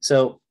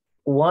 so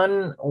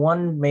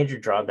one major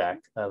drawback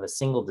of a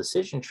single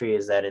decision tree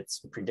is that its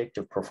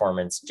predictive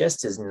performance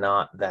just is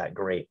not that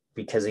great,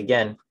 because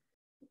again,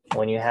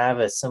 when you have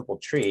a simple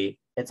tree,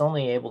 it's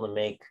only able to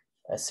make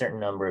a certain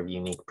number of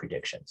unique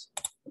predictions.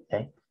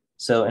 Okay,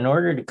 so in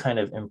order to kind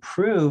of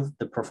improve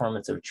the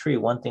performance of a tree,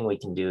 one thing we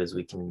can do is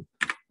we can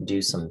do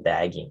some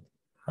bagging.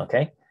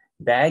 Okay,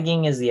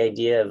 bagging is the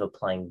idea of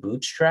applying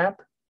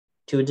bootstrap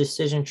to a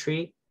decision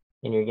tree,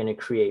 and you're going to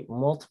create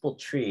multiple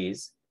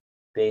trees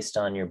based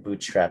on your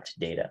bootstrapped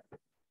data.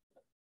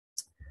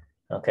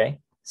 Okay,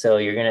 so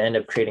you're going to end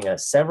up creating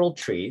several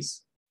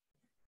trees,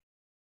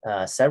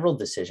 several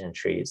decision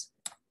trees,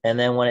 and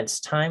then when it's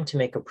time to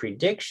make a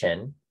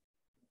prediction,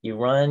 you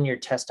run your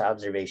test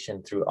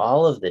observation through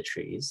all of the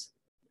trees.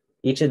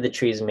 Each of the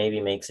trees maybe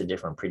makes a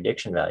different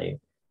prediction value,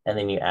 and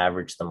then you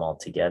average them all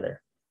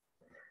together.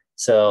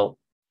 So,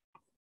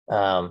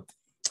 so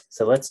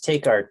let's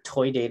take our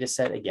toy data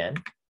set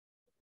again.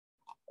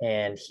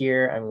 And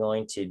here I'm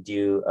going to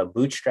do a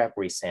bootstrap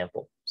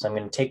resample. So I'm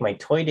going to take my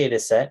toy data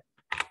set,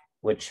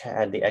 which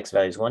had the X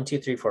values 1, 2,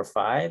 3, 4,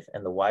 5,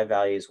 and the Y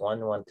values 1,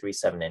 1, 3,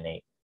 7, and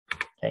 8.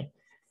 Okay.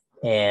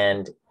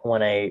 And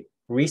when I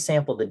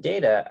resample the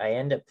data, I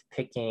end up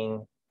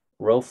picking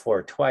row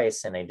 4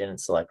 twice, and I didn't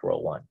select row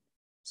 1.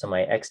 So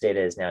my X data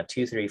is now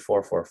 2, 3,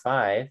 4, 4,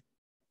 5,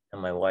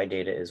 and my Y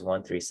data is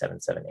 1, 3, 7,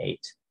 7,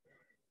 8.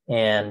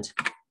 And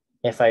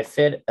if I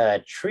fit a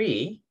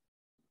tree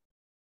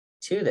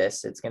to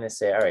this, it's going to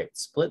say, all right,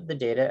 split the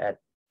data at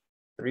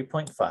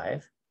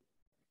 3.5,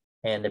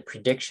 and the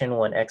prediction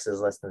when X is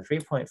less than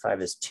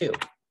 3.5 is 2,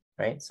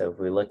 right? So if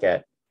we look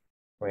at,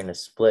 we're going to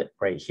split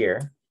right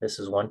here. This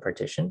is one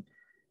partition.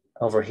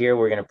 Over here,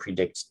 we're going to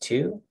predict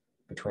 2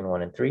 between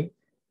 1 and 3.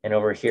 And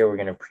over here, we're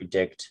going to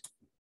predict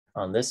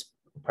on this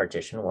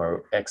partition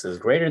where X is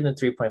greater than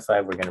 3.5,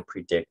 we're going to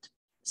predict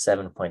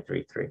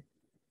 7.33.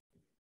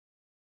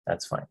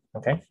 That's fine,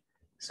 okay?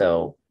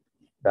 So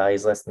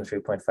values less than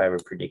 3.5 are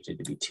predicted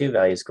to be 2.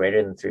 Values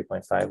greater than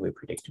 3.5, we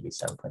predict to be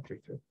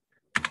 7.33.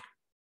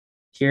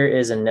 Here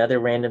is another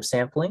random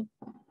sampling.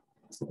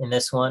 In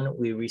this one,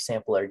 we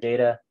resample our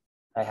data.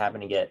 I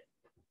happen to get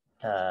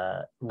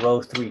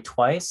row 3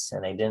 twice,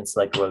 and I didn't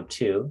select row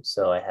 2.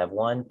 So I have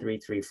 1, 3,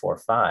 3, 4,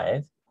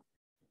 5,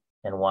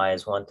 and y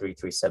is 1, 3,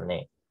 3, 7,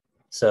 8.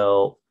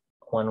 So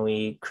when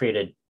we create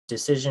a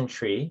decision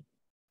tree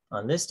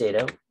on this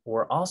data,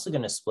 we're also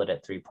going to split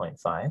at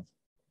 3.5.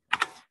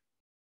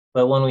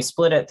 But when we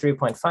split at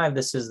 3.5,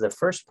 this is the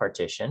first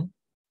partition.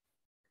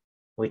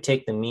 We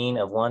take the mean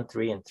of 1,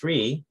 3, and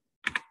 3,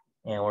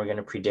 and we're going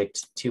to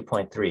predict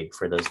 2.3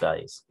 for those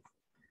values.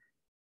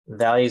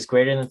 Values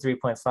greater than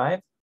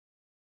 3.5,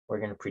 we're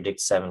going to predict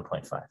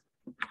 7.5.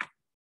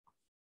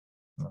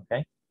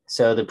 Okay,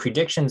 so the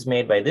predictions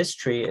made by this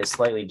tree is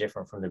slightly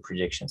different from the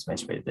predictions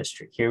made by this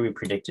tree. Here we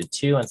predicted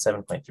 2 and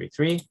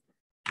 7.33.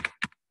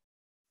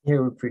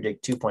 Here we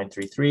predict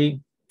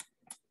 2.33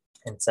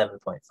 and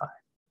 7.5.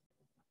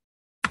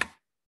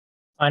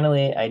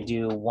 Finally, I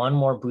do one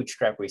more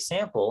bootstrap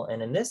resample,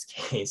 and in this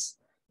case,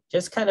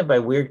 just kind of by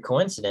weird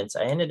coincidence,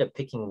 I ended up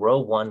picking row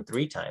 1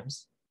 3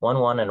 times, 1,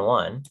 1, and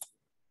 1,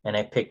 and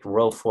I picked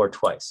row 4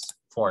 twice,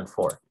 4 and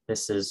 4.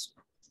 This is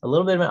a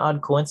little bit of an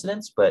odd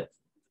coincidence, but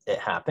it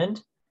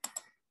happened.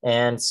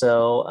 And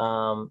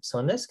so, so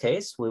in this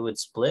case, we would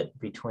split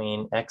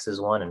between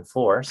x's 1 and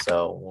 4.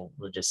 So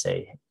we'll just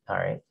say, all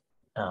right,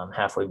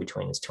 halfway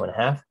between is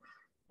 2.5.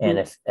 And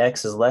if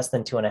x is less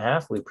than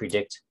 2.5, we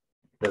predict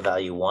the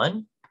value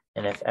 1.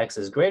 And if x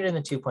is greater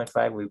than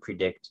 2.5, we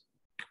predict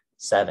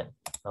 7.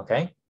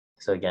 Okay.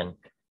 So again,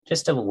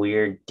 just a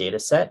weird data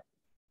set,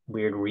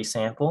 weird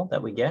resample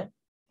that we get.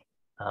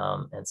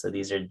 And so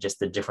these are just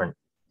the different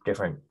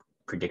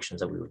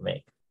predictions that we would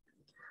make.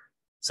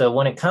 So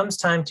when it comes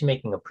time to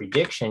making a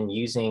prediction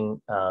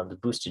using the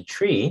boosted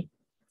tree,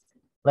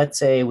 let's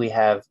say we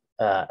have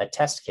a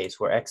test case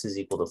where x is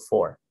equal to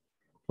 4.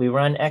 We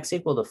run x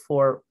equal to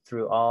 4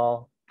 through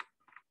all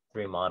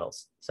 3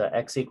 models. So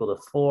x equal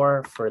to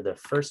 4 for the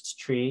first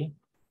tree.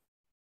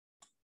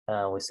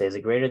 We say, is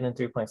it greater than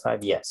 3.5?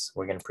 Yes,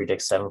 we're going to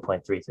predict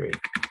 7.33.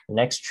 The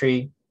next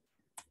tree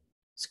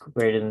is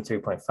greater than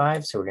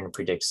 3.5, so we're going to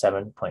predict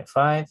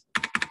 7.5.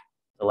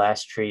 The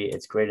last tree,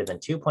 it's greater than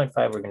 2.5,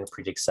 we're going to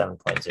predict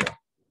 7.0.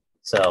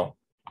 So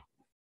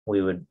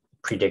we would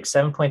predict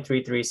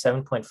 7.33,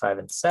 7.5,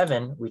 and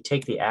 7. We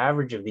take the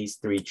average of these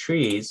 3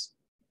 trees,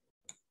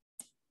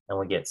 and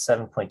we get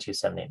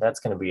 7.278. That's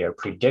going to be our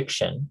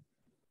prediction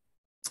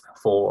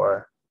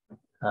for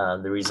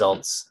the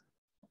results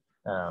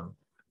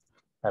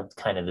of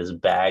kind of this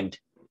bagged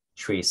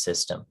tree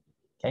system.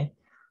 Okay.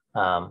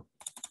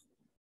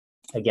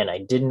 Again, I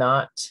did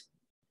not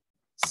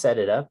set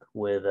it up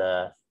with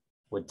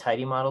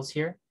tidy models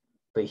here,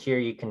 but here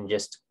you can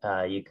just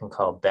you can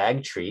call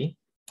bag tree,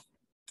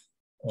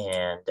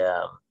 and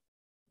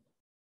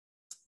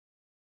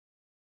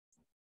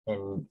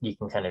you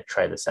can kind of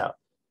try this out.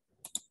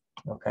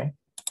 Okay.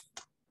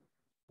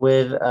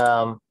 With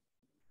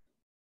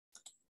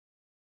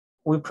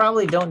we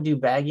probably don't do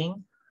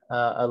bagging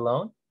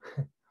alone,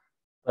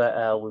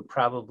 but we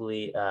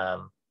probably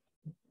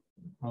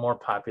more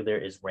popular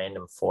is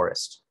random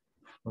forest.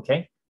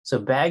 Okay, so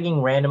bagging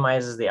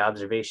randomizes the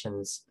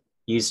observations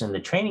used in the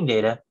training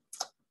data.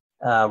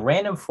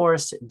 Random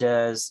forest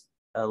does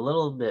a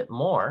little bit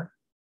more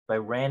by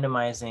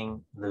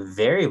randomizing the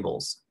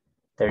variables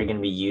that are going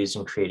to be used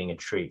in creating a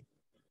tree.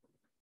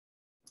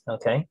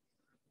 Okay,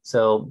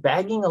 so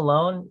bagging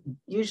alone,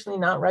 usually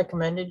not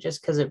recommended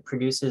just because it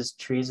produces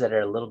trees that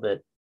are a little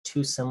bit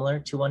too similar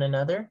to one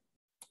another.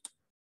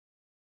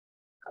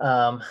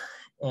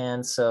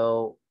 And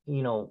so,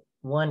 you know,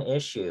 one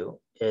issue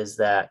is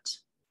that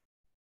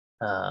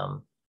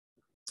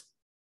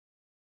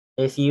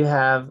if you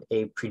have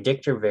a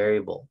predictor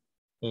variable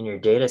in your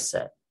data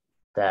set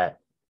that,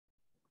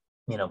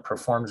 you know,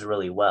 performs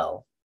really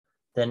well,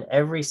 then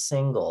every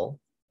single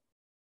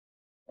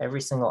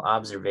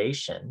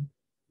observation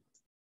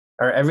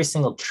or every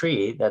single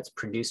tree that's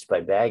produced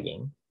by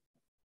bagging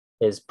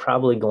is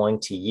probably going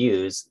to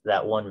use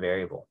that one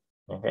variable.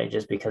 Okay,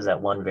 just because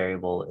that one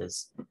variable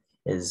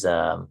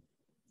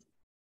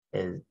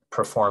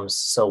performs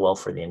so well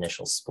for the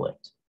initial split.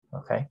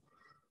 Okay,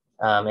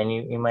 and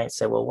you might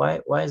say, well,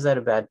 why is that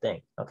a bad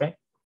thing? Okay,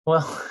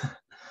 well,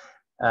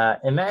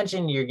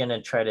 imagine you're going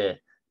to try to,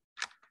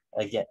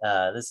 again,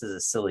 this is a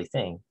silly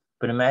thing,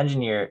 but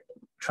imagine you're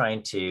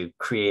trying to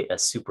create a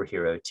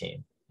superhero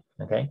team.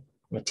 Okay,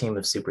 a team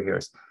of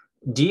superheroes.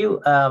 Do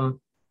you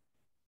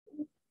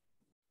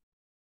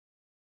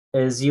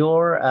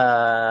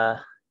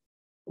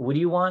would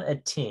you want a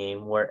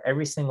team where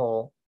every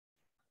single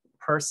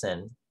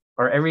person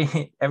or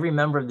every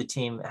member of the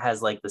team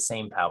has like the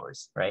same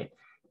powers, right?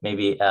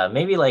 Maybe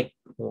like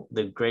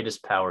the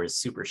greatest power is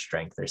super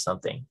strength or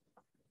something.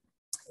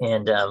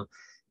 And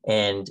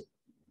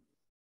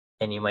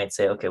you might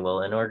say, okay,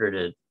 well, in order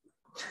to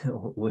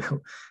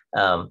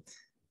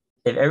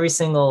if every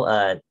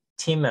single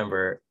team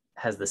member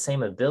has the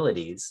same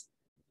abilities,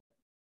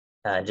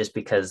 just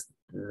because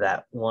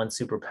that one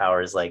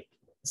superpower is like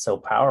so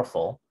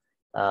powerful,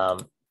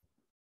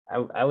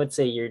 I would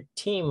say your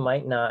team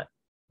might not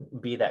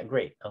be that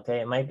great. Okay,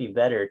 it might be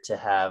better to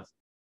have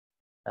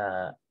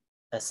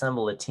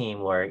assemble a team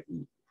where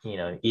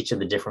each of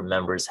the different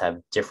members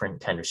have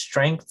different kind of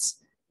strengths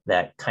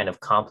that kind of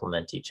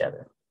complement each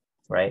other,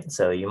 right?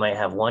 So you might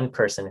have one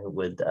person who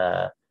with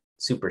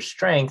super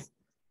strength,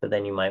 but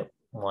then you might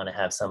want to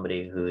have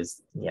somebody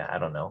who's, I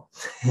don't know,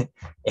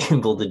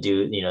 able to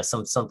do,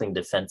 something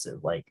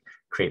defensive, like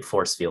create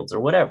force fields or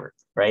whatever,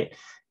 right?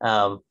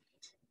 And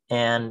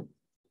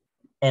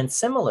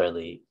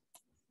similarly,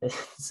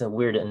 it's a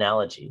weird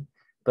analogy,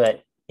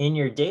 but in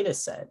your data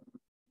set,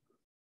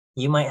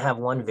 you might have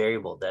one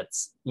variable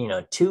that's,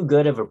 too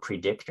good of a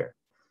predictor.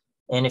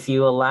 And if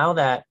you allow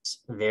that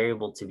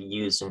variable to be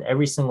used in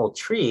every single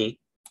tree,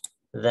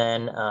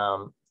 then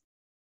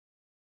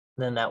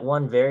that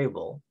one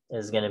variable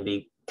is going to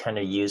be kind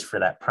of used for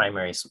that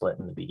primary split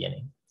in the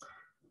beginning.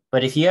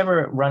 But if you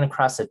ever run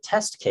across a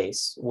test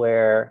case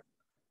where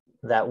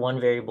that one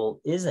variable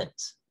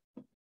isn't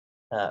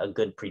a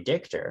good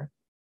predictor,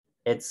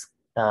 it's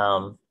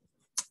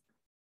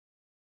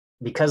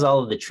because all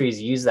of the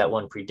trees use that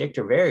one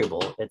predictor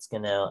variable, it's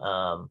going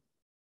to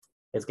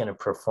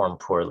perform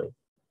poorly.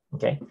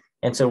 Okay,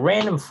 and so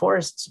random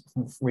forest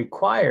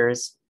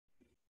requires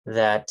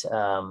that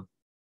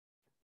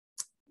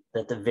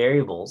that the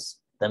variables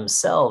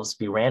themselves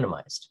be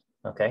randomized.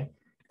 Okay,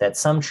 that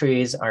some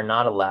trees are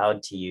not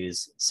allowed to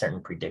use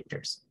certain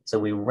predictors. So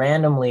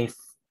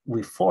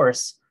we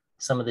force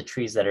some of the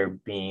trees that are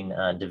being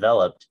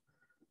developed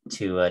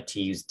to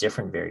use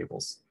different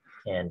variables,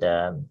 and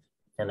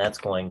that's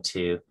going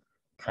to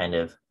kind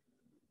of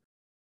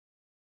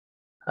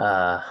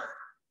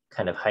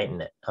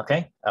heighten it.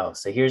 Okay. Oh,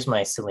 so here's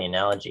my silly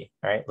analogy.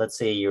 All right. Let's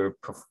say you're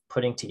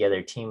putting together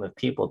a team of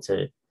people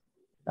to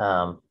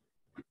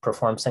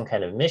perform some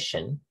kind of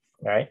mission.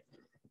 All right.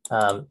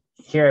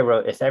 Here I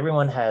wrote, if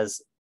everyone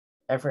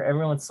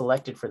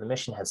selected for the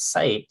mission has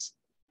sight,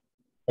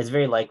 it's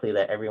very likely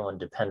that everyone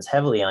depends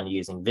heavily on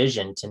using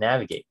vision to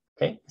navigate.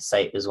 Okay.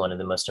 Sight is one of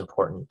the most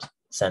important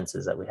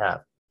senses that we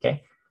have.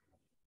 Okay.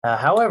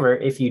 However,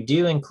 if you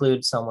do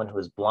include someone who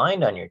is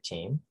blind on your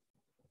team,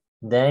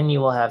 then you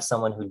will have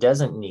someone who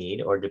doesn't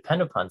need or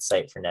depend upon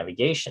sight for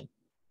navigation,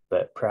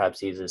 but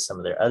perhaps uses some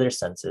of their other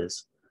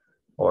senses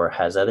or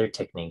has other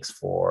techniques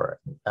for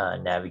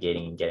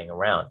navigating and getting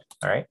around.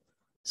 All right.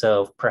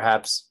 So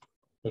perhaps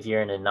if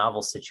you're in a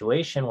novel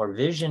situation where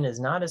vision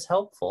is not as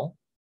helpful,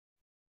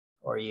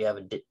 or you have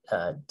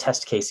a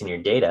test case in your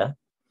data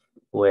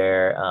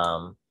where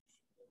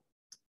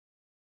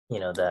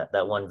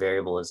that one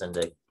variable isn't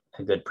a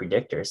good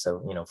predictor.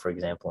 So, for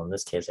example, in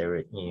this case,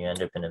 you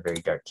end up in a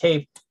very dark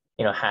cave.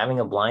 Having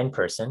a blind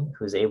person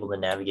who's able to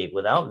navigate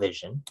without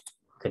vision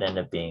could end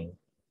up being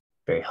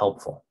very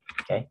helpful.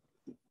 Okay.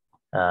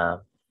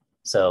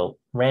 So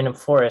random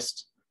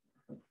forest,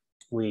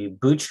 we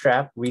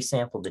bootstrap,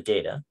 resample the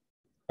data.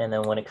 And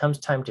then when it comes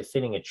time to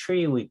fitting a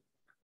tree, we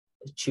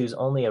choose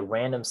only a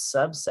random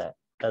subset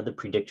of the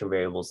predictor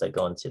variables that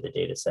go into the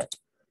data set.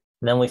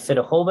 And then we fit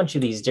a whole bunch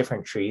of these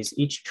different trees.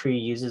 Each tree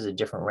uses a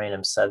different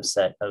random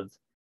subset of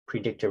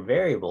predictor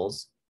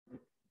variables.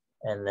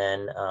 And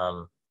then,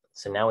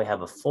 so now we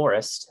have a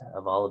forest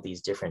of all of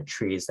these different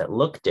trees that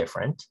look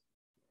different.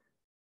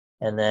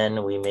 And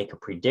then we make a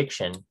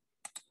prediction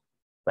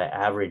by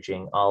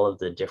averaging all of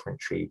the different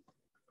trees.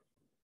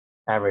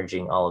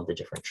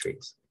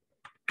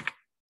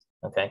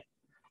 Okay,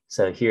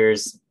 so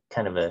here's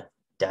kind of a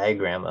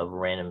diagram of a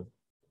random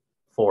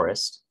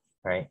forest,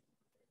 right?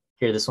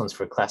 Here, this one's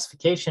for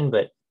classification,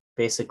 but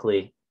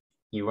basically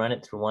you run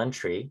it through one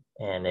tree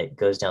and it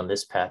goes down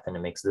this path and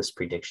it makes this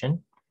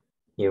prediction.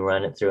 You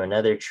run it through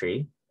another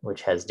tree,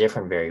 which has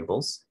different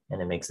variables,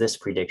 and it makes this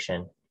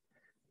prediction.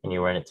 And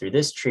you run it through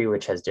this tree,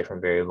 which has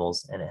different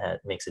variables, and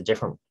it makes a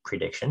different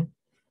prediction.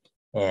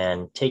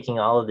 And taking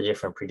all of the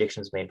different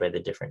predictions made by the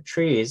different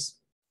trees,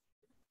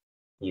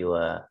 you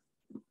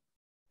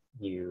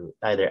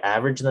either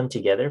average them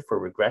together for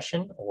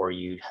regression, or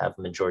you have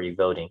majority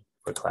voting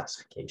for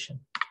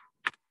classification.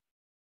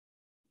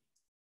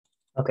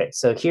 Okay,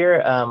 so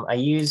here I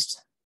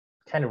used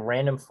kind of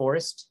random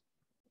forest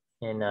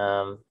in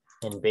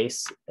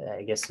base.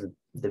 I guess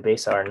the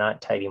base are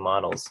not tidy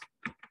models,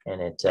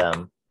 and it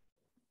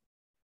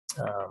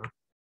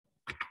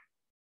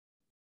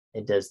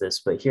does this.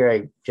 But here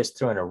I just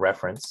threw in a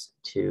reference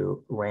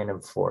to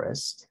random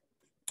forest.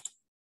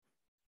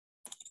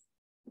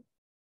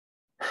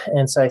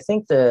 And so I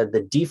think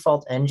the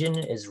default engine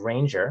is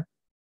Ranger,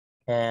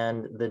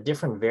 and the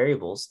different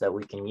variables that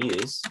we can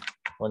use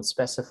when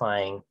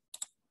specifying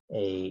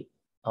a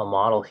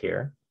model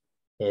here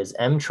is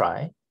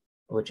mtry,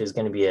 which is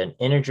going to be an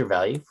integer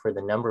value for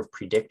the number of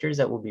predictors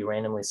that will be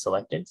randomly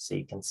selected. So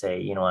you can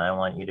say, I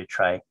want you to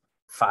try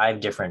 5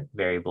 different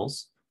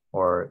variables,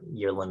 or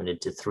you're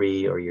limited to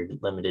 3, or you're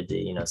limited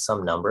to,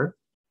 some number.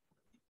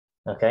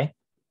 Okay.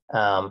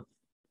 How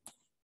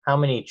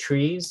many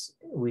trees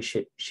we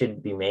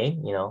should be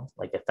made,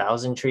 like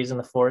 1,000 trees in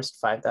the forest,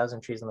 5,000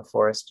 trees in the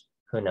forest,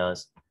 who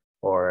knows,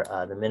 or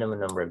the minimum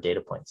number of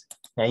data points.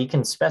 Now you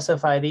can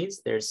specify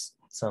these. There's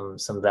some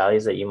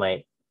values that you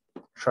might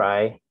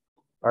try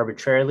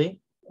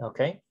arbitrarily,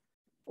 okay?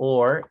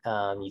 Or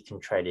you can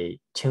try to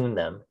tune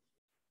them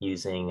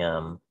using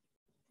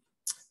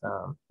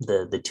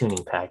the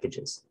tuning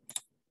packages.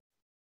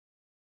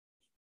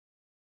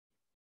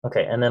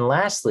 Okay, and then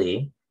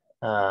lastly,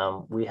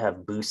 we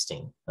have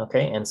boosting.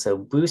 Okay, and so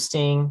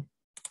boosting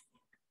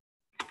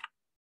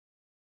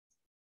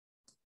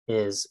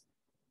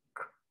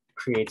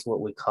creates what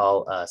we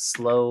call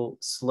slow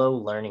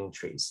learning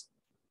trees,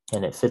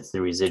 and it fits the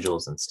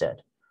residuals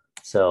instead.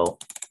 So,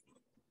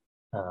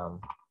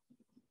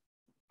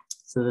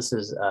 so this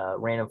is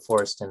random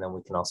forest, and then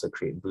we can also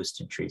create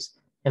boosted trees.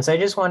 And so I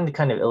just wanted to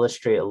kind of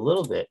illustrate a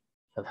little bit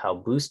of how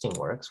boosting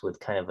works with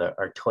kind of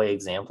our toy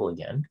example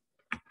again.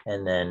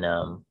 And then,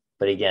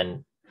 but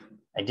again,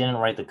 I didn't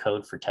write the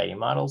code for tidy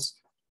models,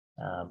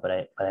 but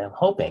I am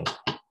hoping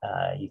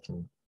you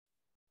can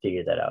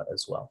figure that out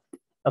as well.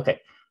 Okay,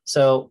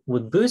 so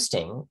with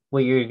boosting,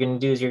 what you're going to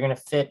do is you're going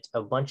to fit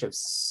a bunch of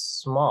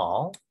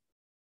small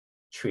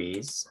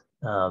trees,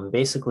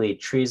 basically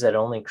trees that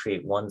only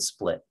create one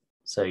split.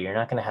 So you're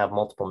not going to have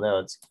multiple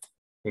nodes.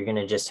 You're going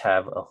to just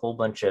have a whole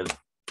bunch of,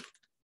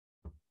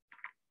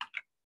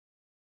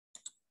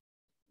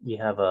 you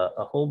have a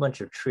whole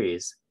bunch of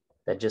trees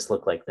that just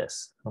look like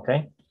this,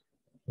 okay?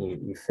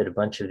 You fit a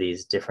bunch of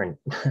these different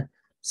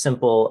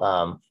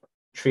simple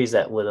trees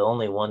that with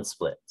only one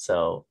split.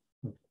 So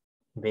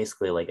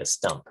basically like a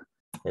stump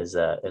is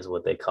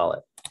what they call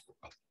it.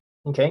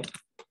 Okay.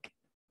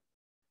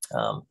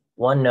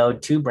 One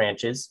node, two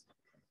branches,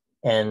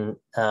 and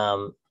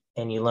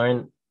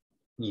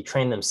you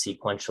train them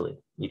sequentially.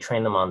 You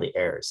train them on the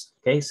errors.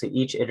 Okay, so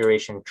each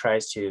iteration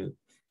tries to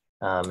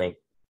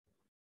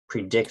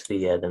predict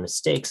the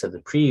mistakes of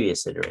the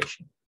previous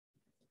iteration,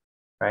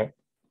 right?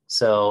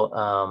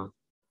 So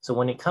so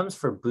when it comes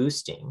for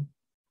boosting,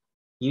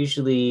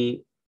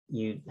 usually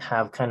you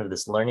have kind of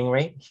this learning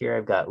rate. Here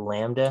I've got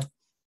lambda,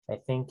 I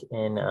think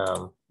in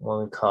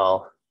what we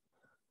call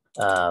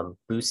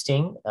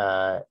boosting.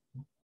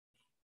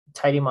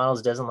 Tidy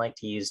Models doesn't like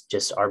to use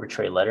just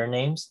arbitrary letter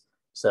names.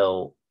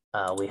 So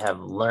we have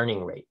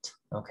learning rate,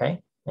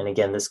 okay? And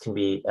again, this can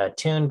be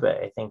tuned, but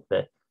I think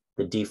that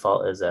the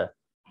default is a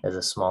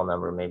small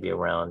number, maybe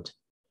around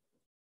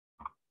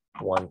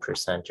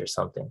 1% or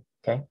something,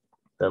 okay?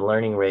 The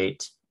learning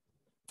rate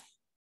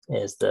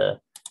is the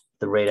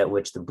rate at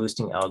which the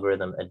boosting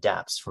algorithm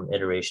adapts from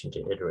iteration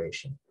to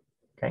iteration,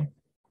 okay?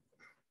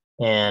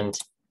 And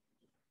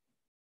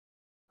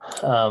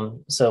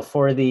so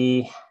for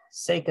the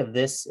sake of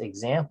this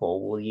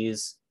example, we'll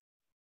use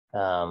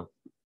a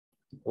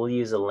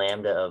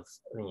lambda of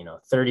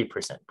 30%,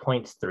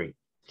 0.3.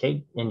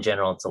 Okay, in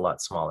general, it's a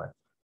lot smaller,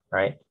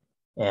 right?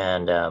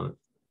 And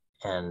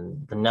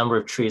the number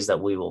of trees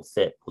that we will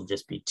fit will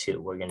just be 2.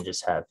 We're going to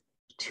just have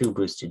 2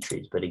 boosted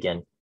trees, but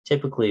again,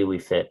 typically we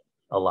fit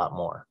a lot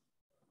more.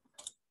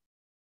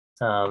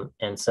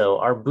 And so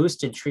our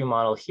boosted tree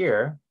model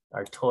here,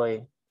 our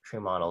toy tree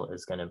model,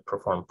 is going to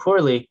perform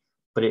poorly,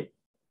 but it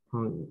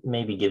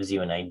maybe gives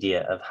you an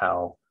idea of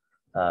how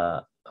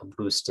a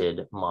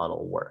boosted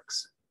model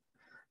works.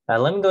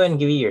 Let me go ahead and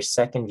give you your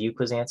second view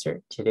quiz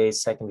answer.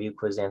 Today's second view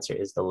quiz answer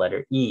is the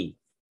letter E.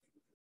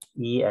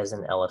 E as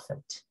in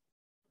elephant.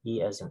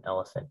 E as in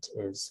elephant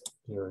is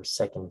your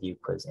second view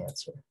quiz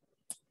answer.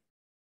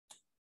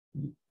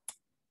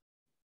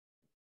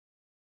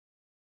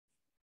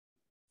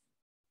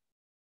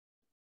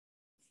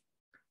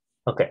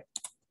 Okay,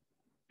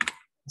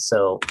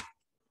 so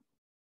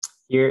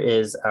here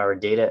is our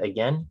data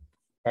again.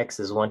 X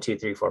is 1, 2,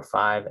 3, 4,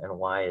 5, and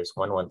Y is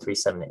 1, 1, 3,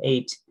 7,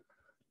 8.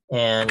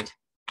 And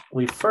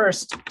we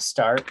first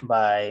start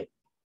by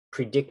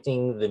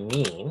predicting the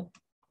mean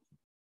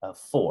of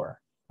 4,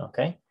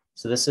 okay?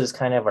 So this is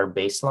kind of our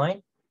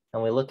baseline,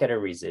 and we look at our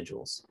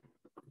residuals.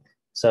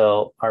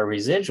 So our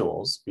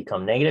residuals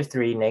become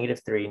 -3,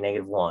 -3,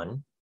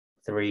 -1,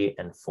 3,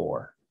 and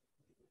 4.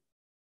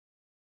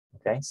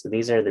 Okay, so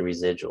these are the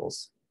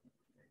residuals.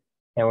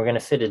 And we're going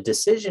to fit a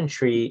decision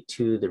tree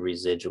to the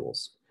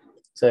residuals.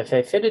 So if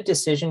I fit a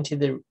decision to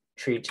the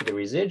tree to the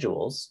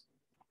residuals,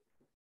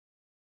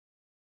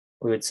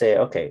 we would say,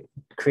 okay,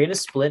 create a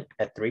split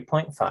at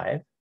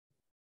 3.5.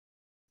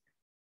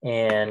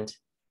 And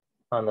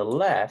on the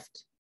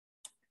left,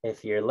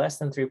 if you're less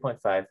than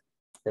 3.5,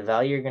 the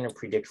value you're going to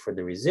predict for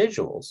the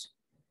residuals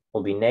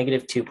will be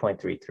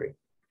 -2.33.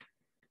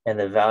 And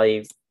the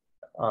value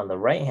on the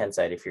right-hand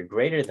side, if you're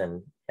greater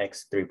than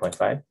x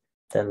 3.5,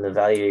 then the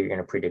value you're going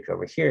to predict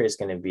over here is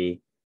going to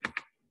be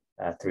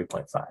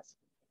 3.5.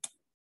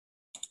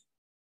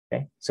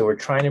 Okay, so we're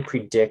trying to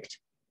predict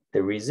the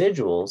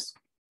residuals,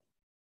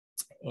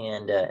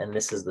 and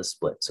this is the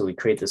split. So we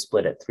create the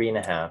split at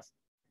 3.5,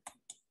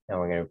 and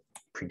we're going to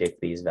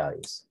predict these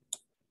values.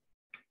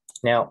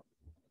 Now,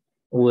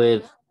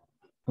 with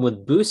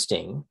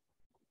boosting,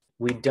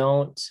 we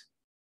don't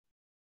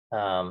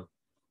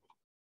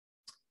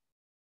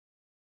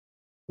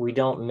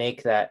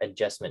make that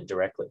adjustment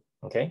directly.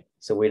 Okay,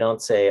 so we don't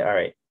say, all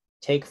right,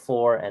 take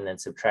 4 and then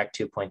subtract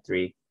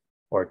 2.3,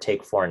 or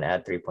take 4 and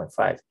add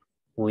 3.5.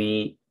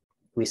 We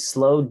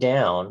slow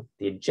down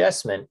the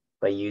adjustment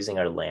by using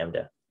our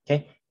lambda.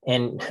 Okay,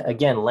 and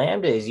again,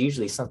 lambda is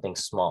usually something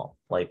small,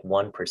 like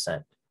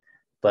 1%.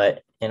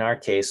 But in our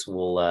case,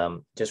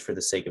 we'll, just for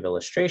the sake of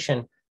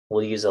illustration,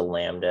 we'll use a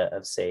lambda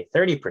of say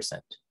 30%.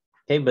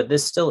 Okay, but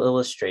this still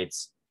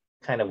illustrates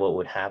kind of what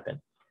would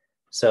happen.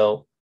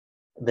 So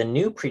the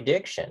new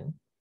prediction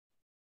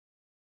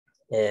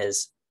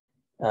is,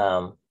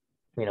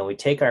 we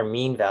take our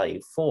mean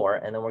value 4,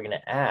 and then we're going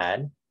to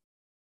add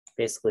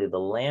basically the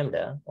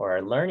lambda, or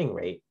our learning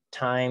rate,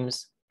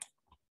 times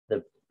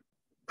the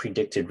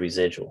predicted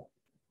residual.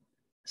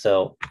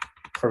 So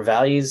for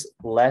values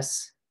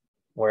less,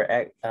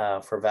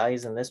 for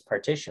values in this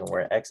partition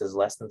where x is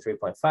less than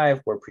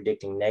 3.5, we're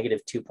predicting negative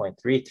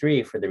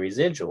 2.33 for the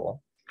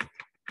residual.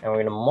 And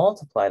we're going to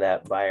multiply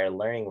that by our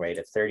learning rate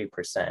of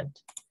 30%.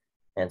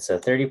 And so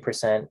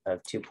 30%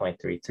 of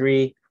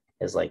 2.33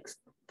 is like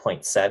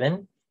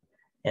 0.7.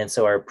 And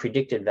so our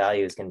predicted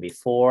value is going to be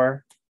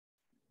 4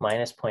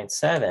 minus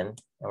 0.7,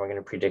 and we're going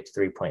to predict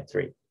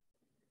 3.3.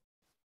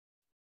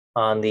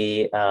 On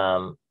the,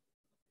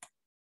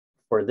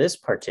 for this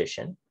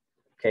partition,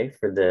 okay,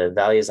 for the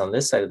values on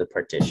this side of the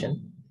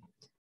partition,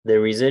 the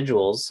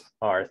residuals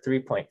are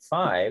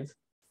 3.5.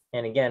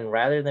 And again,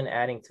 rather than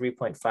adding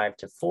 3.5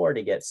 to 4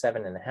 to get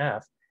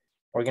 7.5,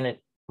 we're going to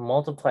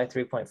multiply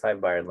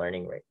 3.5 by our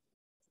learning rate.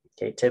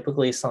 Okay,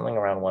 typically something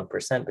around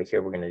 1%, but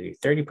here we're going to do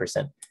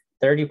 30%.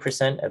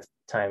 30% of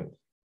time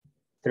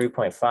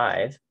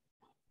 3.5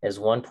 is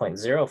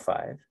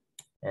 1.05.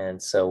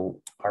 And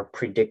so our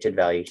predicted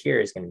value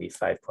here is going to be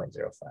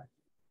 5.05.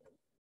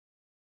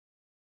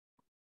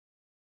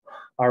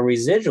 Our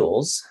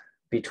residuals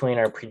between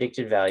our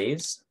predicted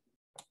values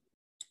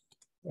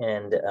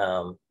and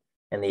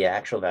the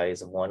actual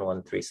values of 1,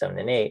 1, 3, 7,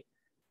 and 8,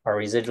 our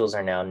residuals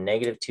are now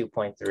negative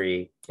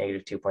 2.3,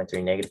 negative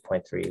 2.3, negative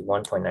 0.3,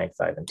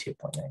 1.95, and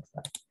 2.95.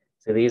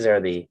 So these are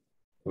the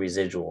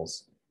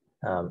residuals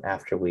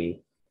after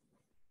we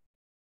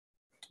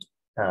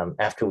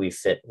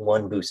fit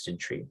one boosted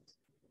tree.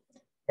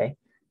 Okay,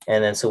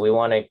 and then so we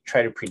want to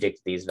try to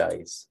predict these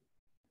values.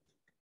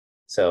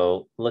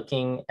 So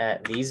looking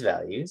at these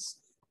values,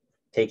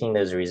 taking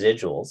those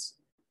residuals,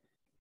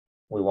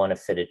 we want to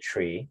fit a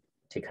tree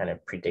to kind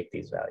of predict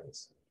these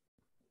values.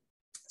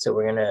 So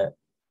we're going to,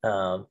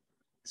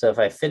 so if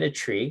I fit a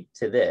tree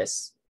to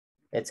this,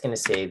 it's going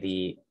to say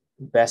the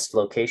best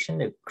location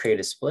to create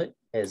a split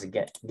is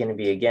again going to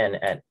be again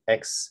at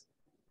x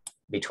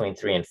between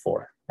 3 and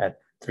 4 at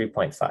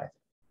 3.5.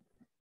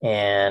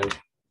 And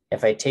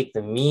if I take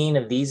the mean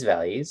of these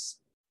values,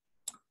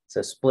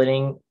 so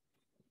splitting,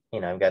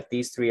 I've got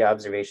these 3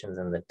 observations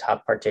in the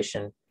top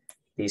partition,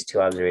 these 2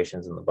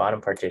 observations in the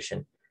bottom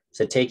partition.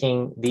 So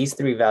taking these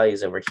 3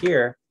 values over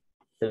here,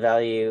 the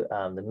value,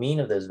 the mean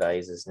of those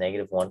values is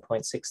negative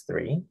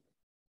 1.63.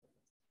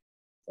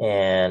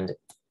 And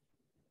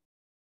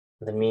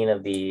the mean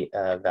of the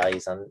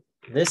values on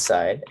this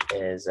side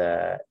is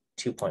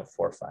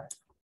 2.45.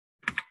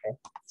 Okay?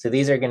 So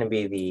these are going to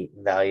be the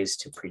values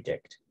to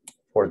predict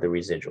for the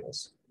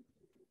residuals.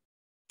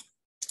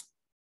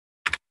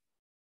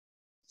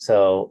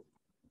 So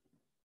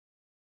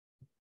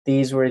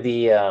these were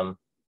the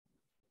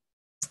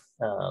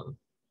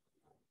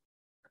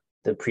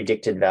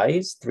predicted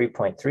values,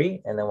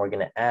 3.3, and then we're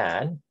going to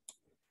add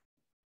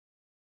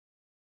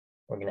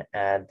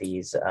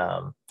these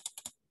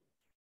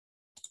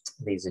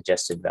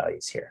adjusted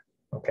values here.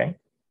 Okay,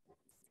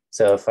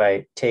 so if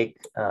I take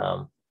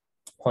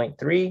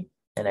 0.3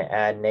 and I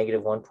add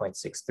negative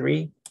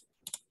 1.63,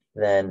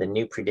 then the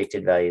new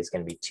predicted value is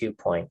going to be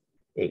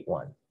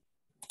 2.81.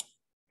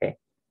 Okay,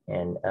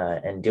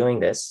 and doing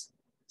this,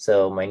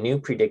 so my new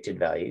predicted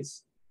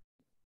values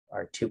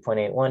are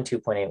 2.81,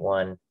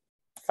 2.81,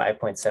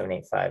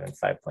 5.785, and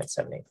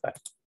 5.785.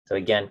 So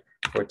again,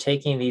 we're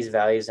taking these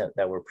values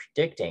that we're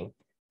predicting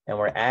and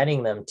we're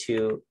adding them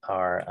to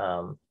our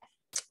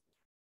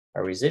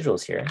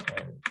residuals here. And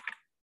I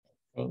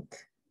think,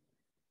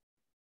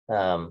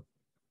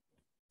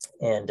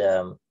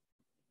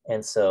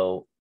 and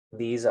so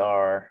these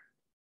are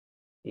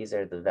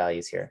the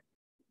values here.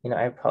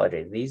 I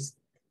apologize.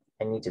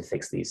 I need to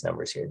fix these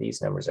numbers here.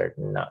 These numbers are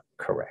not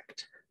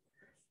correct.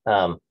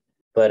 So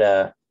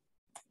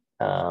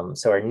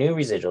our new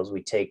residuals,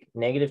 we take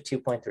negative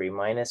 2.3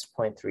 minus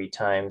 0.3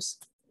 times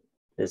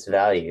this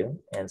value.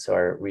 And so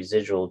our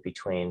residual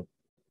between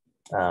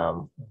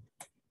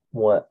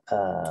what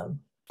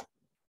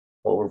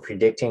we're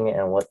predicting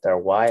and what our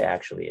y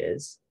actually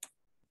is,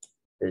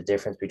 the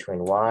difference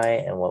between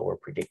y and what we're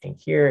predicting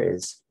here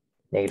is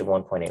negative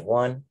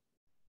 1.81.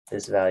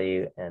 This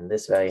value and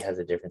this value has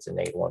a difference of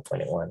negative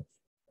 1.81.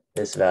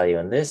 This value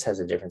and this has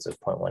a difference of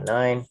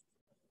 0.19.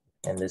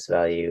 And this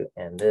value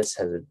and this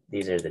has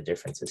these are the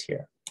differences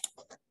here.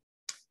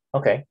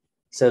 Okay,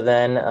 so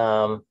then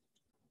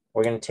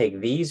we're going to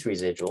take these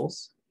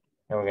residuals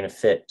and we're going to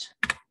fit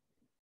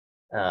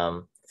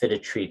a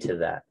tree to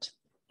that.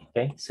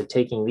 Okay, so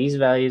taking these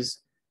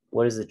values,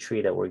 what is the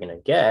tree that we're going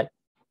to get?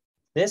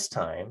 This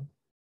time,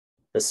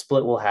 the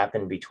split will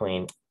happen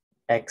between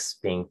x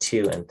being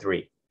 2 and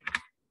 3.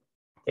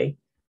 Okay,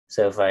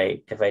 so if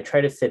I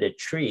try to fit a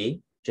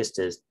tree, just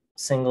a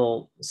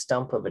single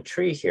stump of a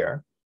tree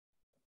here,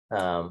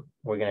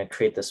 we're going to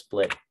create the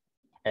split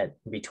at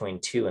between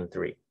 2 and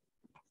 3.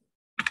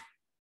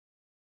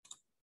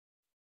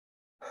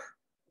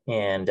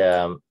 And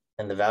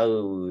the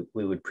value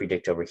we would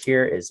predict over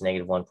here is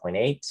negative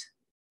 1.8.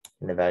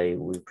 And the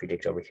value we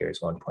predict over here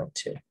is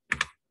 1.2.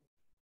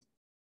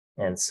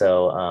 And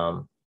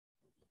so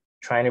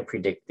trying to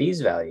predict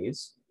these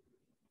values,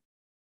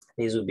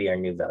 these would be our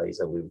new values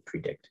that we would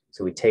predict.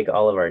 So we take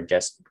all of our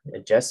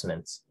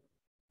adjustments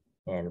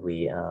and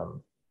we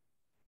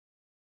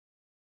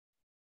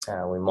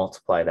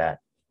multiply that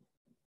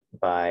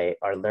by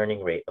our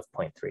learning rate of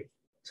 0.3.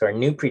 So our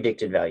new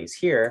predicted values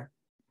here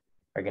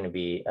are going to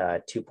be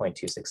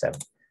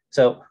 2.267.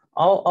 So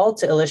all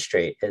to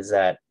illustrate is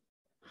that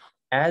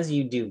as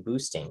you do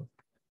boosting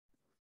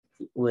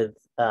with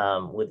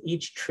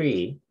each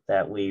tree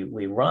that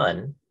we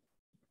run,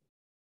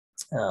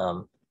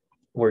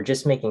 we're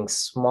just making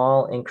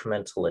small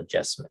incremental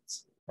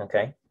adjustments.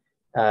 Okay.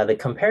 The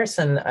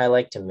comparison I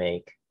like to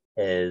make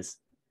is,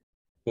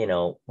 you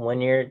know,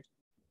 when you're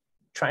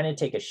trying to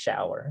take a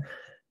shower,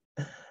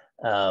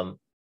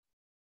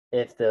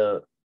 if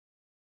the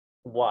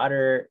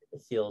water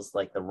feels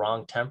like the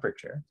wrong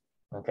temperature,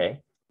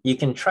 okay, you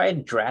can try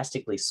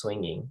drastically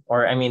swinging,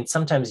 or I mean,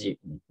 sometimes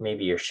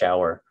maybe your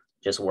shower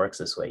just works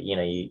this way. You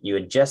know, you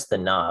adjust the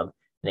knob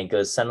and it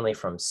goes suddenly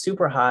from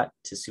super hot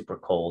to super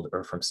cold,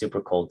 or from super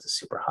cold to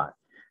super hot,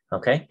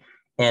 okay?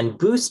 And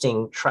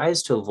boosting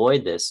tries to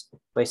avoid this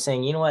by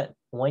saying, you know what,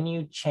 when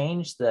you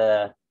change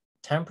the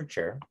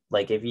temperature,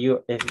 like if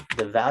the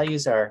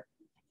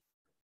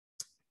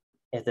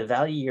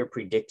value you're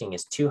predicting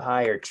is too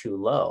high or too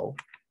low,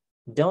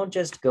 don't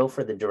just go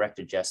for the direct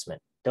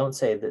adjustment. Don't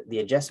say that the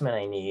adjustment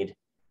I need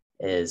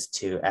is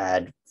to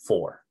add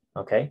 4,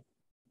 okay?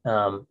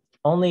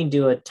 Only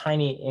do a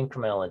tiny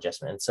incremental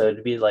adjustment. And so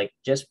it'd be like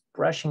just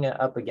brushing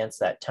it up against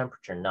that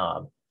temperature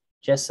knob,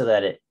 just so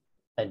that it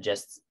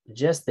adjusts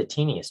just the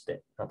teeniest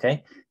bit,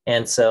 okay?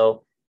 And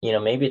so, you know,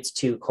 maybe it's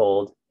too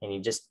cold and you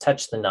just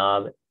touch the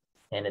knob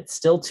and it's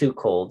still too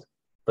cold,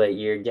 but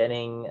you're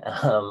getting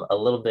a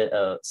little bit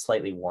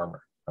slightly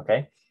warmer,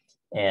 okay?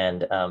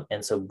 And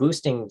so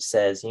boosting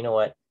says, you know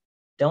what,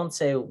 don't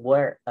say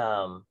where,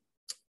 how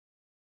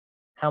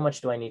much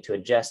do I need to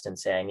adjust, and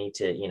say I need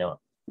to, you know,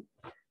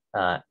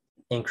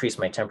 increase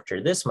my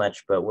temperature this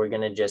much, but we're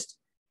going to just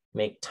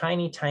make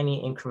tiny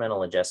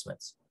incremental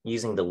adjustments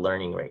using the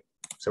learning rate.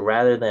 So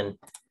rather than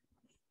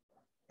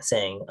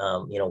saying,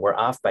 you know, we're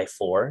off by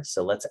 4,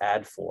 so let's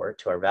add 4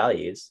 to our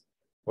values,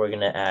 we're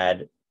going to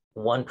add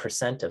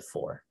 1% of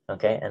 4,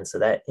 okay? And so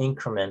that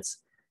increments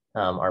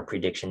our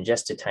prediction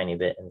just a tiny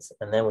bit.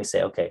 And then we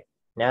say, okay,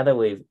 now that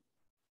we've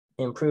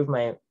improved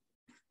my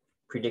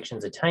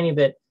predictions a tiny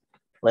bit,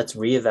 let's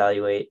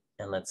reevaluate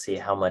and let's see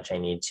how much I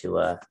need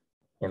to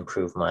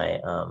improve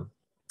my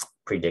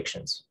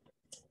predictions.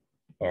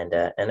 And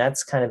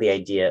that's kind of the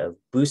idea of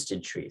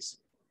boosted trees,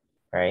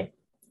 right?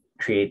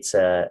 Creates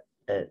a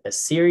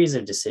series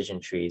of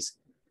decision trees.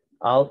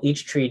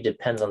 Each tree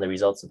depends on the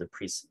results of the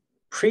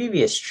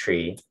previous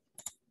tree.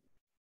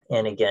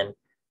 And again,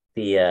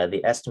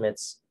 the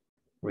estimates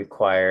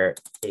require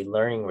a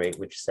learning rate,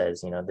 which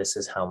says, you know, this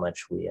is how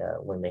much we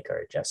make our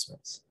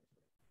adjustments.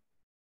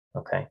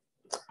 Okay.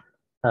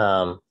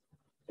 And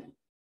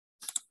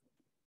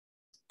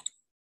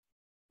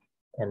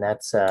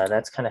that's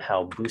kind of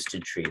how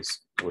boosted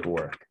trees would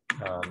work.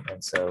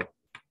 And so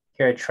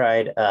here I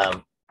tried,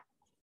 I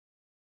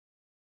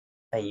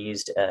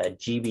used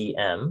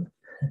GBM,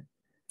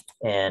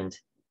 and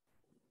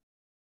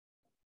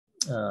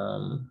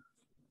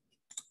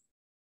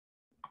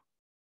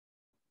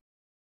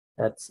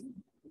that's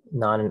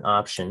not an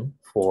option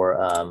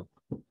for,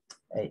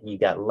 you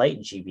got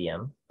light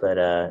GBM, but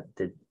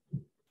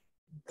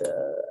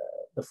the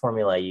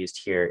formula I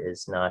used here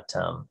is not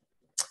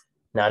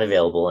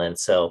available. And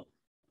so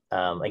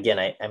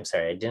again, I'm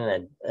sorry, I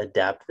didn't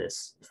adapt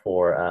this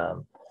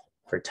for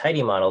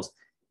tidy models.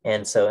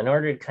 And so in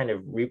order to kind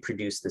of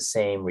reproduce the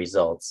same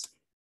results,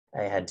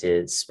 I had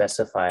to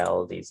specify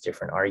all of these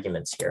different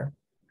arguments here.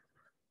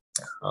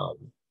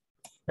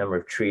 Number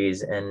of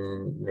trees,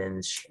 and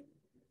then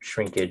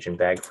shrinkage and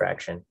bag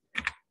fraction.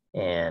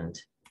 And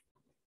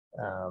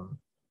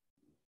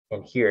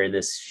here,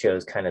 this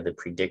shows kind of the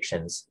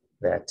predictions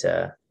that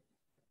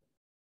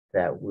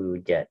that we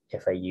would get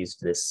if I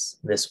used this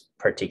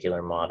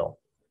particular model,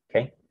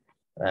 okay,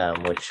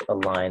 which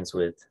aligns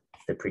with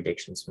the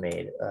predictions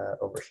made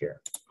over here.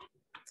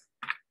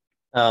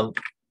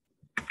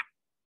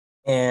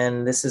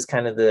 And this is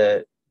kind of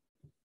the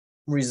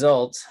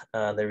result.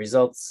 The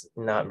result's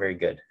not very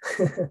good.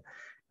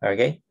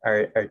 Okay,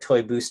 our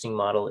toy boosting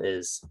model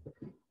is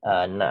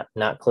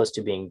not close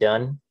to being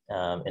done.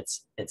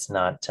 It's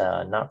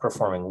not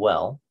performing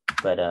well,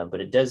 but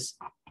it does.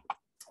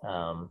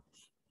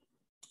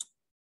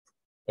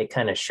 It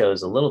kind of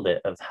shows a little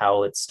bit of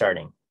how it's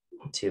starting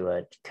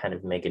to kind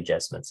of make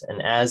adjustments.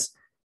 And as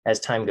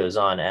time goes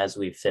on, as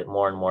we fit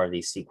more and more of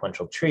these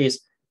sequential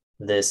trees,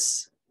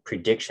 this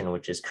prediction,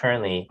 which is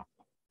currently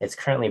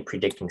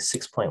predicting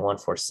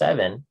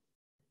 6.147,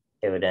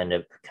 it would end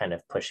up kind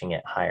of pushing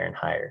it higher and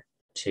higher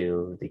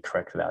to the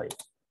correct value.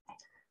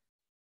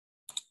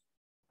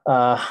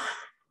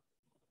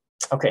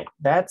 Okay,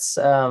 that's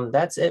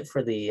it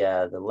for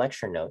the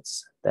lecture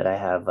notes that I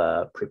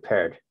have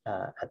prepared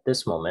at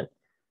this moment.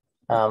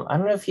 I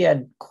don't know if you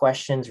had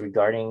questions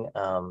regarding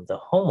the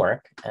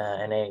homework,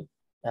 and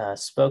I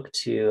spoke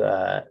to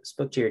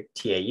your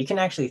TA. You can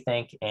actually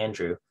thank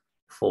Andrew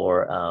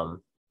for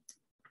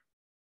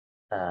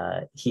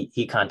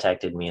he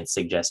contacted me and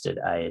suggested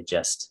I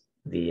adjust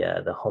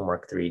the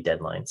homework 3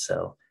 deadline.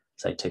 So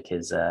I took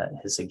his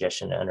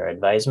suggestion under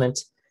advisement,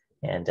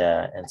 and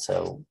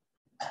so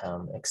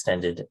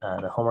extended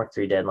the homework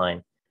 3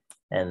 deadline,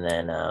 and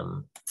then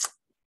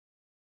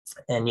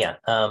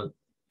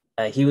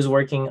he was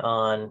working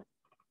on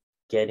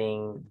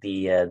getting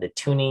the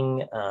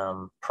tuning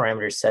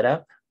parameters set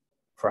up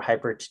for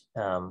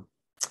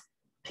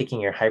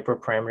picking your hyper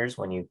parameters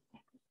when you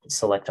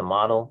select a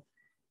model,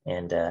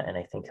 and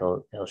I think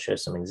he'll show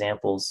some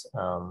examples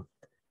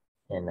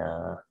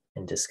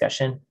in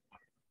discussion.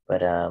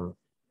 But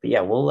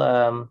yeah,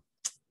 we'll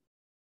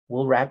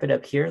wrap it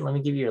up here. Let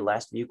me give you your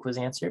last view quiz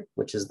answer,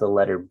 which is the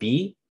letter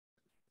B.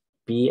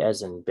 B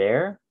as in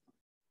bear.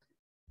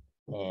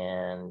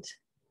 And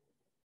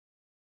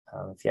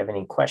if you have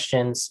any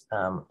questions,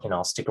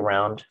 I'll stick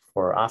around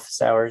for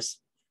office hours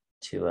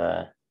to,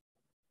 I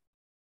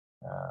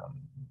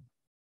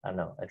don't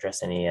know,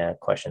 address any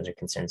questions or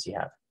concerns you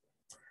have.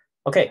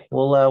 Okay,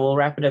 we'll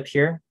wrap it up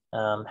here.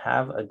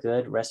 Have a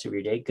good rest of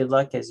your day. Good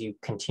luck as you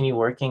continue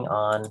working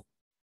on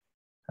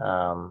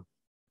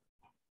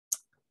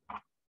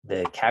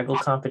the Kaggle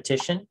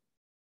competition.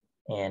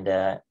 And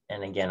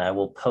again, I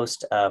will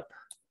post up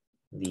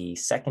the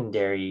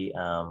secondary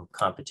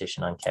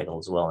competition on Kaggle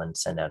as well, and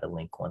send out a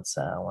link once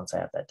I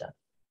have that done.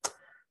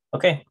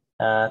 Okay,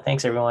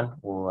 thanks everyone.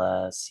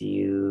 We'll see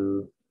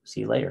you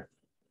later.